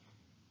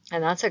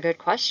 And that's a good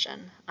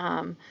question.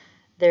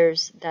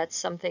 That's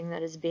something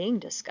that is being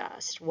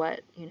discussed.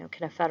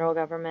 Can a federal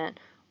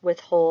government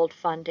withhold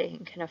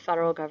funding? Can a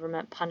federal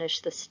government punish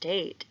the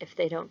state if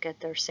they don't get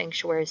their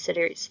sanctuary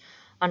cities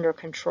under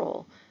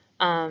control?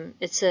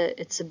 It's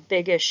a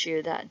big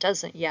issue that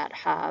doesn't yet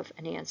have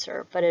an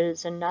answer, but it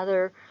is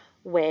another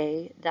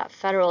way that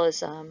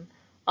federalism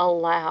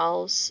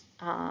allows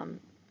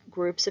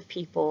groups of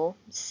people,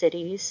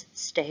 cities,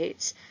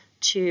 states,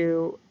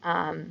 to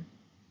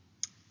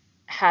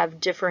have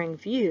differing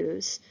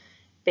views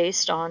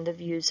based on the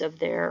views of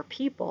their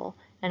people,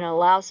 and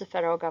allows the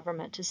federal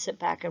government to sit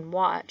back and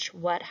watch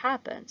what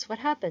happens. What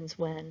happens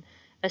when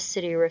a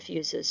city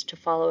refuses to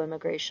follow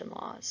immigration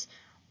laws?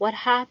 What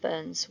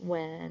happens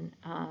when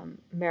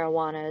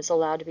marijuana is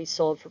allowed to be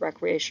sold for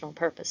recreational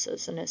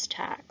purposes and is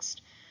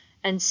taxed?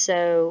 And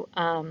so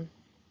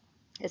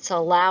it's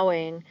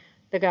allowing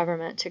the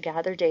government to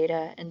gather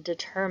data and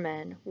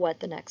determine what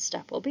the next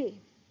step will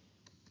be.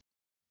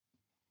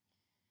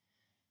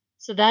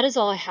 So that is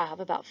all I have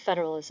about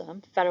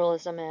federalism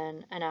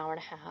in an hour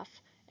and a half.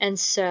 And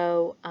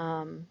so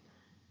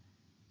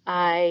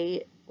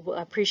I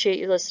appreciate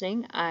you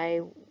listening.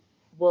 I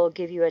will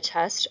give you a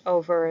test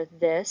over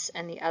this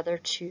and the other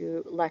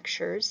two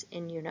lectures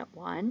in Unit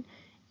 1.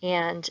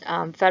 And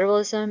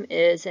federalism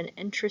is an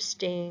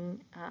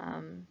interesting,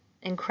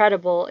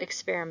 incredible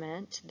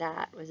experiment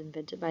that was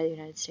invented by the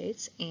United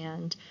States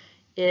and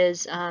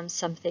is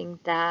something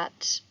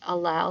that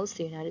allows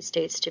the United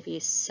States to be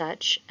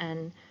such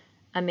an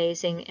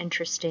amazing,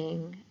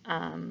 interesting,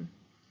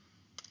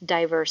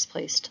 diverse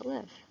place to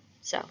live.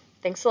 So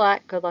thanks a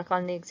lot. Good luck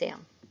on the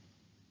exam.